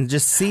eyes and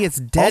just see it's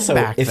dead Also,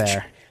 back if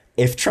there.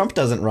 if Trump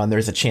doesn't run,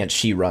 there's a chance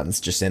she runs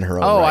just in her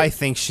own Oh, right. I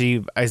think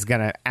she is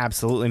going to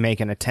absolutely make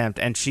an attempt,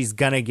 and she's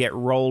going to get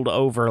rolled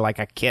over like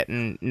a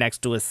kitten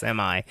next to a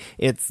semi.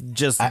 It's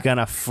just going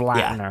to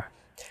flatten her.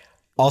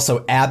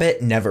 Also,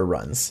 Abbott never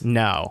runs.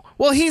 No.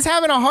 Well, he's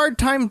having a hard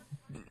time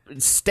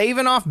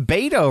staving off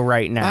Beto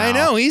right now. I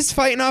know he's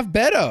fighting off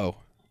Beto.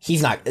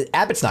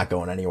 Abbott's not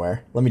going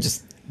anywhere. Let me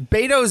just.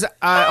 Beto's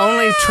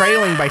only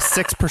trailing by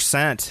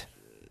 6%.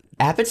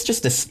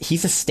 Abbott's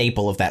he's a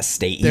staple of that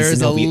state.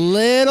 There's a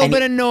little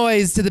bit of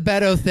noise to the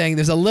Beto thing.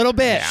 There's a little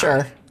bit.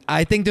 Sure.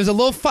 I think there's a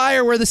little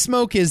fire where the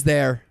smoke is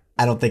there.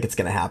 I don't think it's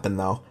going to happen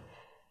though.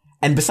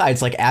 And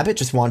besides, like Abbott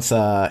just wants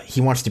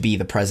to be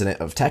the president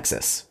of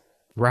Texas.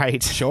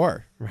 Right.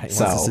 Sure. Right. He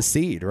wants to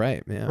secede.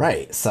 Right. Yeah.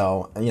 Right.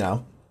 So,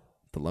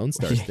 The Lone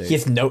Star State.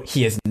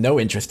 he has no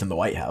interest in the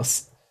White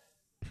House.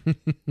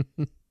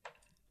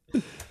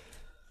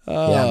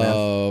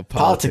 Oh,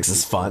 Politics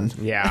is fun.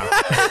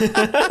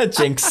 Yeah.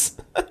 Jinx.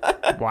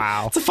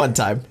 Wow. It's a fun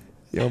time.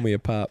 You owe me a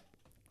pop.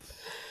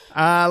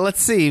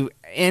 Let's see.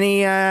 Any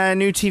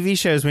new TV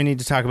shows we need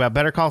to talk about?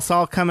 Better Call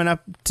Saul coming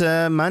up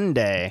to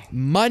Monday.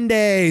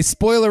 Monday,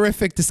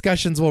 spoilerific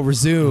discussions will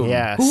resume.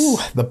 Yes. Ooh,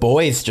 The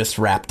Boys just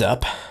wrapped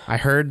up. I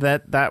heard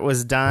that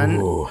was done.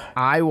 Ooh.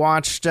 I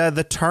watched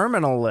The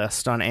Terminal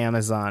List on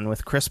Amazon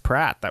with Chris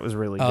Pratt. That was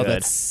really Oh, good.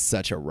 that's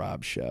such a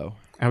Rob show.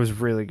 That was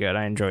really good.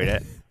 I enjoyed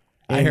it.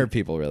 I heard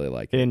people really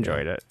like it.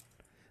 Enjoyed it.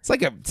 It's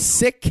like a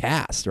sick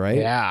cast, right?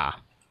 Yeah.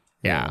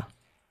 Yeah.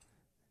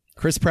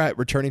 Chris Pratt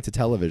returning to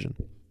television.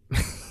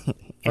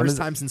 First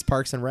time since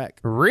Parks and Rec.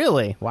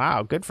 Really?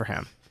 Wow. Good for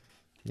him.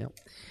 Yep.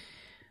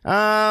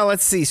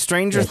 Let's see.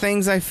 Stranger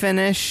Things I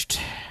finished.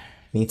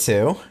 Me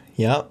too.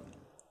 Yep.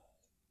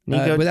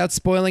 Nico. Without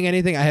spoiling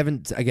anything, I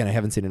haven't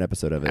seen an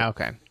episode of it.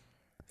 Okay.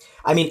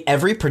 I mean,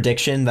 every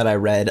prediction that I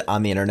read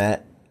on the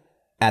internet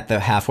at the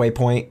halfway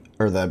point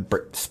or the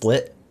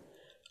split,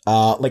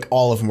 like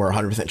all of them were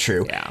 100%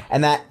 true. Yeah.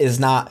 And that is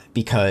not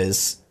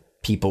because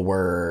people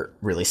were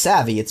really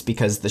savvy. It's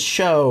because the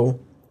show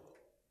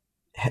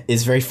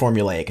is very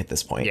formulaic at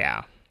this point.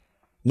 Yeah.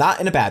 Not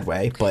in a bad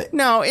way, but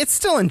No, it's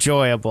still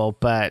enjoyable,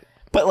 but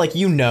like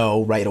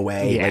right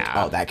away, Yeah. like,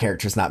 oh, that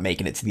character's not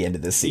making it to the end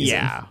of this season.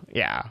 yeah.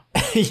 Yeah.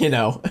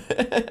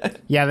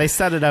 Yeah, They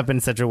set it up in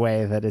such a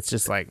way that it's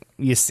just like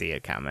you see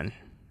it coming.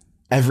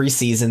 every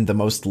season the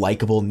most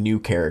likable new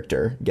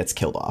character gets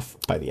killed off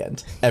by the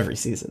end. Every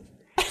season.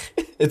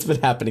 It's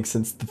been happening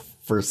since the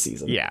first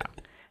season. Yeah.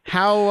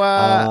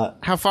 How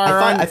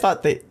far I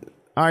thought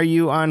are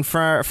you on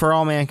For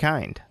All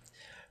Mankind?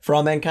 For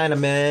All Mankind,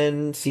 I'm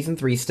in season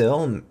 3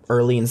 still. I'm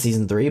early in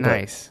season 3. But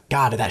Nice.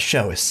 God, that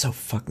show is so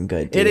fucking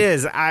good, dude. It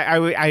is.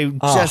 I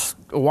just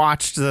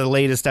watched the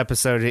latest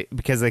episode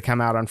because they come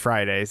out on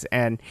Fridays,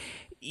 and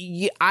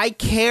I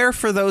care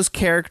for those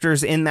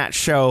characters in that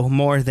show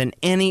more than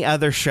any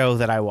other show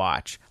that I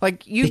watch.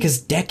 Because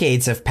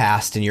decades have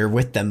passed and you're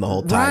with them the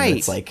whole time. Right.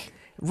 It's like,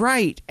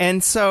 right,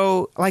 and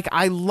so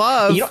I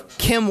love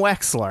Kim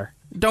Wexler.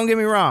 Don't get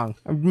me wrong,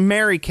 I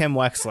marry Kim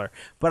Wexler,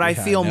 but I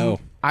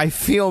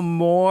feel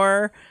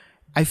more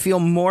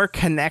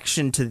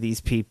connection to these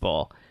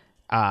people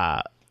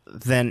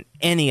than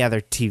any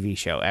other TV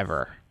show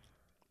ever.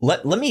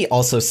 let me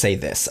also say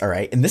this, all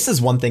right? And this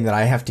is one thing that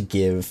I have to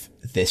give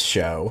this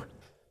show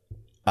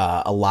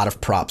a lot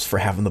of props for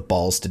having the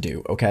balls to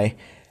do, okay?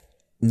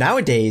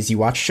 Nowadays, you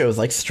watch shows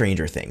like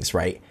Stranger Things,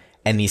 right?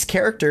 And these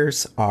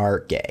characters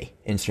are gay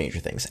in Stranger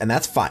Things, and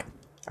that's fine,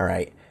 all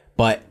right?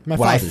 But what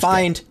I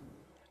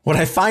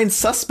find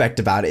suspect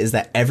about it is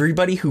that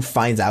everybody who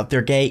finds out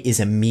they're gay is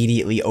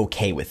immediately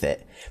okay with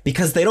it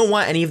because they don't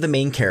want any of the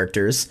main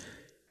characters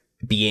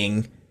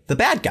being the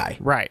bad guy.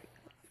 Right.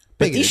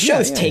 But these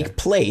shows Yeah. take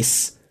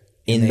place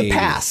in the 80s.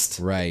 past.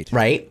 Right.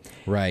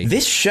 Right?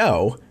 This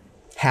show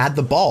had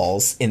the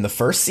balls in the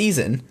first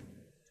season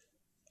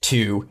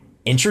to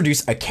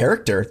introduce a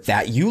character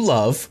that you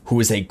love, who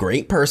is a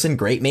great person,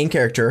 great main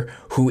character,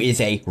 who is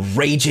a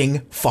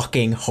raging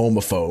fucking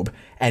homophobe.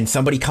 And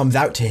somebody comes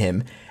out to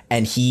him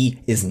and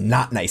he is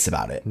not nice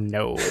about it.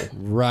 No.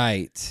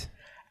 Right.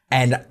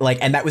 And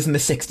that was in the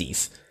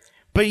 60s.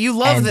 But you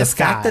love And the this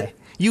fact guy. that-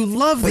 You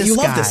love But this you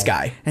guy. love this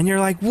guy. And you're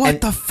like, what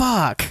And- the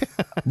fuck?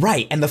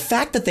 Right. And the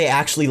fact that they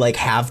actually like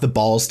have the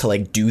balls to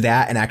like do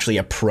that and actually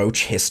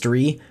approach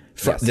history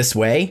this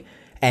way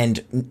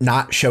and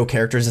not show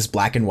characters as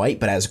black and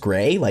white, but as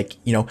gray. Like,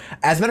 you know,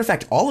 as a matter of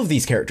fact, all of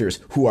these characters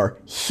who are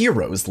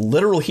heroes,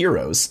 literal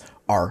heroes,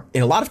 are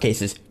in a lot of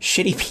cases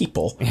shitty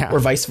people or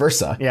vice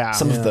versa. Yeah.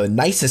 Some of the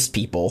nicest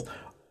people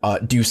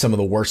do some of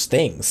the worst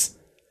things.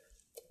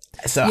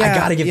 So I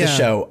got to give the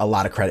show a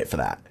lot of credit for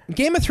that.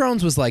 Game of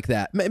Thrones was like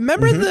that.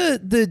 Remember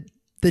the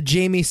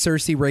Jaime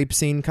Cersei rape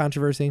scene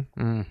controversy?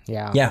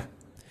 Yeah. Yeah.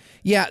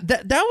 Yeah,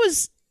 that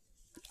was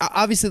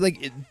obviously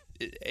like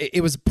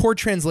it was poor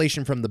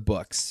translation from the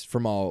books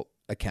from all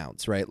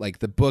accounts, right? Like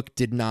the book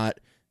did not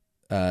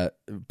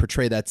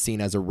portray that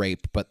scene as a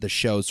rape, but the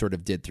show sort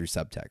of did through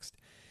subtext.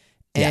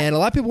 And a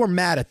lot of people were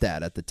mad at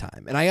that at the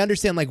time. And I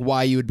understand like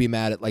why you would be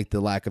mad at like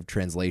the lack of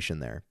translation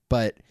there.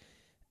 But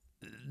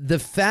the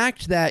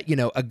fact that, you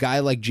know, a guy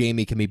like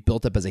Jaime can be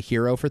built up as a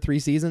hero for 3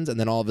 seasons and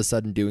then all of a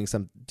sudden do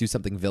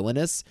something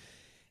villainous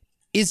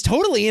is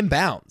totally in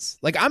bounds.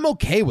 Like I'm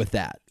okay with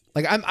that.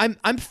 Like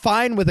I'm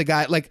fine with a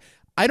guy like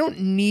I don't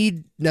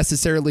need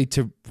necessarily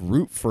to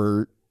root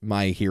for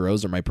my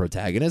heroes or my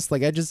protagonists.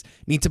 Like I just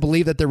need to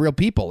believe that they're real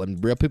people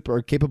and real people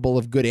are capable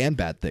of good and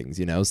bad things,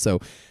 you know? So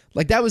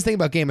like that was the thing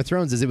about Game of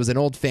Thrones is it was an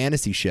old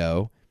fantasy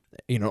show,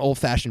 you know, old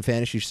fashioned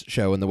fantasy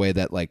show in the way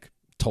that like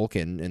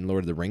Tolkien in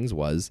Lord of the Rings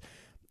was.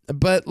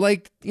 But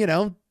like, you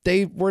know,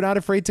 they were not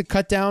afraid to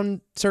cut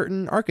down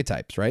certain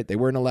archetypes, right? They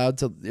weren't allowed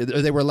to,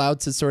 or they were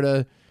allowed to sort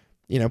of,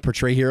 you know,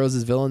 portray heroes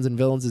as villains and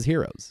villains as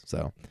heroes.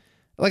 So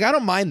like, I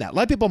don't mind that. A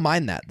lot of people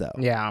mind that though.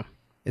 Yeah.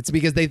 It's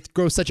because they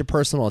grow such a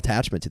personal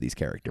attachment to these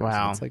characters.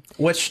 Wow. It's like,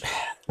 Which,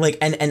 like,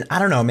 and I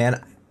don't know,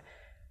 man.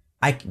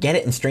 I get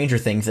it in Stranger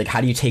Things. Like,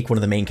 how do you take one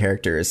of the main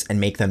characters and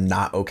make them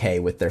not okay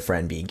with their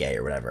friend being gay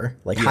or whatever?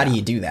 Like, how do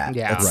you do that?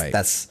 Yeah.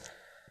 That's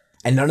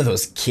and none of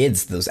those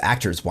kids, those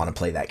actors want to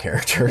play that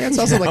character. it's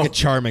also like a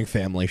charming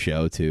family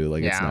show too.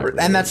 Like, it's Yeah. not really,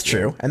 and that's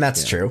true. And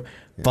that's true.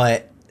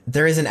 But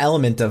there is an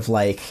element of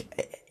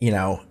like, you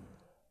know,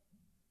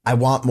 I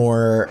want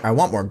more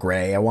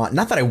gray.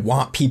 Not that I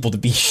want people to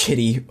be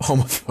shitty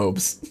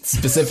homophobes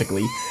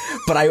specifically,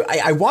 but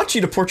I want you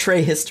to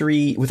portray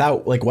history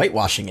without like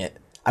whitewashing it.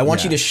 I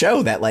want you to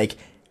show that like,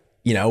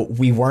 you know,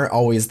 we weren't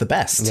always the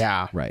best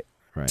Yeah. right.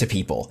 to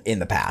people in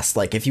the past.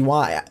 Like if you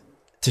want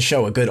to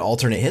show a good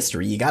alternate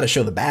history, you got to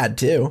show the bad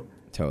too.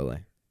 Totally.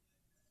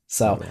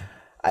 So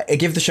I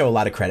give the show a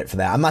lot of credit for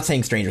that. I'm not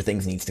saying Stranger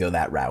Things needs to go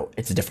that route.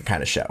 It's a different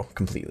kind of show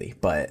completely,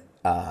 but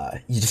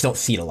you just don't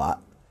see it a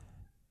lot.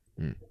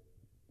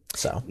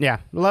 So Yeah.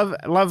 Love.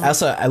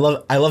 I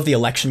love the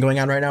election going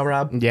on right now,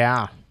 Rob.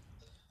 Yeah.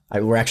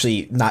 We're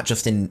actually not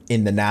just in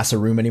the NASA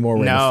room anymore.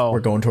 We're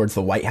going towards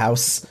the White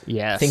House.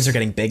 Yes. Things are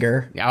getting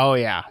bigger. Oh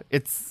yeah.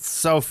 It's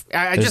so.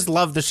 I just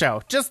love the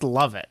show. Just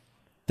love it.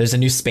 There's a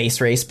new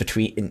space race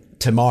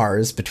to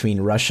Mars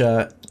between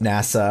Russia,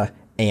 NASA,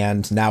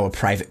 and now a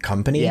private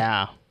company.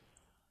 Yeah.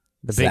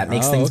 So that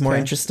makes things more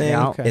okay. interesting.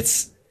 Yeah, okay.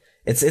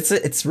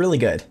 It's really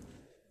good.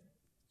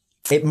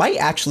 It might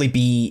actually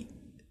be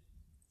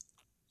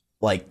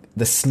like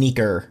the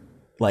sneaker,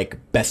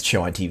 like best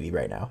show on TV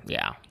right now.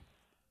 Yeah.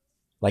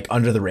 Like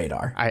under the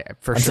radar.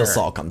 For until sure.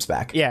 Saul comes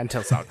back. Yeah,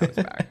 until Saul comes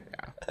back.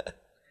 Yeah.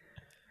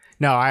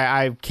 No,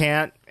 I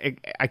can't.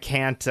 I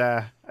can't.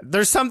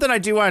 There's something I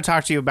do want to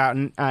talk to you about,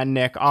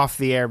 Nick, off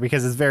the air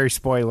because it's very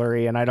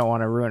spoilery, and I don't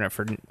want to ruin it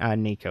for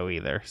Nico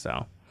either.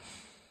 So,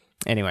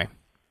 anyway,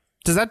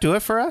 does that do it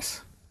for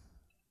us?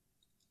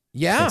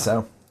 Yeah. I think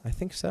so. I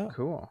think so.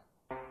 Cool.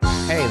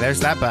 Hey,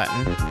 there's that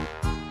button.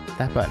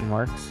 That button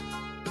works.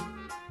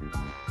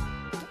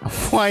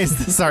 Why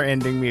is this our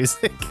ending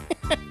music?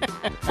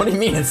 What do you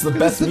mean? It's the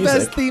best It's the music.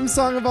 best theme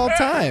song of all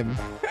time,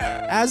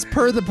 as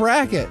per the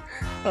bracket.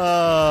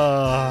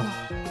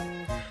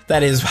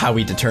 That is how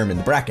we determine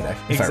the bracket,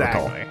 if I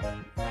recall.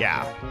 Exactly.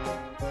 Yeah.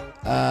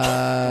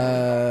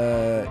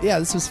 Yeah,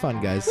 this was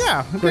fun, guys.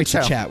 Yeah, good great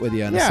to show. chat with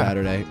you on a Yeah.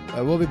 Saturday.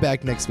 We'll be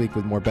back next week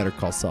with more Better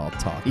Call Saul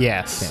talk.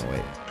 Yes. Can't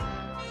wait.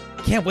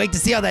 Can't wait to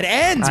see how that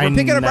ends. I We're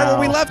picking up right where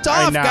we know. left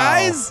I off, know.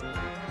 guys.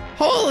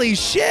 Holy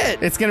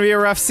shit. It's gonna be a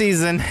rough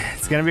season.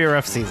 It's gonna be a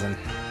rough season.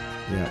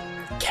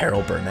 Yeah.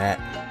 Carol Burnett.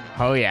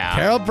 Oh yeah.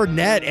 Carol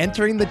Burnett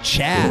entering the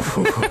chat.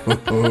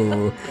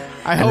 Ooh.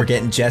 I And we're hope.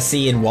 getting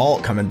Jesse and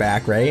Walt coming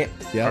back, right?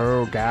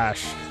 Oh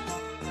gosh.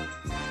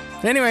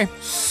 Anyway,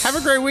 have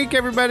a great week,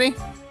 everybody.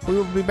 We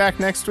will be back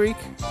next week.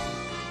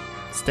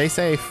 Stay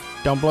safe.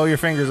 Don't blow your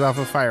fingers off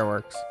of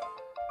fireworks.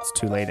 It's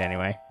too late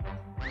anyway.